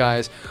to you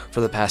guys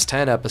for the past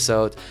 10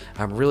 episodes.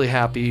 I'm really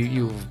happy.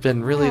 You've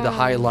been really the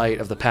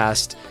highlight of the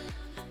past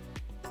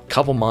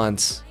couple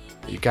months.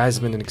 You guys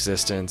have been in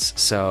existence,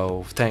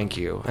 so thank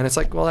you. And it's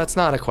like, well, that's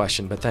not a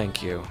question, but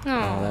thank you.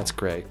 Oh, that's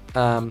great.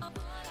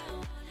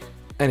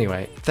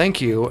 Anyway, thank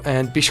you,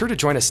 and be sure to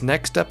join us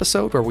next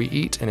episode where we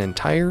eat an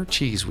entire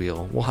cheese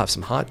wheel. We'll have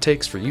some hot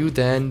takes for you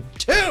then,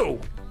 too.